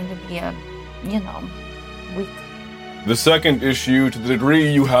who's going to be weak. The second issue, to the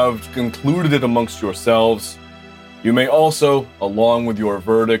degree you have concluded it amongst yourselves, you may also, along with your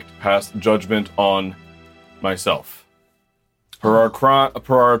verdict, pass judgment on myself. Per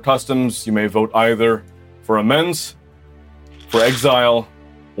our customs, you may vote either for amends, for exile,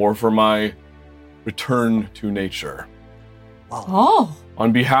 or for my return to nature. Oh.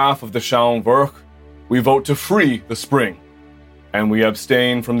 On behalf of the Schaumburg, we vote to free the spring, and we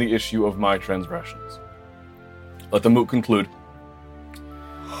abstain from the issue of my transgressions. Let the moot conclude.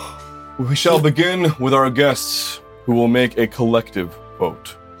 We shall begin with our guests, who will make a collective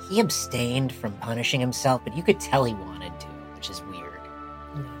vote. He abstained from punishing himself, but you could tell he wanted to, which is weird.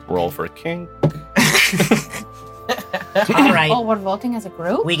 Roll for a king. All right. Oh, we're voting as a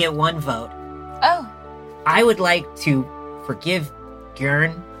group? We get one vote. Oh. I would like to forgive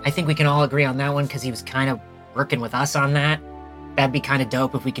Gurn. I think we can all agree on that one because he was kind of working with us on that. That'd be kind of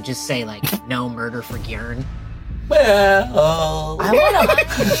dope if we could just say, like, no murder for Gurn. Well, I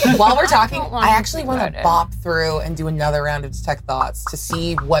wanna, while we're talking, want I actually want to to bop through and do another round of detect thoughts to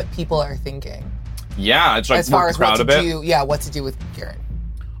see what people are thinking. Yeah, it's like as far work as the crowd what a to bit. do. Yeah, what to do with Garen.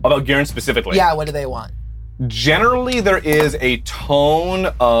 About Garen specifically. Yeah, what do they want? Generally, there is a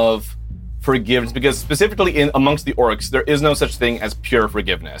tone of forgiveness because specifically amongst the orcs, there is no such thing as pure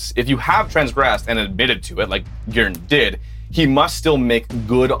forgiveness. If you have transgressed and admitted to it, like Garen did, he must still make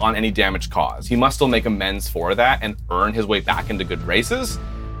good on any damage caused. He must still make amends for that and earn his way back into good graces.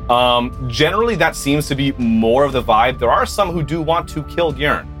 Generally, that seems to be more of the vibe. There are some who do want to kill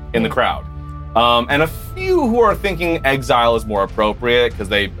Garen in the crowd. and a few who are thinking exile is more appropriate because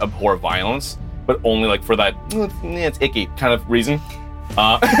they abhor violence, but only like for that it's icky kind of reason.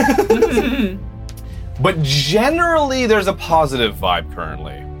 But generally, there's a positive vibe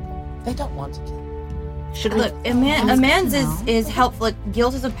currently. They don't want to kill. Should look, amends is helpful. Like,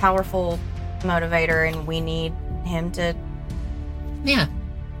 guilt is a powerful motivator, and we need him to. Yeah,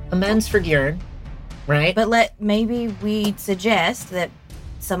 amends for Gurren, right? But maybe we suggest that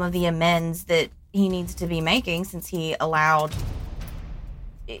some of the amends that he needs to be making, since he allowed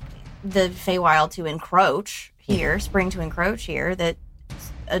the Feywild to encroach here, Spring to encroach here, that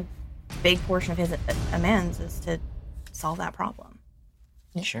a big portion of his amends is to solve that problem.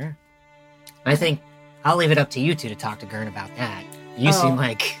 Sure. I think I'll leave it up to you two to talk to Gurren about that. You seem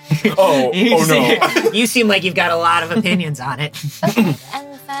like... no. You seem like you've got a lot of opinions on it. Okay,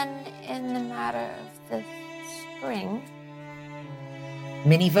 and then in the matter of the spring...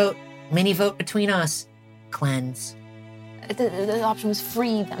 Mini vote between us. Cleanse. The option was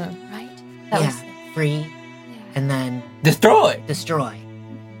free them, right? Free. And then... Destroy.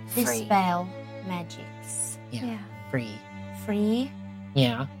 Dispel magics. Yeah. Free. Free.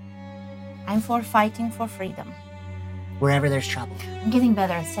 Yeah. I'm for fighting for freedom. Wherever there's trouble. I'm getting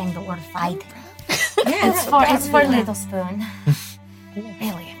better at saying the word fight. It's for Little Spoon.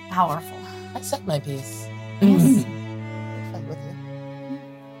 Really powerful. Accept my piece. Yes. Fight with you.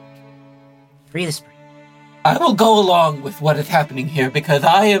 Free the spring. I will go along with what is happening here because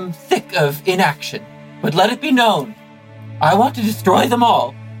I am sick of inaction. But let it be known, I want to destroy them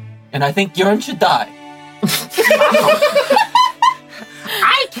all, and I think Gurren should die.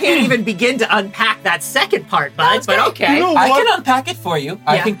 I can't even begin to unpack that second part, Bud, but okay. You know I can unpack it for you.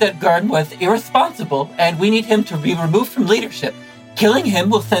 I think that Gurren was irresponsible, and we need him to be removed from leadership. Killing him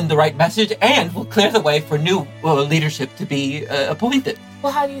will send the right message and will clear the way for new leadership to be appointed.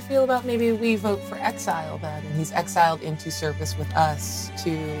 Well, how do you feel about maybe we vote for exile then? And he's exiled into service with us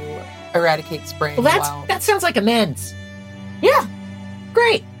to eradicate Spring. Well, that sounds like amends. Yeah.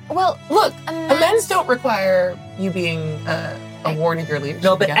 Great. Well, look, amends don't require you being awarded your leadership.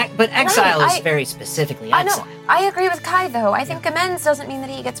 No, but exile is very specifically exile. I know. I agree with Kai, though. I think amends doesn't mean that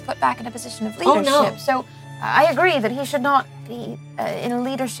he gets put back in a position of leadership. Oh, no. So I agree that he should not be in a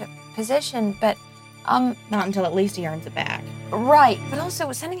leadership position, but... not until at least he earns it back. Right, but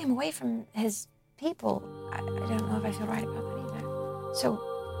also sending him away from his people, I don't know if I feel right about that either. So,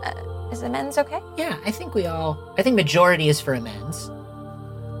 is amends okay? Yeah, I think majority is for amends.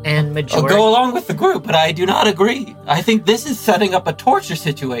 And majority... I'll go along with the group, but I do not agree. I think this is setting up a torture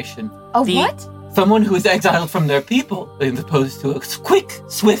situation. What? Someone who is exiled from their people, as opposed to a quick,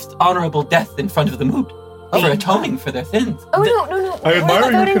 swift, honorable death in front of the moot for atoning for their sins. Oh, no. I admire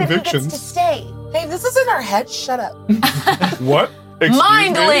your That he convictions. gets to stay. Hey, this is in our head. Shut up. What? Excuse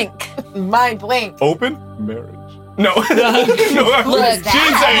Mind me? link. Mind blink. Open marriage. No. Look, She didn't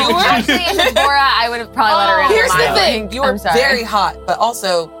say if you were it. actually into Bora, I would have probably let her in. Here's the Mind thing. link. You were I'm sorry. very hot, but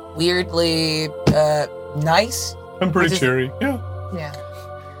also weirdly nice. I'm pretty cheery. Yeah.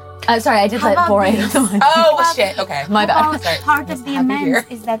 Yeah. Sorry, I did let Bora in. Oh, shit. Okay. My bad. Sorry. Part of the Happy amends here.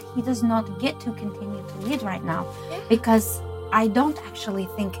 is that he does not get to continue to lead right now. Because I don't actually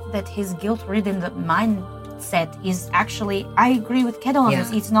think that his guilt-ridden mindset is actually... I agree with Keto on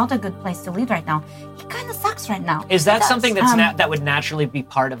this. It's not a good place to lead right now. He kind of sucks right now. Is that something that's that would naturally be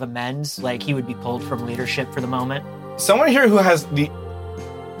part of amends? Like he would be pulled from leadership for the moment? Someone here who has the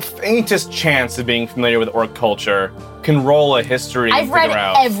faintest chance of being familiar with orc culture can roll a history I've and read figure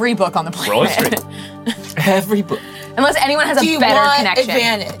out. every book on the planet. Roll history. Every book. Unless anyone has Do a you better want connection.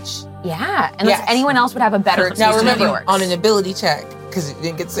 advantage? Yeah, unless Yes. anyone else would have a better Now connection. remember, on an ability check, because you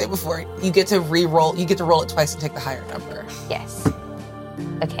didn't get to say it before, you get to re-roll. You get to roll it twice and take the higher number. Yes.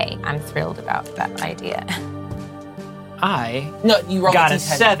 Okay, I'm thrilled about that idea. No, you rolled got a a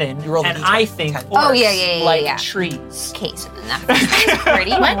D10. 7, You rolled a and D10. I think Ten. Oh, orcs yeah, like yeah. trees. Okay, so then that's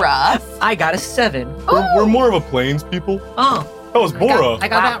pretty rough. I got a 7. We're more of a plains people. Oh, That was Bora. I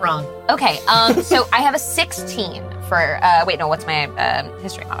got that wrong. Okay, so I have a 16 for, wait, no, what's my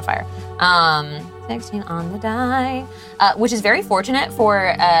history modifier? 16 on the die, which is very fortunate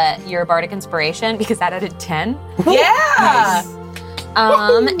for your bardic inspiration because that added 10. Yeah.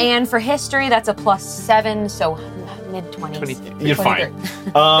 And for history, that's a +7, so mid-20s. You're fine.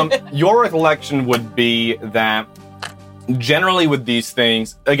 Your recollection would be that generally with these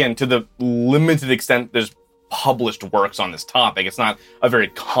things, again, to the limited extent there's published works on this topic, it's not a very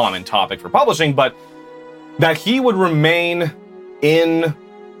common topic for publishing, but that he would remain in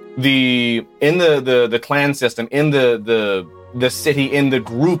the clan system, in the city, in the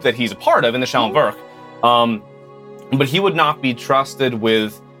group that he's a part of, in the Shalom Verk. But he would not be trusted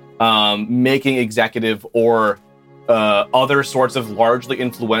with making executive or other sorts of largely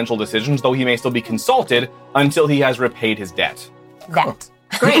influential decisions, though he may still be consulted until he has repaid his debt. That.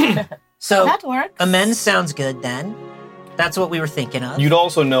 Great. So That works. amends sounds good then. That's what we were thinking of. You'd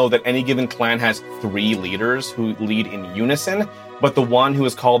also know that any given clan has 3 leaders who lead in unison, but the one who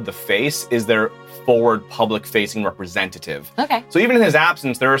is called the face is their forward public-facing representative. Okay. So even in his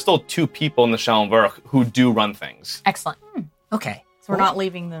absence, there are still 2 people in the Shalmberg who do run things. Excellent. Okay. So we're not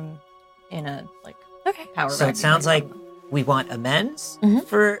leaving them in a power. So it sounds like we want amends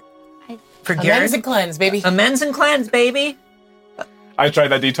for Amends Garrett. and cleanse, baby. Amends and cleanse, baby. I tried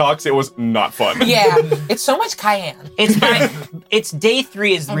that detox. It was not fun. Yeah, it's so much cayenne. It's day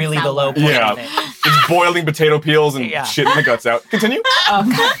 3 is really the low point Yeah. of it. It's boiling potato peels and shitting the guts out. Continue.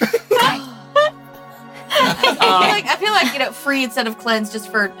 I feel like free instead of cleanse, just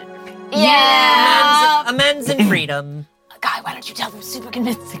for Amends and freedom. Guy, why don't you tell them super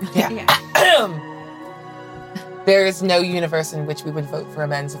convincing? Yeah. There is no universe in which we would vote for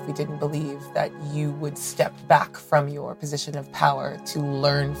amends if we didn't believe that you would step back from your position of power to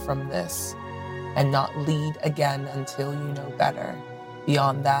learn from this and not lead again until you know better.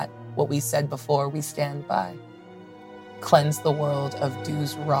 Beyond that, what we said before, we stand by. Cleanse the world of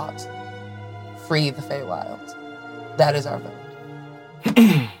Dew's rot. Free the Feywild. That is our vote.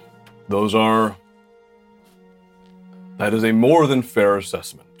 That is a more than fair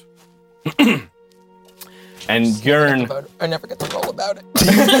assessment. And Gurn... I never get to roll about it.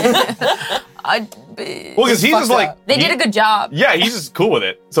 Well, because he's just like... They did a good job. Yeah, he's just cool with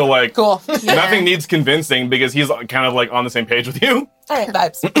it. So, like, cool. Nothing needs convincing because he's kind of, like, on the same page with you. All right,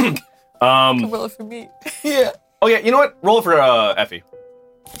 vibes. Roll it for me. Yeah. Oh, yeah, you know what? Roll it for Effie.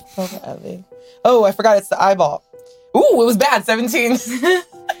 Roll for Effie. Oh, I forgot it's the eyeball. Ooh, it was bad. 17.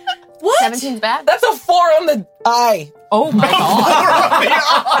 What? 17's bad? That's a 4 on the eye. Oh my god.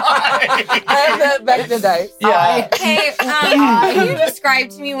 I have that back in the dice. Yeah. Hey, can you describe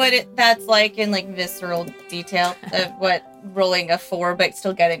to me what that's like in like visceral detail of what rolling a 4 but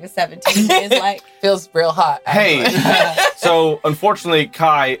still getting a 17 is like? Feels real hot. Hey, so unfortunately,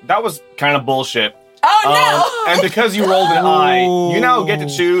 Kai, that was kind of bullshit. Oh no! And because you rolled an eye, you now get to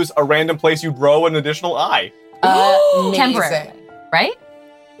choose a random place you'd roll an additional eye. Temporary, right?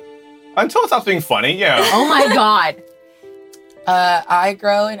 Until it stops being funny, yeah. Oh my god. I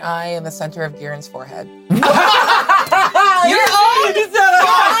grow an eye in the center of Gieran's forehead. Your own?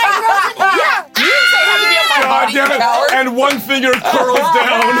 Yeah, you didn't say it had to be on my God body, damn it. coward. And one finger curls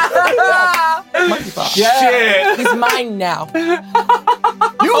down. Shit. He's mine now.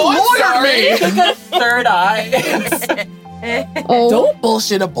 You lawyered me. He got a third eye. Don't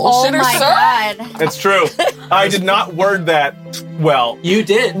bullshit a bullshitter, sir. God. It's true. I did not word that well. You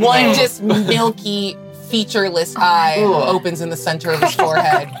did. One just milky, featureless eye opens in the center of his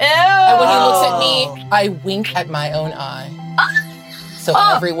forehead. And when he looks at me, I wink at my own eye. So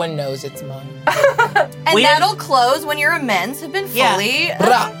everyone knows it's mine. And that'll close when your amends have been fully.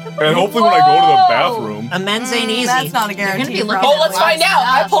 And hopefully when I go to the bathroom. Amends ain't easy. That's not a guarantee. You're gonna be Oh, let's find out.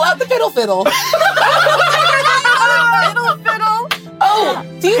 I pull out the fiddle. Fiddle. Oh,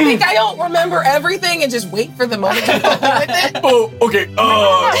 do you think I don't remember everything and just wait for the moment to fuck with it? Oh, okay.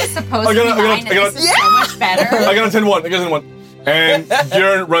 It's supposed I to be gotta- mine, and this is yeah. so much better. I got a 10-1. And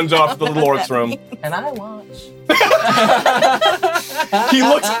Garen runs off to the little orc's room. And I watch. He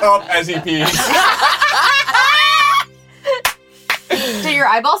looks up as he pees. Do your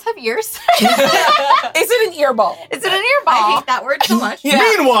eyeballs have ears? Is it an earball? Is it an earball? I hate that word so much.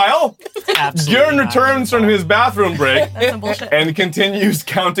 Meanwhile, Absolutely Garen not. returns from his bathroom break That's some bullshit. and continues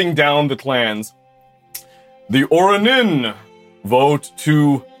counting down the clans. The Oranin vote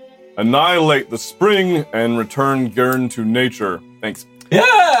to annihilate the spring and return Gern to nature. Thanks.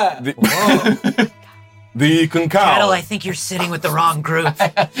 Yeah. The Kettle, Kunkao. I think you're sitting with the wrong group.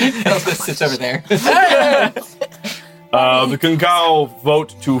 Elsa sits over there. The Kunkao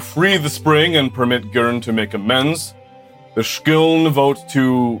vote to free the spring and permit Gern to make amends. The Skiln vote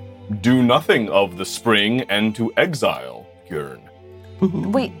to do nothing of the spring and to exile Gern.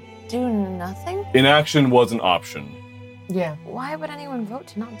 Wait, do nothing? Inaction was an option. Yeah. Why would anyone vote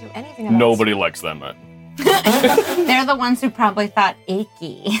to not do anything about Nobody likes them. They're the ones who probably thought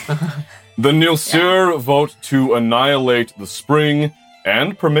icky. The Nilsir vote to annihilate the spring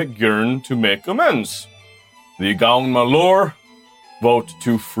and permit Gern to make amends. The Gaun Malor vote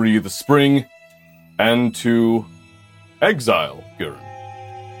to free the spring and to exile Gern.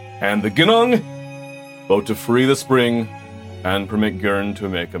 And the Ginung vote to free the spring and permit Gern to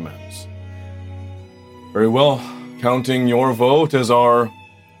make amends. Very well. Counting your vote as our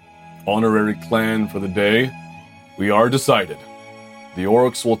honorary clan for the day, we are decided. the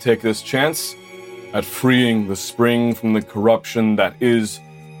orcs will take this chance at freeing the spring from the corruption that is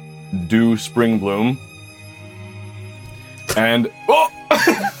Dew Springbloom. And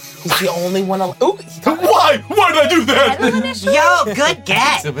He's the only one. Why? Why did I do that? Yo, good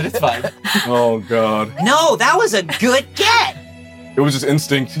get. But it's fine. Oh God. No, that was a good get. It was just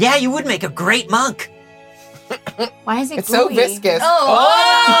instinct. Yeah, you would make a great monk. Why is it It's so gooey? viscous.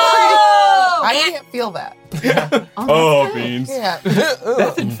 Oh! I can't feel that. Oh, beans. Yeah.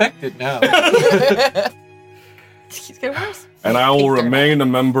 That's infected now. Keeps getting worse. And I will remain a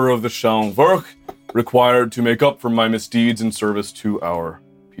member of the Shalmverk, required to make up for my misdeeds in service to our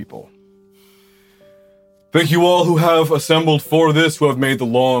people. Thank you all who have assembled for this, who have made the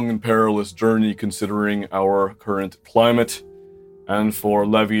long and perilous journey considering our current climate, and for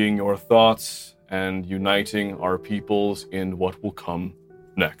levying your thoughts and uniting our peoples in what will come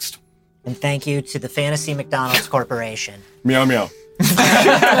next. And thank you to the Fantasy McDonald's Corporation. Meow meow.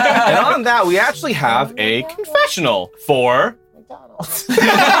 And on that, we actually have a confessional for Jonathan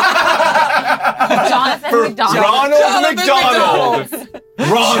McDonald. Ronald McDonald.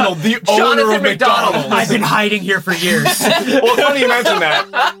 Ronald, the owner of McDonald's. I've been hiding here for years. Well, funny you mention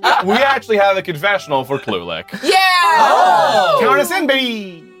that. We actually have a confessional for Klulik. Yeah! Oh! Count us in,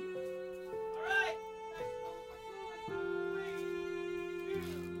 baby!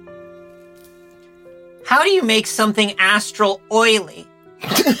 How do you make something astral oily?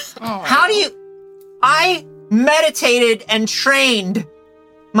 How do you... I meditated and trained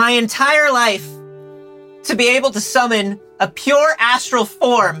my entire life to be able to summon a pure astral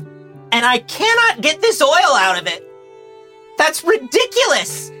form, and I cannot get this oil out of it. That's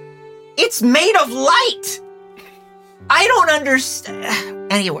ridiculous. It's made of light. I don't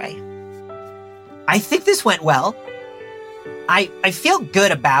understand. Anyway, I think this went well. I feel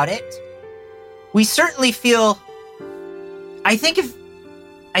good about it. We certainly feel... I think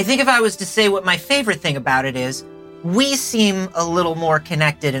if I was to say what my favorite thing about it is, we seem a little more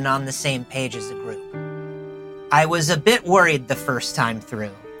connected and on the same page as a group. I was a bit worried the first time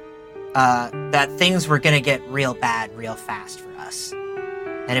through, that things were gonna get real bad real fast for us.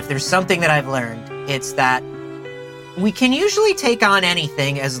 And if there's something that I've learned, it's that we can usually take on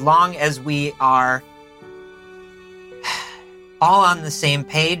anything as long as we are all on the same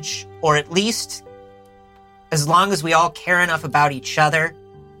page, or at least as long as we all care enough about each other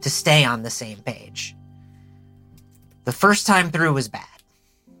to stay on the same page. The first time through was bad.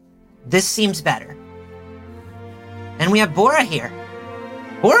 This seems better. And we have Bora here.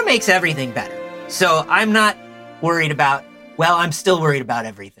 Bora makes everything better. So I'm not worried about, well, I'm still worried about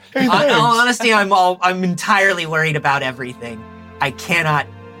everything. Hey, In all thanks. honesty, I'm entirely worried about everything. I cannot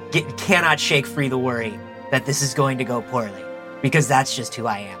shake free the worry that this is going to go poorly, because that's just who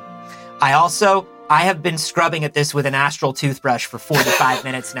I am. I have been scrubbing at this with an astral toothbrush for 45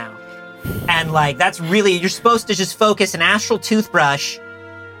 minutes now. And that's really, you're supposed to just focus an astral toothbrush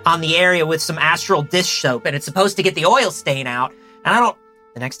on the area with some astral dish soap, and it's supposed to get the oil stain out. And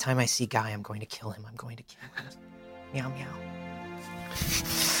the next time I see Guy, I'm going to kill him. Meow, meow.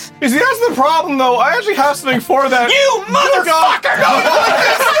 You see, that's the problem, though. I actually have something for that. You motherfucker!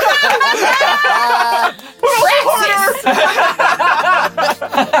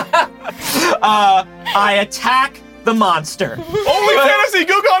 I attack the monster. Only fantasy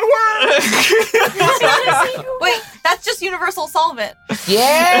Gugon works! Wait, that's just universal solvent.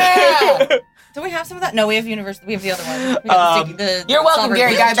 Yeah! Do we have some of that? No, we have universal. We have the other one. We got the You're welcome, solver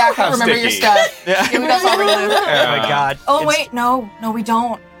Gary glue. Guy. Back. Remember your sticky. stuff. Yeah, we got solver glue. Oh my god. Oh wait, no, we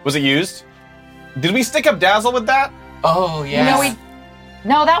don't. Was it used? Did we stick up Dazzle with that? Oh, yeah.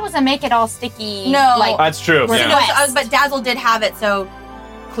 No, that was a make it all sticky. No. That's true. No, Yeah. but Dazzle did have it, so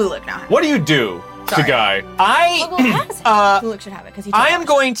Klulik now has it. What do you do to Guy? Klulik should have it because he. I am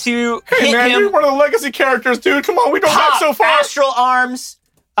going to Hey, hit man, him. you're one of the legacy characters, dude. Come on, we don't back so far. Astral arms,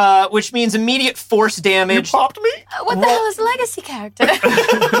 which means immediate force damage. You popped me? What the hell is a legacy character?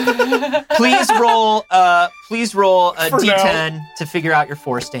 Please roll a For d10 to figure out your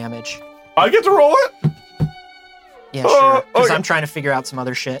force damage. I get to roll it? Yeah, sure. Because okay. I'm trying to figure out some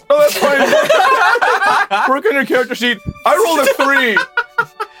other shit. Oh, that's fine. Work on your character sheet. I rolled a 3.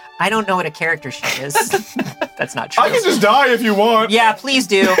 I don't know what a character sheet is. That's not true. I can just die if you want. Yeah, please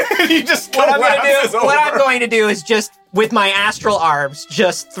do. You just What I'm collapses over. going to do is just, with my astral arms,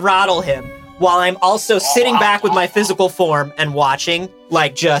 just throttle him while I'm also sitting back with my physical form and watching,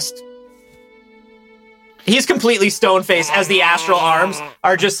 he's completely stone-faced as the astral arms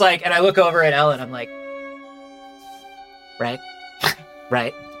are just and I look over at Ellen, I'm like, right?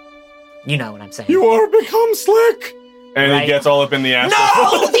 You know what I'm saying. You are become slick. And Right. he gets all up in the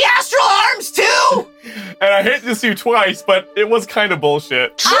astral. No! The astral arms times 2? And I hate this you twice, but it was kind of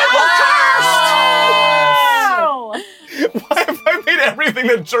bullshit. Triple Why have I made everything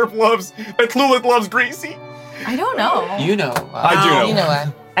that Chirp loves, that Clulet loves, greasy? I don't know. You know. I do know. You know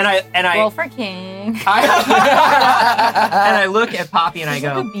what? And I Roll for king. and I look at Poppy and I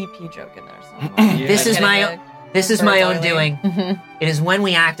There's go, like a BP joke in there somewhere. "This is my own Doily. doing. It is when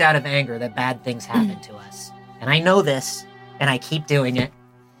we act out of anger that bad things happen to us, and I know this, and I keep doing it."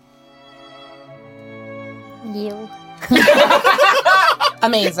 You.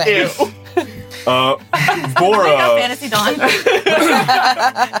 Amazing. Bora. Fantasy Dawn.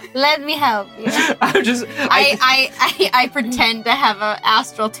 Let me help you. I'm just. I pretend to have an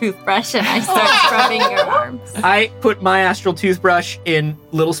astral toothbrush and I start scrubbing your arms. I put my astral toothbrush in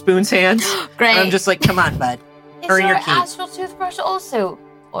Little Spoon's hands. Great. And I'm just like, "Come on, bud. Is Earn your your keep." astral toothbrush also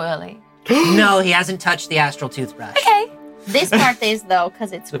oily? No, he hasn't touched the astral toothbrush. Okay. This part is though,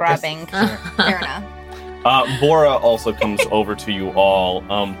 because it's scrubbing. Fair enough. Bora also comes over to you all.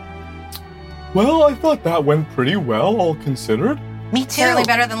 Well, I thought that went pretty well, all considered. Me too. Certainly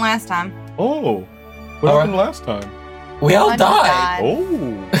better than last time. Oh. What happened last time? We all I just died.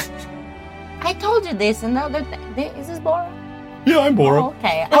 Oh. I told you this and the other thing. Is this Bora? Yeah, I'm Bora. Oh,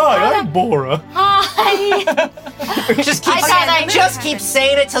 okay. Hi, I'm Bora. Hi. Just keep, I keep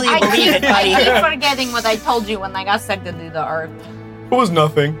saying it till you I believe it, buddy. keep forgetting what I told you when I got sucked into the earth. It was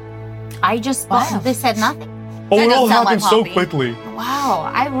nothing. I just they said nothing. Oh, That it does all sound happened like so Poppy. quickly. Wow,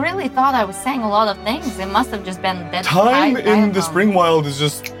 I really thought I was saying a lot of things. It must have just been that Time in the Spring Wild is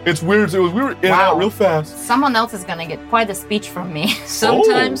just, it's weird. We were in and out real fast. Someone else is gonna get quite a speech from me.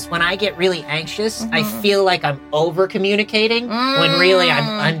 Sometimes when I get really anxious, I feel like I'm over communicating when really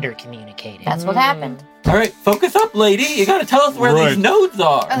I'm under communicating. That's what happened. All right, focus up, lady. You gotta tell us where Right. these nodes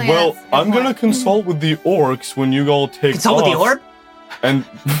are. Oh, yeah, Well, that's a good I'm gonna point. consult with the orcs when you all take Consult with the off. orb? And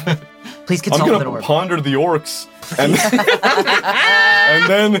Please I'm consult with an gonna orb. ponder the orcs. And, and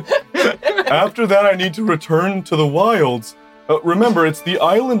then after that, I need to return to the wilds. Remember, it's the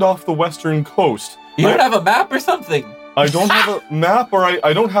island off the western coast. You don't have a map or something? I don't have a map, or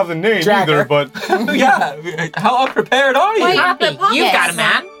I don't have the name either, but Yeah. How unprepared are you? Wait, Poppy, Poppy. you've got a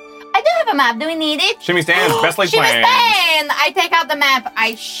map. I do have a map. Do we need it? Shimmy stands, best laid Shimmy plans. stand! I take out the map.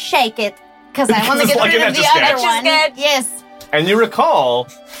 I shake it because I want to It's get like rid an of the Etch-a-Sketch. other one. Yes. And you recall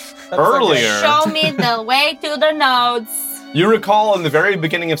earlier, Show me the way to the nodes. you recall in the very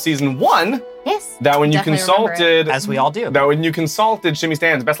beginning of season 1 Yes. that when you Definitely remember consulted, As we all do. that when you consulted Shimmy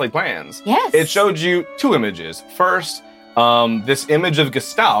Stan's best laid plans, Yes. it showed you 2 images. First, this image of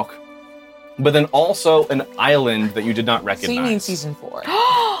Gestauk, but then also an island that you did not So recognize. you mean season 4?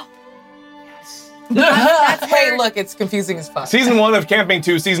 That's Hey, where- look, it's confusing as fuck. Season 1 of Camping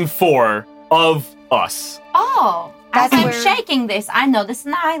 2, Season 4 of Us, Oh, That's as I'm where- shaking this, I know this is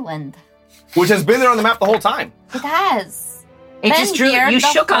an island. which has been there on the map the whole time. It has. It Then just drew. here, You the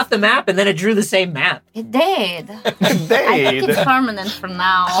shook fuck- off the map and then it drew the same map. It did. I think They. it's permanent for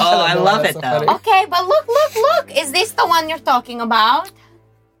now. Oh, I know, love that's it so though. funny. Okay, but look. Is this the one you're talking about?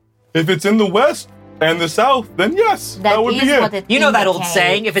 if it's in the west and the south, then yes, that would is be it. what it You know that old indicates.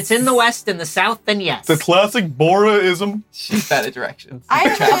 saying: if it's in the west and the south, then yes. The classic Boraism. She's bad at directions.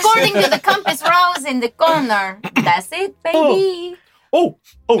 According to the compass rose in the corner. That's it, baby. Oh,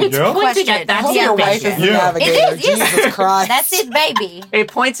 It's yeah? pointing at that Hope your wife is direction. the Yeah. navigator. It is, yes. Jesus Christ. That's it, baby. It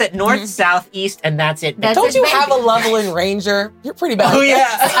points at north, south, east, and that's it. That's Don't it, you baby. have a level in Ranger? You're pretty bad. Oh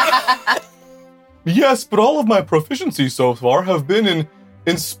yeah. Yes, but all of my proficiencies so far have been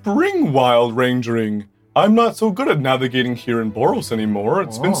in Spring Wild Rangering. I'm not so good at navigating here in Boros anymore.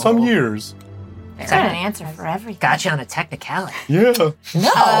 It's been some years. I got an answer for everything. Got you on a technicality. Yeah,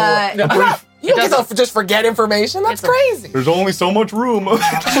 No. You don't get to just forget information. That's crazy. there's only so much room.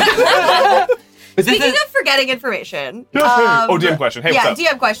 Speaking of forgetting information. Yeah, hey. Oh, DM question. Hey, yeah, what's up?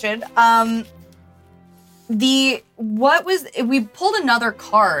 DM question. We pulled another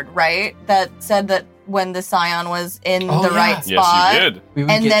card, right? That said that when the Scion was in Oh, the yeah. right spot. Yes, you did. We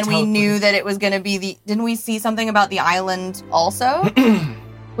would And get then we teleported. knew that it was going to be didn't we see something about the island also?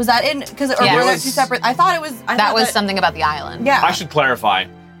 Was that in, or Yeah. were It there was- two separate, I thought it was. That was something about the island. Yeah. I should clarify.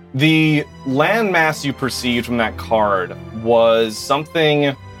 The landmass you perceived from that card was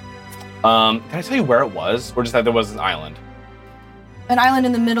something. Can I tell you where it was, or just that there was an island? An island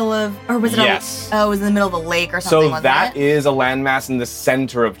in the middle of, or was it? Yes. Oh, it was in the middle of a lake or something. So wasn't that it? is a landmass in the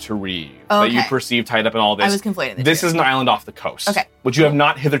center of Tariv that you Okay. perceive tied up in all this. I was conflating the This two. is an island off the coast. Okay. Which you have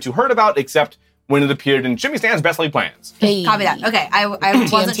not hitherto heard about, except when it appeared in Shimmy Stan's Best Laid Plans. Hey. Copy that. Okay, I wasn't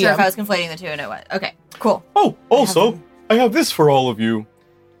sure if TM. I was conflating the two and it was. Okay, cool. Oh, also, I have this for all of you.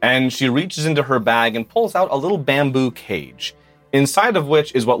 And she reaches into her bag and pulls out a little bamboo cage. inside of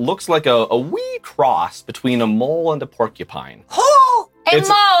which is what looks like a wee cross between a mole and a porcupine. Oh, a It's-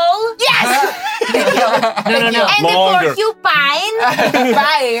 mole. Yes. No. And Longer. a porcupine.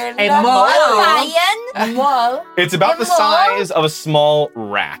 A mole. Lion. Mole. It's about the A mole? size of a small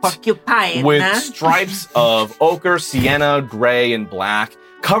rat. Porcupine. With huh? stripes of ochre, sienna, gray, and black,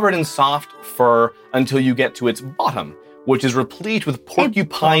 covered in soft fur until you get to its bottom, which is replete with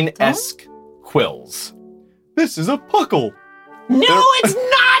porcupine-esque quills. This is a puckle. No, it's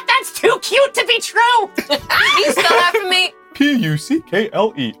not. That's too cute to be true. You spell that for me?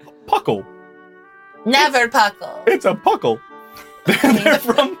 Puckle. Puckle. Never puckle. It's a puckle. They're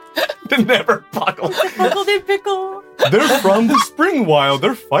from the Never Puckle. They're from the spring wild.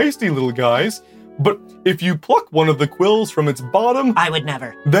 They're feisty little guys. But if you pluck one of the quills from its bottom, I would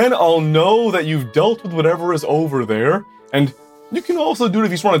never. then I'll know that you've dealt with whatever is over there. And you can also do it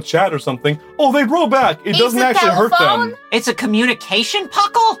if you just want to chat or something. Oh, they grow back. It doesn't a actually hurt telephone? them. It's a communication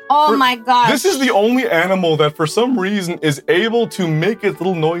puckle? Oh my gosh. This is the only animal that for some reason is able to make its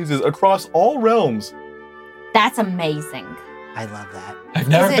little noises across all realms. That's amazing. I love that. I've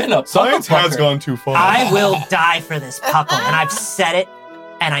never Is it- been a Science puckle has pucker. gone too far. I will die for this puckle, and I've said it,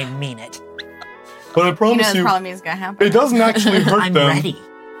 and I mean it. But I You know promise that's you, probably means it's gonna happen. it doesn't actually hurt I'm them. ready.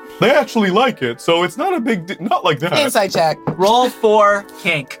 They actually like it, so it's not a not like that. Inside check. Roll for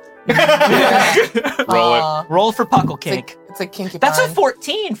kink. Roll it. Aw, Roll for puckle kink. it's a kinky That's a pine.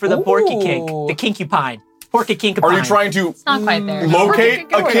 14 for the porky kink. Ooh. The kinky pine. Porky kink Are you trying to It's not quite there. locate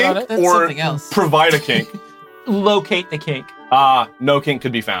Don't a worry about kink it. That's or something else. provide a kink? locate the kink? No kink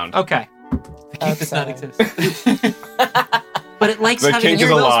could be found. Okay. The kink does not Okay. exist. But it likes The having kink is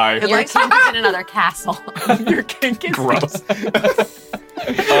your a wheels- lie. It Your likes kink is in another castle. your kink is Gross.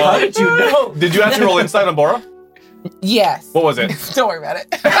 How did you know? Did you actually roll insight on Bora? Yes. What was it? Don't worry about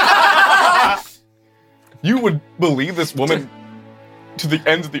it. You would believe this woman to the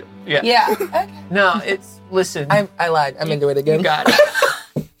ends of the. Yeah. Okay. No, it's listen. I lied. I'm into it again. You got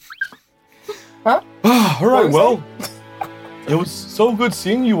it. All What right, was well, it was so good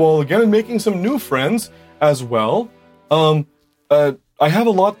seeing you all again and making some new friends as well. I have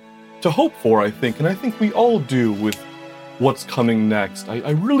a lot to hope for, I think, and I think we all do with what's coming next.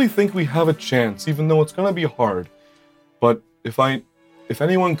 I really think we have a chance, even though it's gonna be hard. But if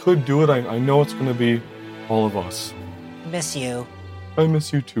anyone could do it, I know it's gonna be all of us. Miss you. I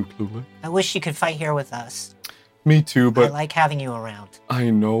miss you too, Clueless. I wish you could fight here with us. Me too, I but like having you around. I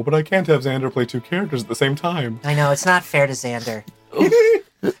know, but I can't have Xander play two characters at the same time. I know, it's not fair to Xander.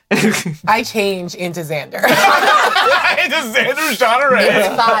 I change into Xander. It's a Xander genre. It's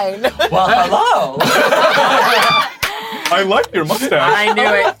fine. Well, hello. I like your mustache. I knew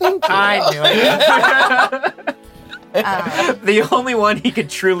it. I knew it. The only one he could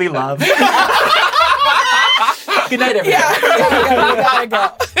truly love. Good night, everybody. Yeah, we gotta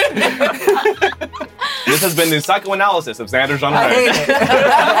go. This has been the psychoanalysis of Xander genre. I hate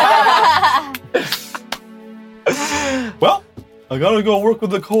it. Well, I gotta go work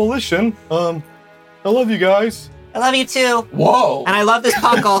with the coalition. I love you guys. I love you too. Whoa. And I love this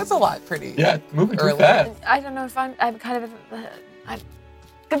puckle. That's a lot pretty. Yeah, moving too Early. fast. I don't know if I'm kind of.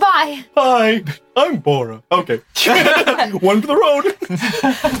 Goodbye. Hi, I'm Bora. Okay. One for the road.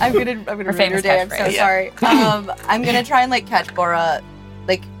 I'm gonna ruin famous your day. I'm so catchphrase. sorry. I'm gonna try and like catch Bora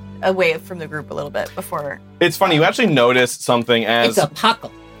like away from the group a little bit before. It's funny, you actually notice something as It's a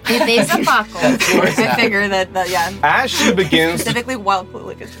puckle. It is a buckle. I figure that yeah. as she begins to, Specifically while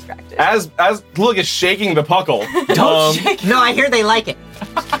Plulik is distracted. as Lulik is shaking the puckle. Don't shake. No, I hear they like it.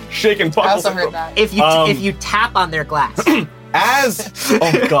 Shaking puckle. I also heard that. If you tap on their glass.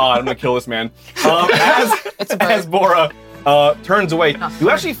 Oh god, I'm gonna kill this man. As Bora turns away, you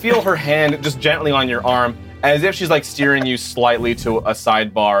actually feel her hand just gently on your arm, as if she's like steering you slightly to a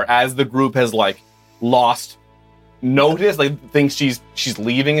sidebar, as the group has like lost notice, like thinks she's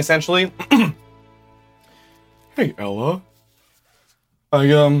leaving essentially. Hey, Ella.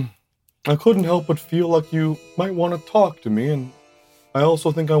 I couldn't help but feel like you might want to talk to me, and I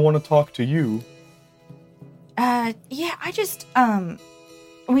also think I want to talk to you. Yeah, I just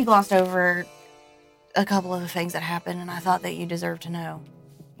we glossed over a couple of the things that happened, and I thought that you deserved to know,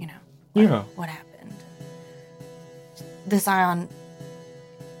 Yeah. what happened. The Scion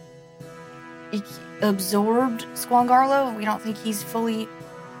absorbed Squangarlo. We don't think he's fully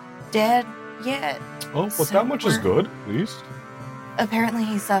dead yet. Oh, but So that much is we're- good, at least. Apparently,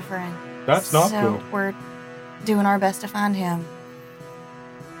 he's suffering. That's not so good. we're doing our best to find him.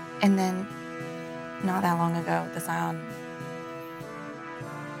 And then, not that long ago, the Scion.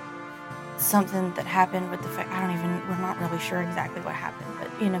 Something that happened with the we're not really sure exactly what happened,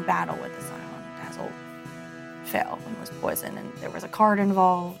 but in a battle with the Scion, Dazzle fail and was poisoned, and there was a card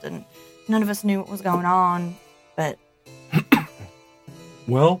involved, and none of us knew what was going on, but...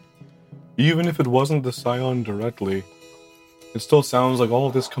 Well, even if it wasn't the Scion directly, it still sounds like all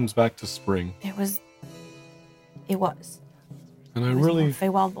of this comes back to spring. It was. And It was more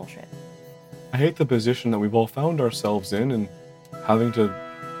Feywild bullshit. I hate the position that we've all found ourselves in and having to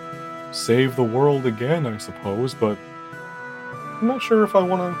save the world again, I suppose, but I'm not sure if I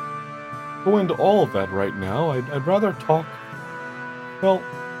want to go into all of that right now. I'd rather talk... Well,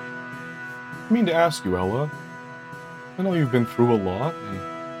 I mean to ask you, Ella. I know you've been through a lot, and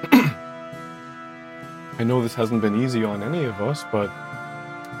I know this hasn't been easy on any of us, but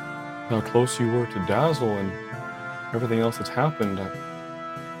how close you were to Dazzle and everything else that's happened,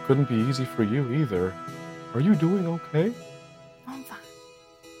 couldn't be easy for you either. Are you doing okay? I'm fine.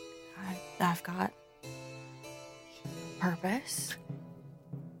 I've got purpose,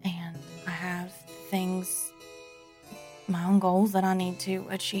 and I have things, my own goals that I need to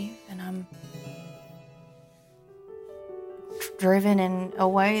achieve, and I'm driven in a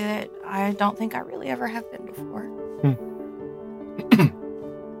way that I don't think I really ever have been before.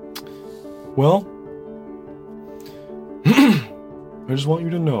 Well, I just want you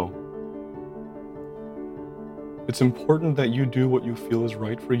to know it's important that you do what you feel is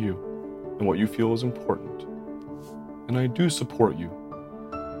right for you and what you feel is important. And I do support you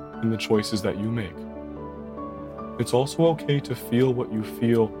in the choices that you make. It's also okay to feel what you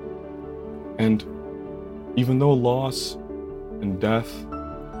feel, and even though loss and death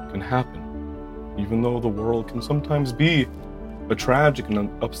can happen, even though the world can sometimes be a tragic and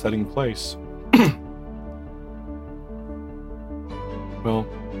upsetting place, well,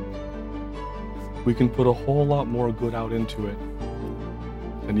 we can put a whole lot more good out into it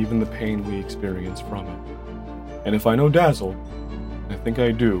than even the pain we experience from it. And if I know Dazzle, I think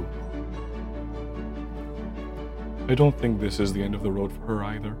I do, I don't think this is the end of the road for her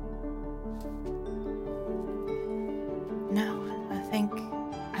either. No, I think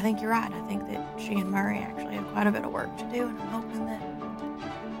you're right. I think that she and Murray actually have quite a bit of work to do, and I'm hoping that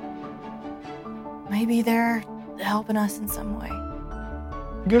maybe they're helping us in some way.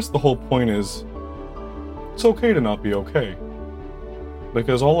 I guess the whole point is, it's okay to not be okay.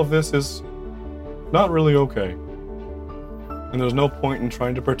 Because all of this is not really okay. And there's no point in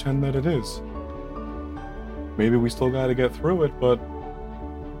trying to pretend that it is. Maybe we still gotta get through it, but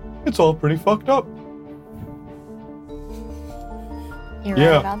it's all pretty fucked up. You're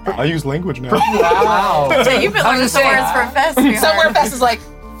right about that. I use language now. Wow. So you've been learning some words for Fest. Somewhere Fest is like,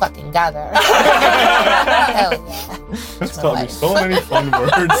 fucking gather. Hell yeah. That's taught me so many fun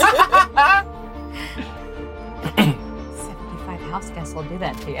words. 75 house guests will do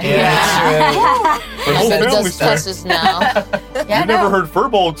that to you. Yeah. My whole It family does cusses now. You've never heard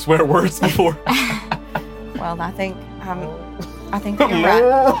Furbolg swear words before. Well, I think you're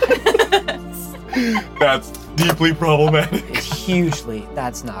right. That's deeply problematic. Hugely.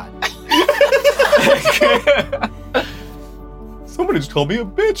 That's not. Somebody just called me a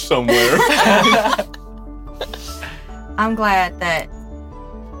bitch somewhere. I'm glad that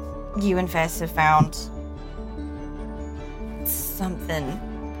you and Fess have found something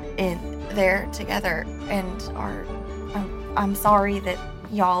in there together, and I'm sorry that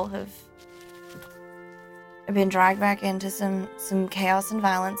y'all have been dragged back into some chaos and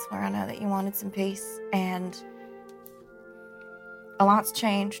violence where I know that you wanted some peace, and a lot's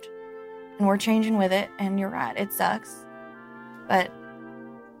changed, and we're changing with it, and you're right, it sucks, but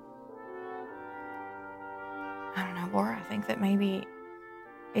I don't know, Bora, I think that maybe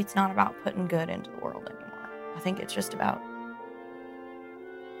it's not about putting good into the world anymore. I think it's just about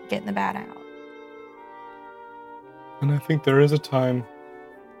getting the bad out. And I think there is a time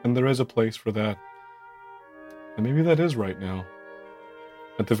and there is a place for that. And maybe that is right now.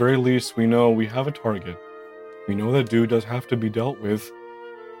 At the very least, we know we have a target. We know that dude does have to be dealt with.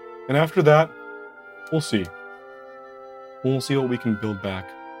 And after that, we'll see. We'll see what we can build back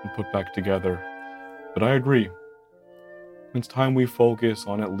and put back together. But I agree. It's time we focus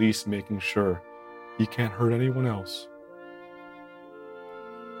on at least making sure he can't hurt anyone else.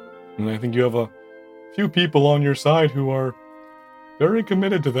 And I think you have a few people on your side who are very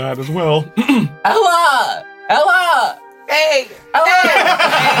committed to that as well. Ella! Ella! Hey!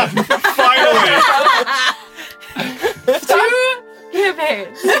 Ella! Finally!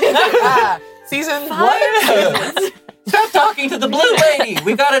 Campaigns. Season 1? Stop talking to the blue lady!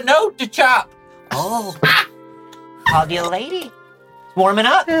 We got a note to chop! Oh. Called you a lady. Warming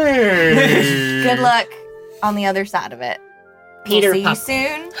up. Hey. Good luck on the other side of it. Peter We'll see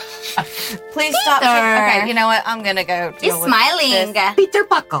you soon. Please stop. Okay, you know what? I'm gonna go deal He's with smiling. this. Peter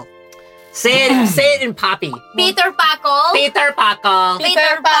Buckle. Say it in Poppy. Peter Paco. Peter Paco.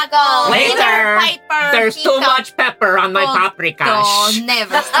 Peter Paco. Later. There's too much pepper on my paprika. Oh,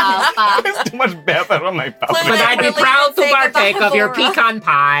 never stop. There's too much pepper on my paprika. But I'd be proud to partake of your pecan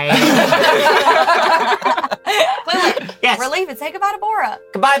pie. Clueless. Yes. We're leaving. Say goodbye to Bora.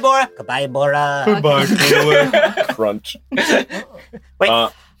 Goodbye, Bora. Goodbye, Bora. Goodbye, Clueless. Crunch. Wait.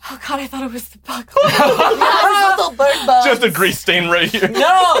 Oh God, I thought it was the buckle. Little bird bugs. Just a grease stain right here.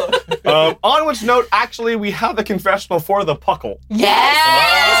 No! On which note, actually, we have the confessional for the Puckle.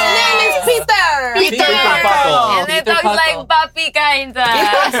 Yes! His name is Peter! Peter Puckle. And it looks like puppy kinda. He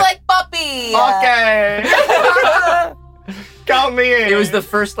looks like puppy! Okay. Count me in. It was the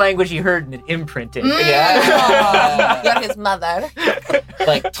first language he heard and it imprinted. Yeah. You're his mother.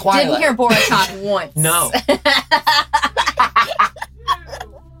 Like Twilight. Didn't hear Bora talk once. No.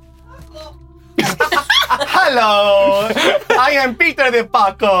 Hello, I am Peter the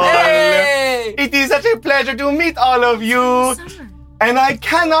Puckle. Hey! It is such a pleasure to meet all of you. And I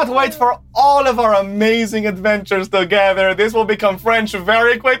cannot wait for all of our amazing adventures together. This will become French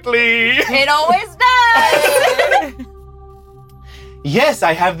very quickly. It always does. Yes,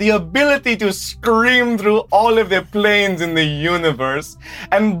 I have the ability to scream through all of the planes in the universe.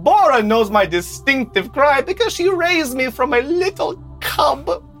 And Bora knows my distinctive cry because she raised me from a little cub.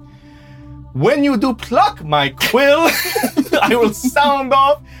 When you do pluck my quill, I will sound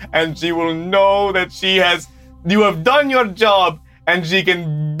off and she will know that you have done your job and she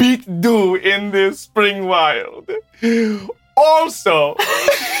can beat Dew in this spring wild. Also,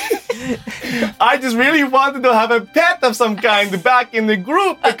 I just really wanted to have a pet of some kind back in the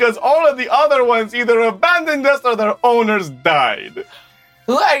group because all of the other ones either abandoned us or their owners died.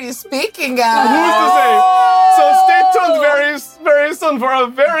 Who are you speaking of? Who's to say? So stay tuned very, very soon for a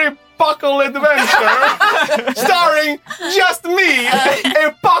very Puckle adventure starring just me,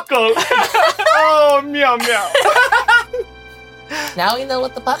 a Puckle. Oh, meow, meow. Now we know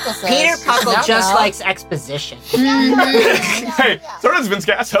what the Puckle says. Peter Puckle Now, just now. likes exposition. Hey, so does Vince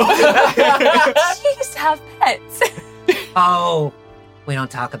Casso. Jeez, have pets. Oh, we don't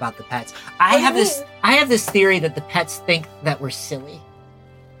talk about the pets. I have this theory that the pets think that we're silly.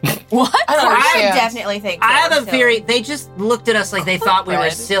 What? I don't I understand. definitely think so. I have a So- theory. They just looked at us like they thought we were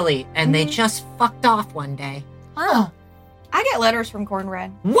Cornbread. silly, and they just fucked off one day. Oh, I get letters from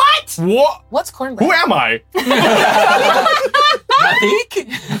Cornbread. What? What? what's cornbread? Who am I? Matik?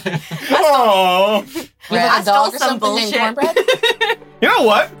 Oh, You have I a dog stole or some something named bullshit. cornbread? you know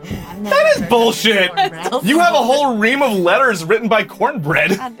what? That is bullshit. Cornbread? You have a whole ream of letters written by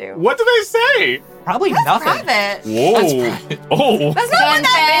Cornbread. I do. What do they say? Probably That's nothing. private. Whoa. Oh. That's not what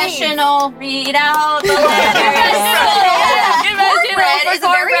that means. Confessional. Read out the Cornbread is a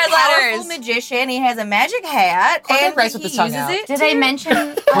very Cornbread powerful letters. magician. He has a magic hat. Cornbread and writes with he his tongue uses out. it Did I to-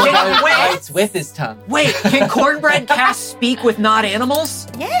 mention? Cornbread Wait. writes with his tongue. Wait, can Cornbread cast speak with not animals?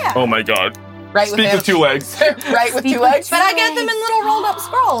 Yeah. Oh my god. Right Speak with with two legs. Right with Speak two with legs? But I get them in little rolled up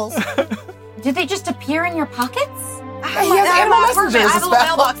scrolls. Did they just appear in your pockets? I He have, my, has I have animal my messengers apartment. I have a as little well.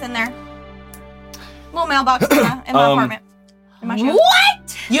 mailbox in there. Little mailbox in my apartment. In my show.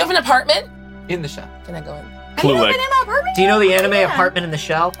 What? You have an apartment? In the shop. Can I go in? Have you ever Cluelic. been in my apartment? Do you know the anime Yeah. Apartment in the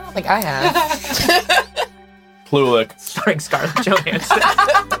Shell? I don't think I have. Cluelic. Starring Scarlett Johansson.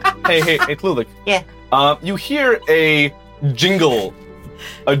 Hey, Cluelic. Yeah. You hear a jingling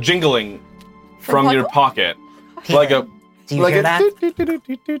from your pocket. Peter, Like a. do you like hear a that?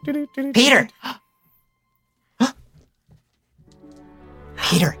 Peter!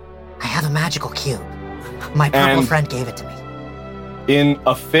 Peter, I have a magical cube. My purple And- friend gave it to me. In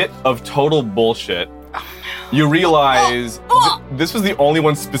a fit of total bullshit, you realize this was the only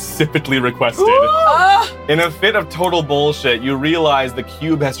one specifically requested. In a fit of total bullshit, you realize the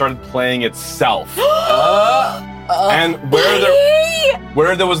cube has started playing itself. And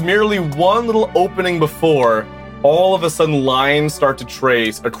where there was merely one little opening before, all of a sudden lines start to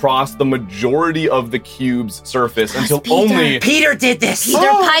trace across the majority of the cube's surface until only Peter did this! Peter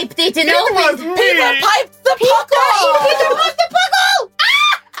piped it and it was opened. me. Peter piped the Puckle! Peter piped the Puckle!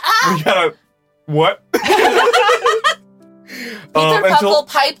 We gotta what? Peter until Puckle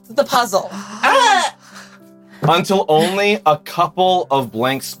piped the puzzle. until only a couple of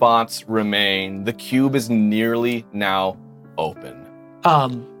blank spots remain. The cube is nearly now open.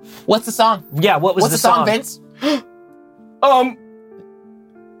 What's the song? Yeah, what was What's the song, Vince?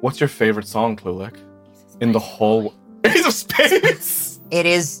 What's your favorite song, Cluelic? In the whole Ace of Spades. It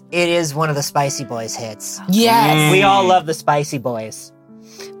is one of the Spicy Boys hits. Yes. We all love the Spicy Boys.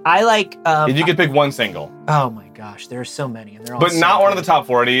 I like. If you could pick one single, Oh my gosh, there are so many, and they're all. but so not one of the good. top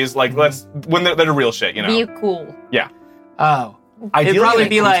 40s. Like let's when they're real shit, you know. Be cool. Yeah. Oh, Ideally, It'd probably an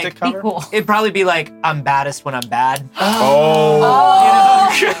be acoustic like, cover. Cool. it'd probably be like, I'm baddest when I'm bad. Oh.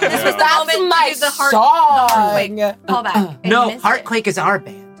 This was the That's moment my to use the heart. song. Call back. No, You missed Heartquake is our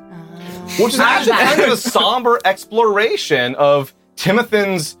band. Which is actually kind of a somber exploration of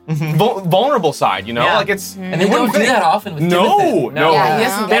Timothy's vulnerable side, you know? Yeah. Like it's... And they don't do that often with No, Timothy. no. Yeah, he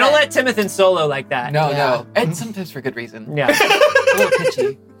doesn't They get don't it. let Timothy solo like that. No, Yeah. no. And sometimes for good reason. Yeah. A little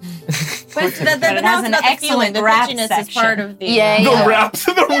pitchy. But the it has now it's an not the excellent feeling. The rap pitchiness is section. part of the... Yeah, The rap.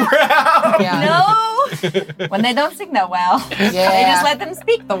 Yeah. No! When they don't sing that well, they Yeah. just let them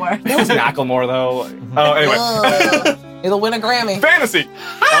speak the word. That was Macklemore, though. Oh, anyway. Ugh. It'll win a Grammy. Fantasy.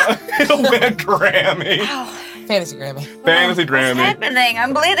 It'll win a Grammy. Fantasy Grammy. Fantasy Grammy. Happening.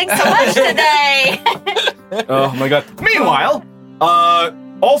 I'm bleeding so much today. Oh my god. Meanwhile,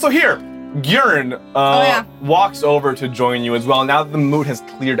 also here, Gurren walks over to join you as well. Now that the mood has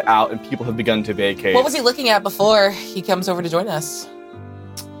cleared out and people have begun to vacate. What was he looking at before he comes over to join us?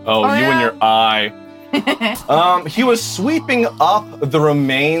 Oh, you and your eye. He was sweeping up the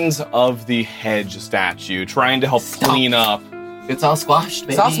remains of the hedge statue, trying to help clean up. It's all squashed,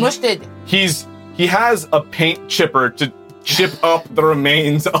 baby. It's all smushed it. He has a paint chipper to chip up the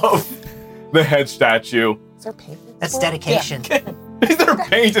remains of the hedge statue. Is there paint? That's dedication. Is there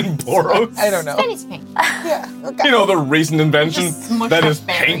paint in Boros? I don't know. Penny's pink. Yeah. Okay. You know, the recent invention that is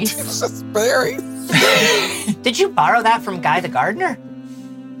paint. It's just berries. Did you borrow that from Guy the Gardener?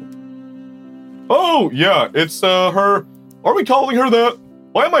 Oh, yeah, it's her. Are we calling her that?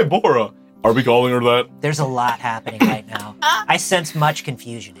 Why am I Bora? Are we calling her that? There's a lot happening right now. I sense much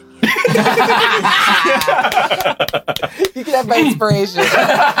confusion in you. You can have my inspiration.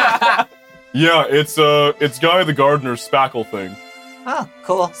 Yeah, it's Guy the Gardener's spackle thing. Oh,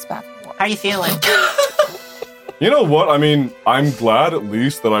 cool. Spackle. How you feeling? You know what? I mean, I'm glad at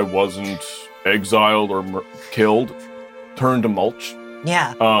least that I wasn't exiled or killed, turned to mulch.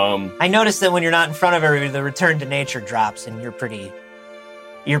 Yeah. I noticed that when you're not in front of everybody, the return to nature drops, and you're pretty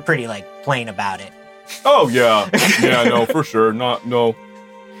like plain about it. Oh yeah, yeah, no, for sure, no.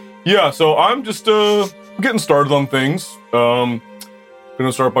 Yeah, so I'm just getting started on things.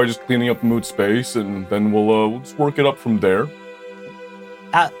 Gonna start by just cleaning up the mood space, and then we'll just work it up from there.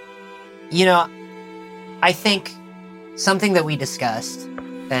 You know, I think something that we discussed,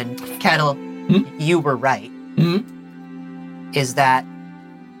 and Kettle, you were right, is that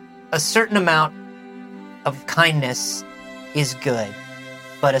a certain amount of kindness is good,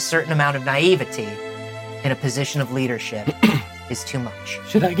 but a certain amount of naivety in a position of leadership is too much.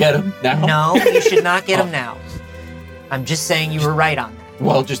 Should I get him now? No, you should not get him now. I'm just saying you were right on that.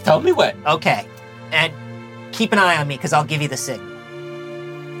 Well, just tell me when. Okay. And keep an eye on me, because I'll give you the signal.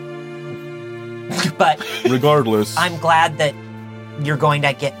 But regardless, I'm glad that you're going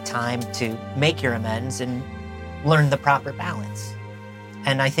to get time to make your amends and learn the proper balance.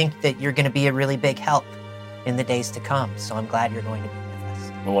 And I think that you're going to be a really big help in the days to come. So I'm glad you're going to be with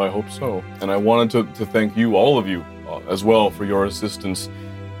us. Well, I hope so. And I wanted to thank you, all of you, as well, for your assistance.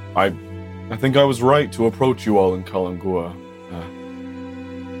 I think I was right to approach you all in Kalangua.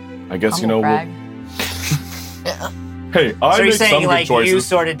 I guess, you know, hey, I So you're make saying, some good like, choices. you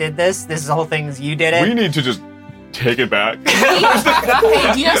sort of did this? This whole thing's you did it? We need to just take it back.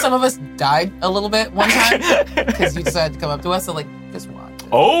 Hey, do you know some of us died a little bit one time? Because you decided to come up to us, so like, just watch.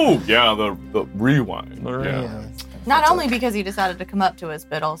 Oh, yeah, the rewind. Yeah. Not only because you decided to come up to us,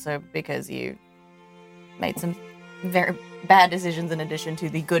 but also because you made some very bad decisions in addition to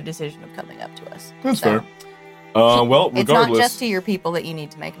the good decision of coming up to us. That's fair. Well, It's not regardless, just to your people that you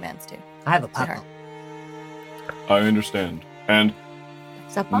need to make amends to. I have a puppet. I understand. And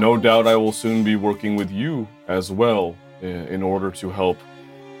So, no doubt I will soon be working with you as well in order to help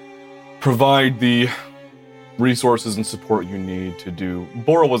provide the resources and support you need to do.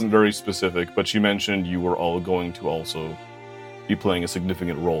 Bora wasn't very specific, but she mentioned you were all going to also be playing a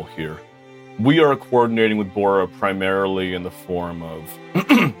significant role here. We are coordinating with Bora primarily in the form of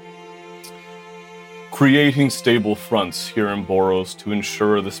creating stable fronts here in Boros to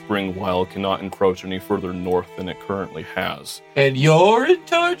ensure the Spring Wild cannot encroach any further north than it currently has. And you're in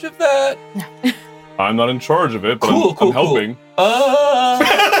charge of that? I'm not in charge of it, but Cool, I'm helping.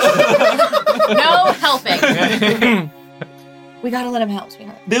 No helping. We gotta let him help,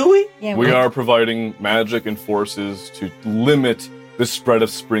 sweetheart. Do we? Yeah, We are providing magic and forces to limit the spread of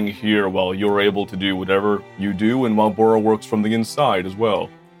spring here while you're able to do whatever you do and while Bora works from the inside as well.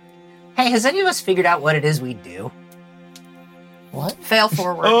 Hey, has any of us figured out what it is we do? What? Fail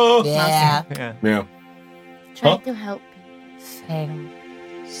forward. Yeah. Yeah. Try Huh? to help people fail.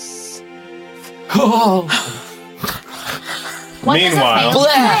 Oh. What does a Meanwhile, phantom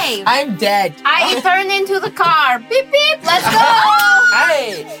Bleh. crave? I'm dead. I turn into the car. Beep beep. Let's go.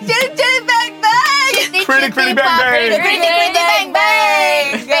 Hey! Chitty chitty bang bang! Pretty, pretty, bang, bang. Pretty, pretty, bang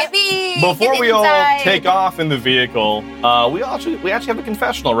bang. Baby. before get we all inside. take off in the vehicle, we actually have a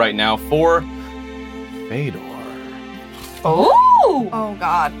confessional right now for Fedor. Oh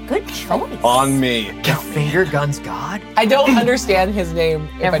God. Good choice. On me. The finger guns God? I don't understand his name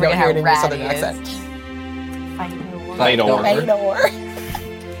if I don't forget hear it how in a rad southern he is. accent. Fedor. Fedor.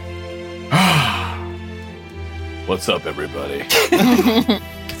 What's up, everybody?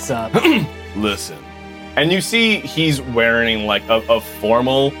 What's up? Listen. And you see he's wearing like a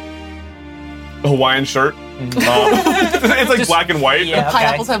formal Hawaiian shirt. It's like black and white. The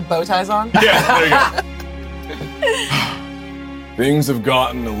pineapples have bow ties on. Yeah, there you go. Things have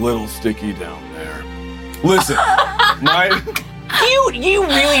gotten a little sticky down there. Listen, You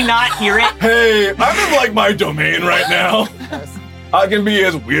really not hear it? Hey, I'm in like my domain right now. I can be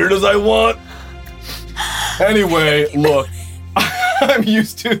as weird as I want. Anyway, look, I'm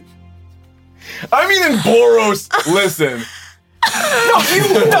used to. I mean, in Boros, listen.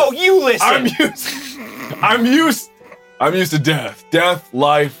 You listen. I'm used to death. Death,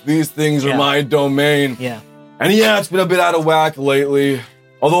 life, these things are my domain. Yeah. And yeah, it's been a bit out of whack lately.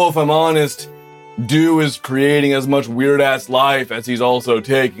 Although, if I'm honest, Dew is creating as much weird-ass life as he's also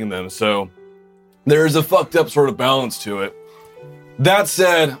taking them, so there's a fucked up sort of balance to it. That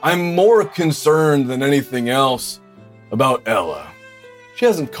said, I'm more concerned than anything else about Ella. She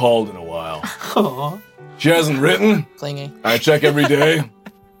hasn't called in a while. Aww. She hasn't written. Clingy. I check every day.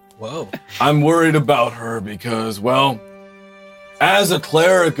 Whoa. I'm worried about her because, well, as a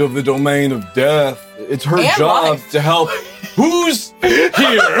cleric of the domain of death, it's her And job life. to help. Who's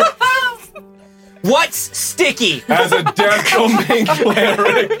here? What's sticky? As a death domain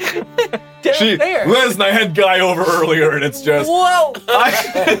cleric. Listen, I had Guy over earlier, and it's just. Whoa!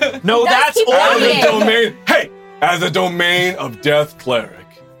 No, that's As oily. a domain. Hey, as a domain of death cleric,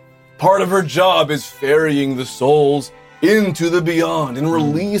 part of her job is ferrying the souls into the beyond and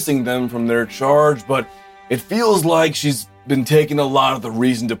releasing them from their charge. But it feels like she's been taking a lot of the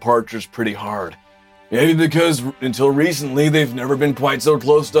recent departures pretty hard. Maybe because until recently they've never been quite so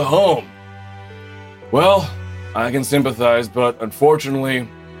close to home. Well, I can sympathize, but unfortunately,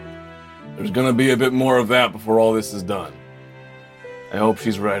 there's gonna be a bit more of that before all this is done. I hope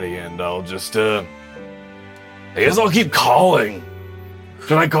she's ready, and I'll just, I guess I'll keep calling.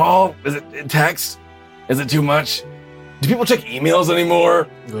 Should I call? Is it text? Is it too much? Do people check emails anymore?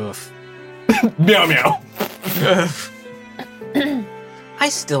 Oof. Meow meow.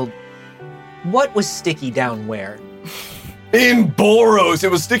 What was sticky down where? In Boros,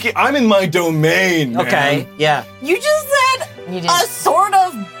 it was sticky. I'm in my domain, man. Okay, yeah. You just said You a just sort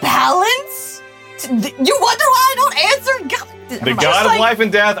of balance? You wonder why I don't answer? The god of life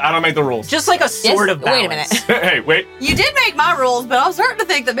and death, I don't make the rules. Just like a sort of balance. Wait a minute. Hey, wait. You did make my rules, but I'm starting to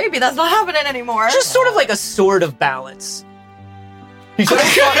think that maybe that's not happening anymore. Just sort of like a sort of balance. He said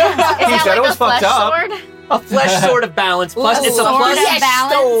it was fucked up. Sword? A flesh sort of balance. Plus, Ooh, it's a sword plus of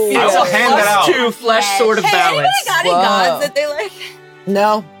balance. I will hand that out. +2 flesh sort of Hey, anybody balance. got any Whoa. gods that they like?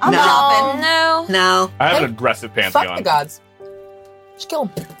 No. I'm No. shopping. No. No. I have an aggressive Fuck pantheon. the gods. Just kill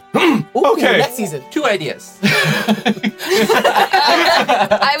them. Okay. Next season. 2 ideas.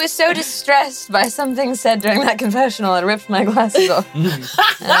 I was so distressed by something said during that confessional, it ripped my glasses off.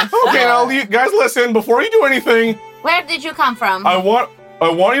 Okay, now you guys listen. Before you do anything, Where did you come from? I want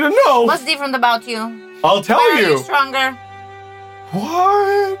you to know. What's different about you? I'll tell Why are you you. stronger?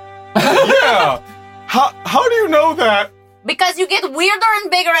 What? Yeah. How do you know that? Because you get weirder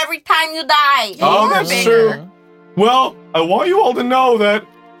and bigger every time you die. Oh, You're that's bigger. true. Well, I want you all to know that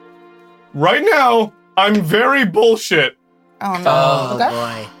right now I'm very bullshit, Oh no. Oh, Okay.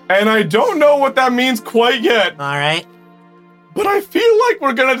 boy. and I don't know what that means quite yet. All right. But I feel like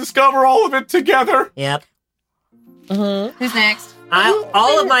we're gonna discover all of it together. Yep. Who's next?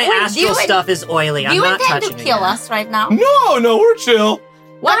 All of my do you astral stuff is oily. I'm you not intend to touching kill it. us right now? No, we're chill.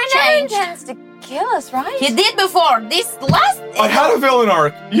 What never changed? intends to kill us, right? He did before. This last... I had a villain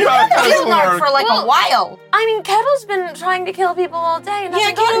arc. Yeah, I had a Still villain not arc. for like a while. I mean, Kettle's been trying to kill people all day and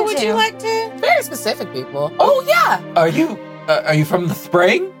hasn't gotten would to. you like to? Very specific people. Oh yeah. Are you from the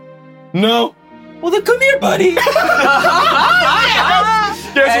spring? No. Well, then come here, buddy.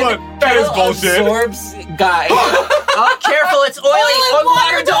 Guess what? That is bullshit. Absorbs guy. Oh, careful, it's oily. Oil and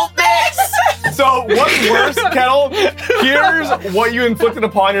water don't mix. So what's worse, Kettle? Here's what you inflicted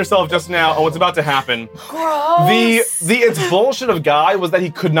upon yourself just now, and what's about to happen. Gross. The it's bullshit of Guy was that he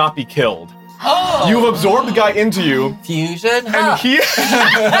could not be killed. Oh. You've absorbed the guy into you, Fusion. and he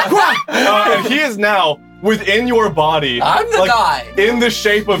and he is now within your body. I'm the guy. In the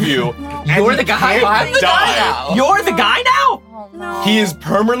shape of you. You're the guy? I'm the guy now. You're the guy now? Oh no. He is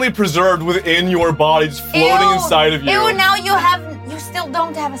permanently preserved within your body, just floating inside of you. Ew, now you still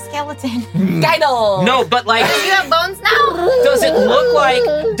don't have a skeleton. Geidel. No, but like, You have bones now? does it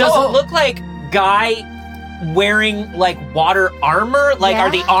look like guy wearing like water armor? Like, are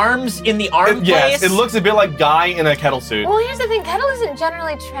the arms in the arm Yes, place? it looks a bit like Guy in a kettle suit. Well, here's the thing. Kettle isn't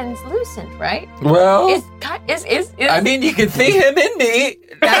generally translucent, right? Well, Is I mean, you can see him in me.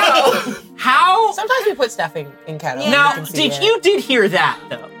 How? Sometimes we put stuffing in kettle. Now, You can see it. you did hear that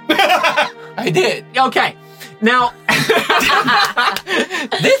though? I did. Okay. Now,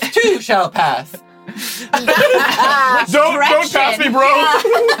 This too shall pass. Don't pass me, bro.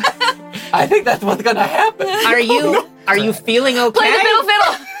 I think that's what's gonna happen. are you feeling okay? Play the fiddle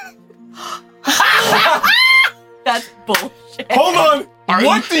fiddle. That's bullshit. Hold on.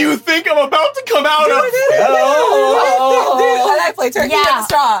 What do you think I'm about to come out of? Oh, I play turkey at the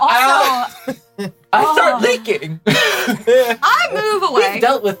straw. Also, I start leaking. I move away. We've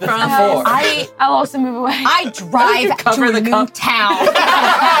dealt with this before. I'll also move away. I drive cover to the a new cup. town.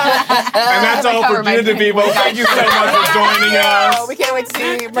 And that's all for Gina DeVivo. Thank you so much for joining us. Oh, we can't wait to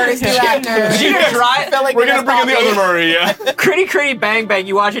see Murray's new actor. Gina drive. We're gonna bring in the other Murray, yeah. Critty Critty Bang Bang.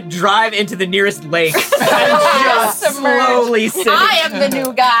 You watch it drive into the nearest lake and just slowly sink. I am the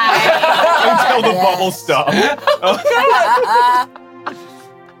new guy. Until the bubbles stop.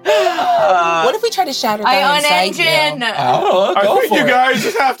 What if we try to shatter I down on inside engine. you? I think you guys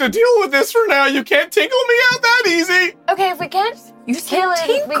just have to deal with this for now. You can't tinkle me out that easy. Okay, if we can't kill it,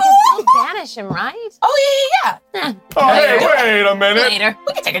 we can still banish him, right? Oh, yeah. Oh, hey, wait a minute. Later.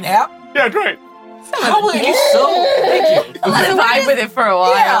 We can take a nap. Yeah, great. How are you so? Thank you. Let him vibe with it for a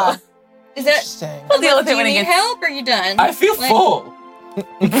while. Yeah. Is that? Interesting. We'll deal with Do it you when it need gets. help or are you done? I feel full.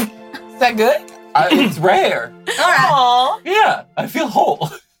 Is that good? It's rare. All right. Aw. Yeah, I feel whole.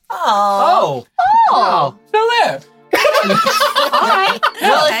 Aw. Oh. Oh, still there. All right.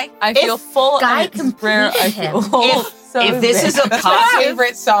 Okay. I feel full Guy and it's rare. I completed feel him. whole. If this is a That's my positive,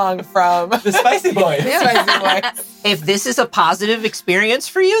 favorite song from The Spicy Boy. Spicy Boy. if this is a positive experience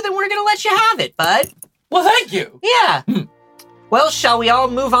for you, then we're gonna let you have it, bud. Well, thank you. Yeah. Well, shall we all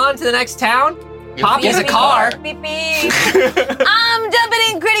move on to the next town? Pop is a car. Beep beep. I'm jumping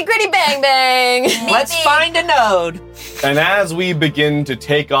in gritty gritty bang bang. Let's find a node. And as we begin to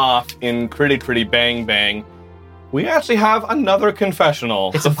take off in Critty Critty Bang Bang, we actually have another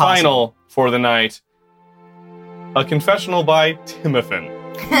confessional. It's the impossible. final for the night. A confessional by Timothy.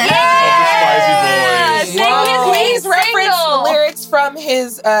 Yeah! Spicy Sing his Please lead reference the single. lyrics from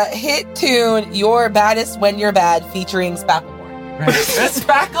his hit tune "You're Baddest When You're Bad" featuring Spacklemore.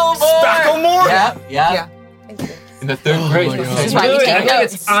 Spacklemore. Spacklemore? Yeah. Yeah. In the third grade. That's I right, you think take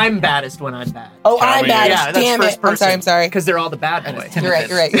notes. it's I'm baddest when I'm bad. Oh, I'm Tommy, baddest. yeah, that's Damn first it. I'm sorry. Because they're all the bad boys. You're right.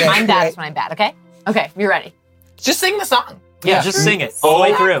 I'm baddest when I'm bad. Okay. Okay. You're ready. Just sing the song. Yeah, just sing it all the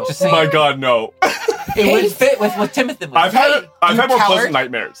way through. Oh my God, no! It would fit with what Timothy was. I've had more coward. pleasant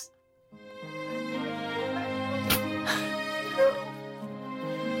nightmares.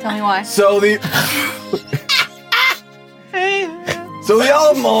 Tell me why. So the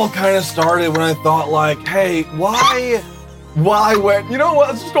album all kind of started when I thought like, hey, why when you know what?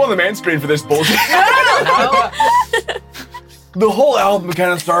 Let's just go on the main screen for this bullshit. The whole album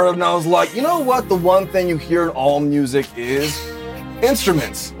kind of started, and I was like, you know what? The one thing you hear in all music is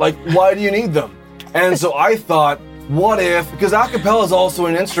instruments. Like, why do you need them? And so I thought, what if? Because acapella is also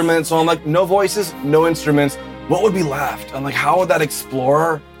an instrument, so I'm like, no voices, no instruments. What would be left? I'm like, how would that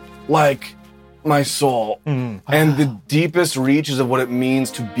explore, like, my soul and the deepest reaches of what it means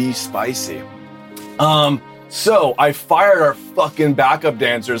to be spicy? So I fired our fucking backup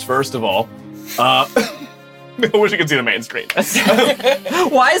dancers first of all. I wish you could see the main screen.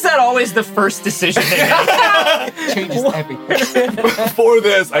 Why is that always the first decision they make? Changes everything. For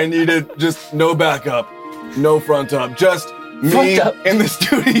this, I needed just no backup, no front up, just me in the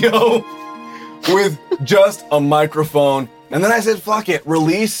studio with just a microphone. And then I said, fuck it,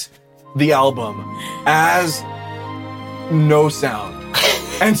 release the album as no sound.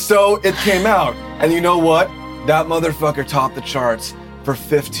 And so it came out. And you know what? That motherfucker topped the charts for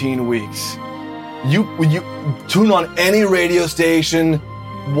 15 weeks. You tune on any radio station,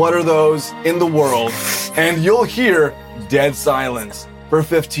 what are those in the world, and you'll hear dead silence for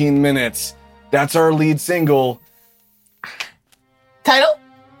 15 minutes. That's our lead single. Title?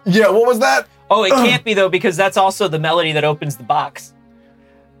 Yeah, what was that? Oh, it can't be though, because that's also the melody that opens the box.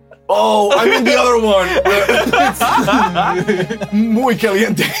 Oh, I mean the other one. It's muy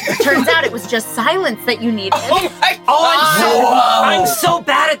caliente. Turns out it was just silence that you needed. I'm so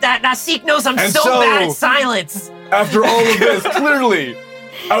bad at that. Nasik knows I'm And so so- bad at silence. After all of this, clearly,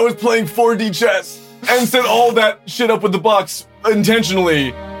 I was playing 4D chess and set all that shit up with the box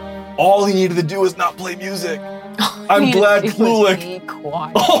intentionally. All he needed to do was not play music. I'm glad Klulik.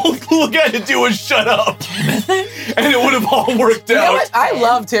 All Klulik had to do was shut up, and it would have all worked You know out. what? I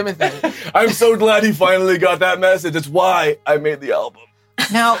love Timothy. I'm so glad he finally got that message. It's why I made the album.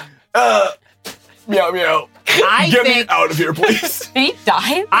 Now, Meow meow. Get me out of here, please. Did he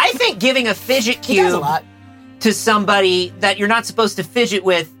die? I think giving a fidget He does a cube lot. to somebody that you're not supposed to fidget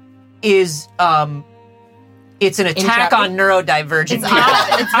with is it's an attack on neurodivergent It's people.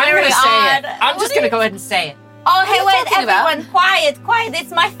 odd. It's I'm very gonna say odd. it. I'm just gonna go ahead and say it. Oh, hey, What are you wait, talking about? everyone, quiet.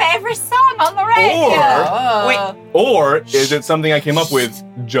 It's my favorite song on the radio. Or is it something I came up with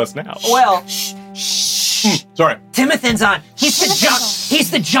just now? Well, Sorry. Timothy's on. He's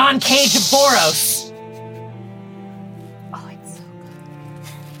the John Cage of Boros. Oh, it's so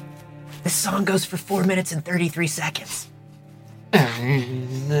good. This song goes for 4 minutes and 33 seconds.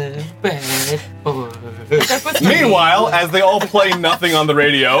 Meanwhile, as they all play nothing on the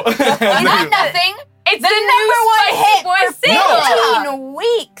radio. Not nothing. It's the number one hit for 15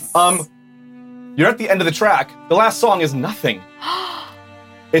 weeks. You're at the end of the track. The last song is nothing.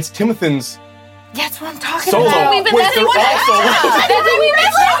 It's Timothy's That's what I'm talking solo. about. Wait, they're also.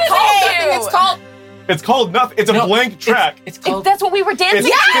 It's called. It's called nothing. It's a blank track. It's called. That's what we were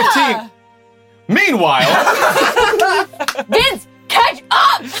dancing. It's 15. Meanwhile, Vince, catch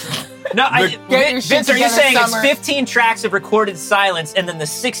up! No, Get your shit Vince, are you together, saying Summer. it's 15 tracks of recorded silence, and then the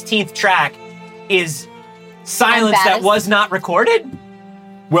 16th track is silence that Embarrassed. was not recorded?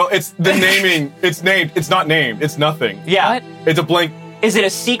 well, it's the naming. It's named. It's not named. It's nothing. Yeah. It's a blank. Is it a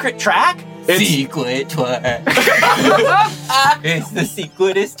secret track? Secret track. It's the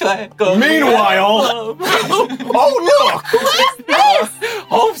secretest track. Meanwhile, oh look!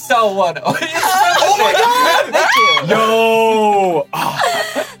 Hope someone. Oh my God! Yo!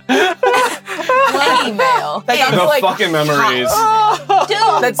 Email. That got me, The like, fucking memories.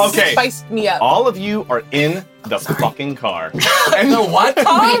 That Okay. spiced me up. All of you are in the fucking car. And The what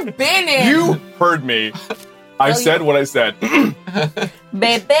car? We've been in. you heard me. I said what I said.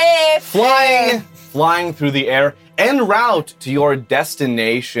 Baby. Flying through the air en route to your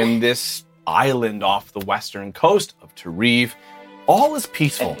destination, this island off the western coast of Tarif. All is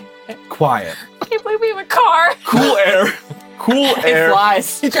peaceful, quiet, I can't believe we have a car. cool air, It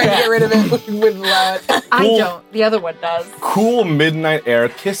flies. He tried to get rid of it, but wouldn't let. I Cool. don't. The other one does. Cool midnight air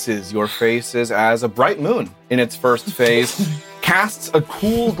kisses your faces as a bright moon, in its first phase, casts a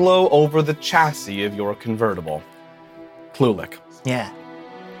cool glow over the chassis of your convertible. Klulik. yeah.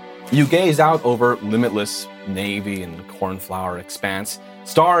 You gaze out over limitless navy and cornflower expanse.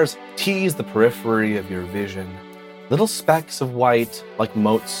 Stars tease the periphery of your vision. Little specks of white like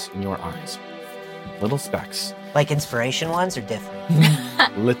motes in your eyes. Little specks. Like inspiration ones are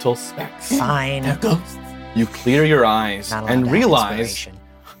different. Little specks. Fine. You clear your eyes Not allowed and to have realize, inspiration.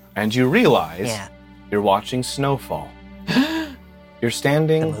 Yeah. you're watching snowfall. You're The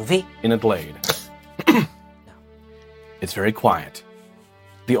standing movie? in a glade. It's very quiet.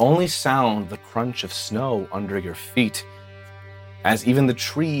 The only sound, the crunch of snow under your feet, as even the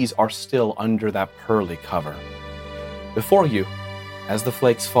trees are still under that pearly cover. Before you, as the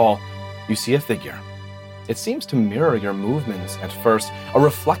flakes fall, you see a figure. It seems to mirror your movements at first, a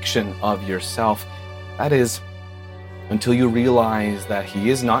reflection of yourself. That is, until you realize that he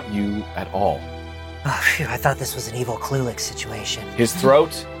is not you at all. Oh, phew, I thought this was an evil Klulik situation. His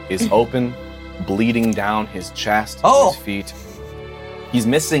throat is open, bleeding down his chest, Oh. his feet. He's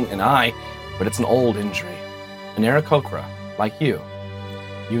missing an eye, but it's an old injury. An Aarakocra, like you.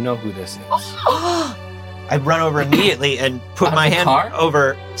 You know who this is. I run over immediately and put Out of my the hand car?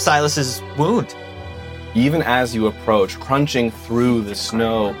 over Silas's wound. Even as you approach, crunching through the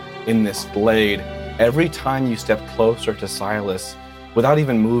snow in this blade, every time you step closer to Silas, without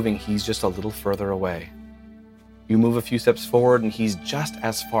even moving, he's just a little further away. You move a few steps forward, and he's just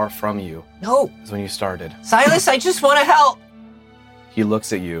as far from you No, as when you started. Silas, I just want to help. He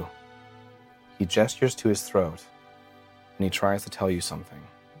looks at you. He gestures to his throat, and he tries to tell you something.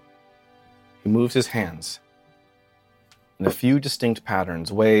 He moves his hands in a few distinct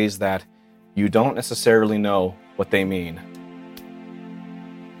patterns, ways that you don't necessarily know what they mean.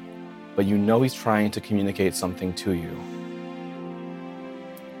 But you know he's trying to communicate something to you.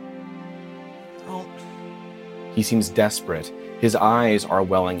 Oh, He seems desperate. His eyes are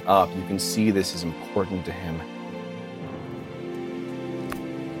welling up. You can see this is important to him.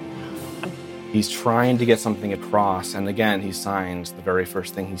 He's trying to get something across, and again, he signs the very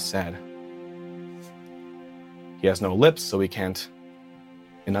first thing he said. He has no lips, so he can't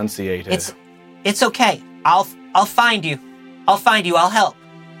enunciate it. It's okay. I'll find you. I'll find you. I'll help.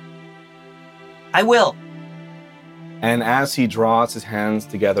 I will. And as he draws his hands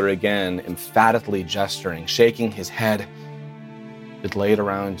together again, emphatically gesturing, shaking his head, the glade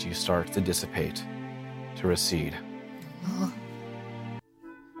around you starts to dissipate, to recede.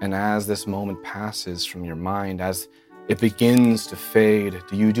 And as this moment passes from your mind, as it begins to fade,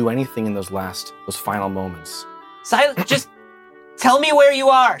 do you do anything in those final moments? Silent, just tell me where you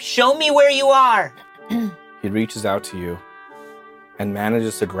are. Show me where you are. He reaches out to you and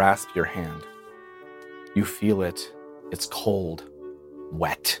manages to grasp your hand. You feel it. It's cold,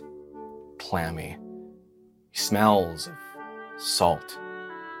 wet, clammy. He smells of salt.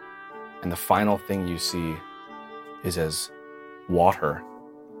 And the final thing you see is as water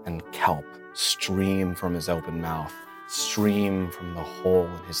and kelp stream from his open mouth, stream from the hole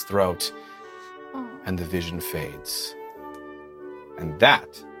in his throat, and the vision fades. And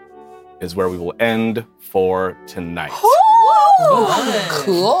that is where we will end for tonight.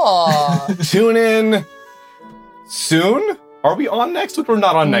 Cool. Tune in soon. Are we on next week or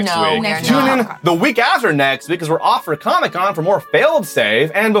not on next week? No, Tune in the week after next week because we're off for Comic-Con for more Failed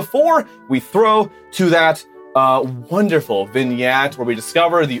Save. And before we throw to that wonderful vignette where we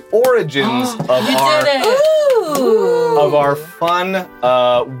discover the origins of our fun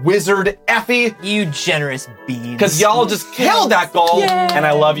wizard Effie. You generous beans. Because y'all just killed that goal, and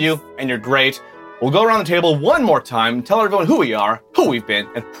I love you, and you're great. We'll go around the table one more time, tell everyone who we are, who we've been,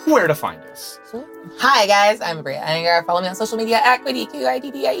 and where to find us. Hi guys, I'm Bria Anger. Follow me on social media at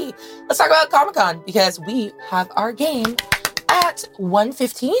QuiddyQIDDIE. Let's talk about Comic-Con because we have our game at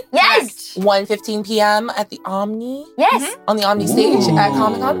 1:15. Yes. 1:15 p.m. at the Omni. Yes. On the Omni stage at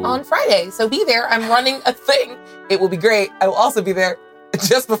Comic-Con on Friday. So be there. I'm running a thing. It will be great. I will also be there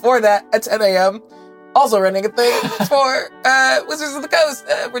just before that at 10 a.m. Also running a thing for Wizards of the Coast.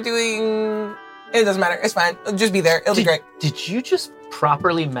 We're doing... It doesn't matter. It's fine. Just be there. It'll be great. Did you just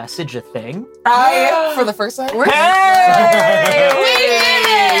properly message a thing? For the first time. We did it!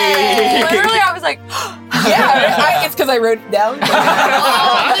 Literally, I was like, yeah, it's because I wrote it down. good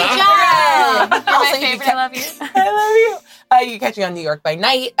job! You're my favorite. I love you. I love you. You can catch me on New York by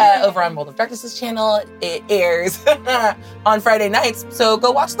Night over on Bold of Darkness's channel. It airs on Friday nights, so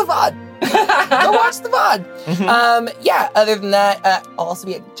go watch the VOD. Go watch the VOD. Other than that, I'll also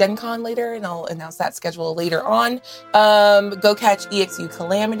be at Gen Con later, and I'll announce that schedule later on. Go catch EXU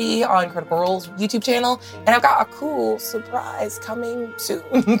Calamity on Critical Role's YouTube channel, and I've got a cool surprise coming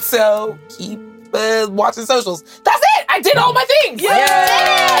soon, so keep watching socials. That's it! I did all my things!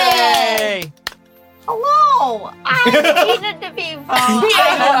 Yay! Hello, I'm Tina DeVivo. I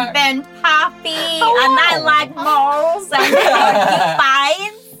have been Poppy, and I like moles and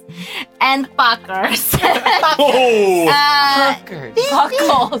porcupines and fuckers.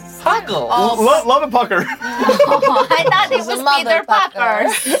 Puckles. Love and pucker. I thought it was Peter Pucker.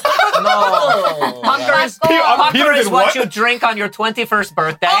 No. Pucker is did what what? you drink on your 21st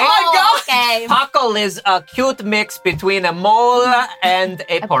birthday. Oh my god! Okay. Puckle is a cute mix between a mole and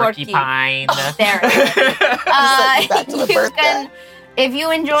a porcupine. There. You can, if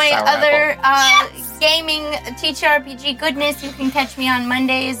you enjoy Sour other gaming TTRPG goodness, you can catch me on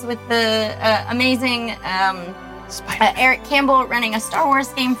Mondays with the amazing Eric Campbell running a Star Wars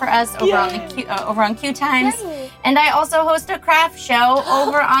game for us over on Q Times. Yay. And I also host a craft show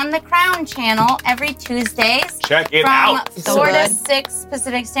over on the Crown channel every Tuesdays. Check it from out. 4 to 6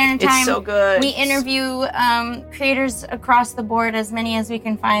 Pacific Standard Time. It's so good. We interview creators across the board, as many as we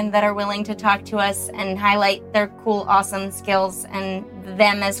can find that are willing to talk to us and highlight their cool, awesome skills and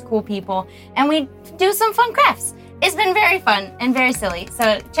them as cool people. And we do some fun crafts. It's been very fun and very silly.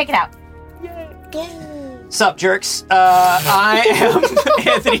 So check it out. Yeah. Sup, jerks? I am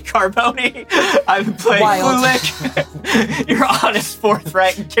Anthony Carboni. I've been playing Flulick, your honest,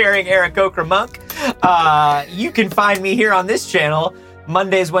 forthright, and caring Eric Okra monk. You can find me here on this channel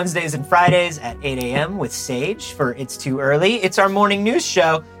Mondays, Wednesdays, and Fridays at 8 a.m. with Sage for It's Too Early. It's our morning news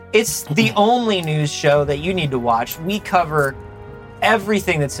show. It's the only news show that you need to watch. We cover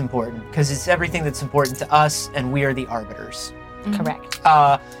everything that's important because it's everything that's important to us, and we are the arbiters. Correct.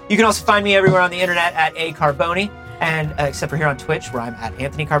 You can also find me everywhere on the internet at @Carboni, and except for here on Twitch, where I'm at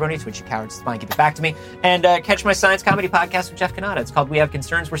Anthony Carboni. Twitch, you cowards, fine, give it back to me. And catch my science comedy podcast with Jeff Kanata. It's called We Have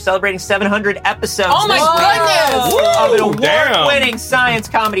Concerns. We're celebrating 700 episodes. Oh my goodness! Of an award-winning science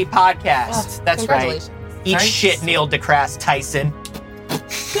comedy podcast. Oh, that's right. congratulations. Eat Nice. shit, Neil deGrasse Tyson.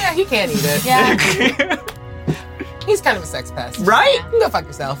 Yeah, he can't eat it. Yeah. He's kind of a sex pest. Right? You can go fuck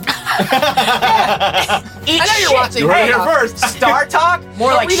yourself. Eat I know you're watching. You heard it here Hey, first. Star Talk?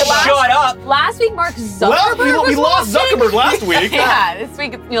 More like shut up. Last week, Mark Zuckerberg Well, we was lost watching. Zuckerberg last week. Yeah, this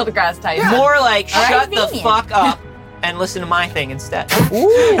week it's Neil deGrasse Tyson. More like shut the Convenient. fuck up and listen to my thing instead.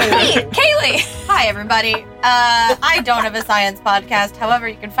 Hey, Kaylee. Hi, everybody. I don't have a science podcast. However,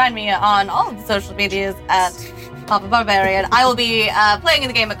 you can find me on all of the social medias at Papa Barbarian. I will be playing in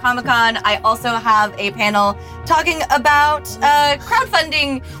the game at Comic-Con. I also have a panel talking about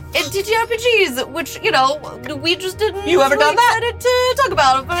crowdfunding in TTRPGs, which, you know, we just didn't You ever done that? excited to talk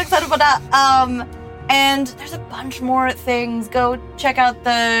about. I'm excited about that. And there's a bunch more things. Go check out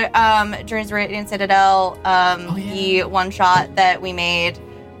the Journeys to Radiant Citadel, the one-shot that we made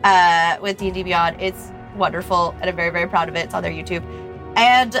with D&D Beyond. It's wonderful, and I'm very, very proud of it. It's on their YouTube.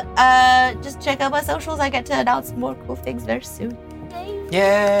 And just check out my socials. I get to announce more cool things very soon.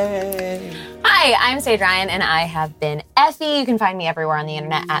 Yay. Hi, I'm Sage Ryan, and I have been Effie. You can find me everywhere on the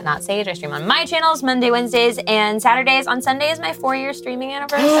internet at Not Sage. I stream on my channels Monday, Wednesdays, and Saturdays. On Sunday is my 4-year streaming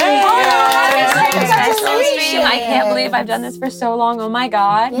anniversary. I can't believe I've done this for so long. Oh my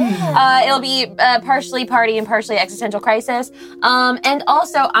god. It'll be partially party and partially existential crisis. And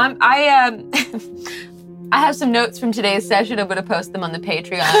also, I have some notes from today's session. I'm going to post them on the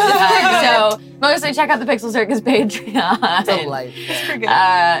Patreon. So mostly check out the Pixel Circus Patreon. That's pretty good.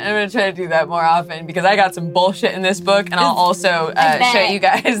 I'm going to try to do that more often because I got some bullshit in this book, and I'll also show you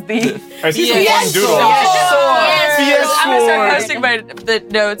guys the. I see some fun doodles. I'm going to start posting the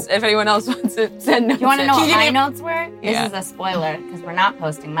notes if anyone else wants to send notes. You want to know in. what my notes were? This Yeah. is a spoiler because we're not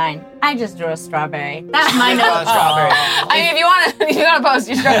posting mine. I just drew a strawberry. That's my note. I mean, if you want to post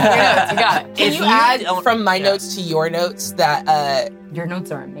your notes, you got it. Can you add from my notes to your notes that Your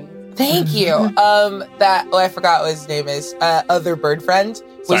notes are amazing. thank you. I forgot what his name is. Other bird friend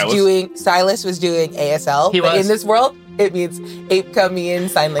was Silas was doing ASL. He but was. in this world, it means ape come in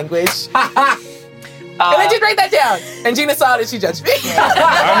sign language. And I did write that down. And Gina saw it and she judged me.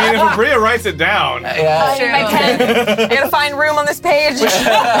 I mean, if Bria writes it down. Yeah. I gotta find room on this page.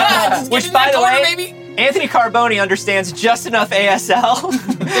 Which, by the way, Anthony Carboni understands just enough ASL.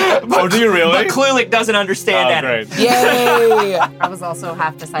 Oh, do you really? But Klulik doesn't understand Oh, that. great. Yay! I was also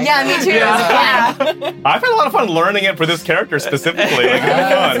half decisive. Yeah, me too. Yeah. I've had a lot of fun learning it for this character specifically. Like, it's been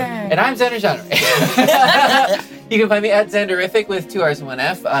fun. And I'm Xander Genre. You can find me at Xanderific with 2 R's and 1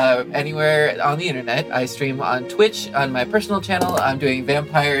 F anywhere on the internet. I stream on Twitch on my personal channel. I'm doing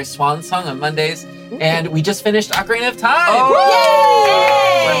Vampire Swan Song on Mondays. And we just finished Ocarina of Time.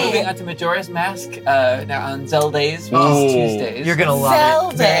 Oh! We're moving on to Majora's Mask now on Zeldays, which is Tuesdays. You're gonna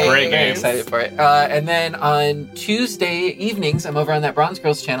love it. Great Very game. excited for it. And then on Tuesday evenings, I'm over on that Bronze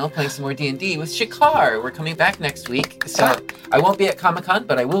Girls channel playing some more D&D with Shikar. We're coming back next week, so I won't be at Comic-Con,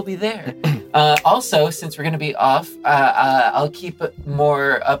 but I will be there. Also, since we're going to be off, I'll keep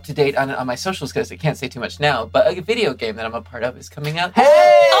more up to date on my socials because I can't say too much now. But a video game that I'm a part of is coming out.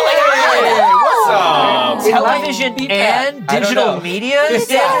 Hey! What's up? Television and digital media?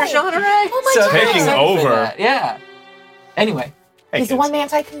 Xander Genre? So very Taking excited for over. that. Yeah. Anyway. Hey, He's a kids. one-man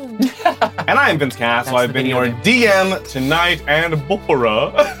tycoon. And I am Vince Castle. I've been your DM tonight and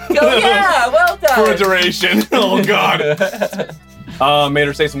Bora Oh, yeah. Well done. for a duration. Oh, God. Made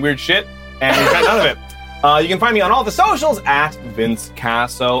her say some weird shit, and we got none of it. You can find me on all the socials at Vince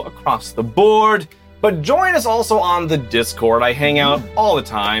Casso across the board. But join us also on the Discord. I hang out all the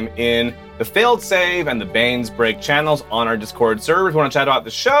time in the Failed Save and the Bane's Break channels on our Discord server. If you want to chat about the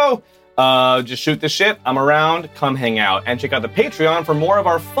show, just shoot the shit. I'm around. Come hang out. And check out the Patreon for more of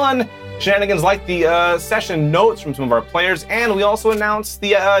our fun shenanigans like the session notes from some of our players. And we also announce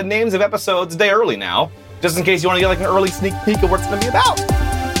the names of episodes a day early now, just in case you want to get like an early sneak peek of what it's going to be about.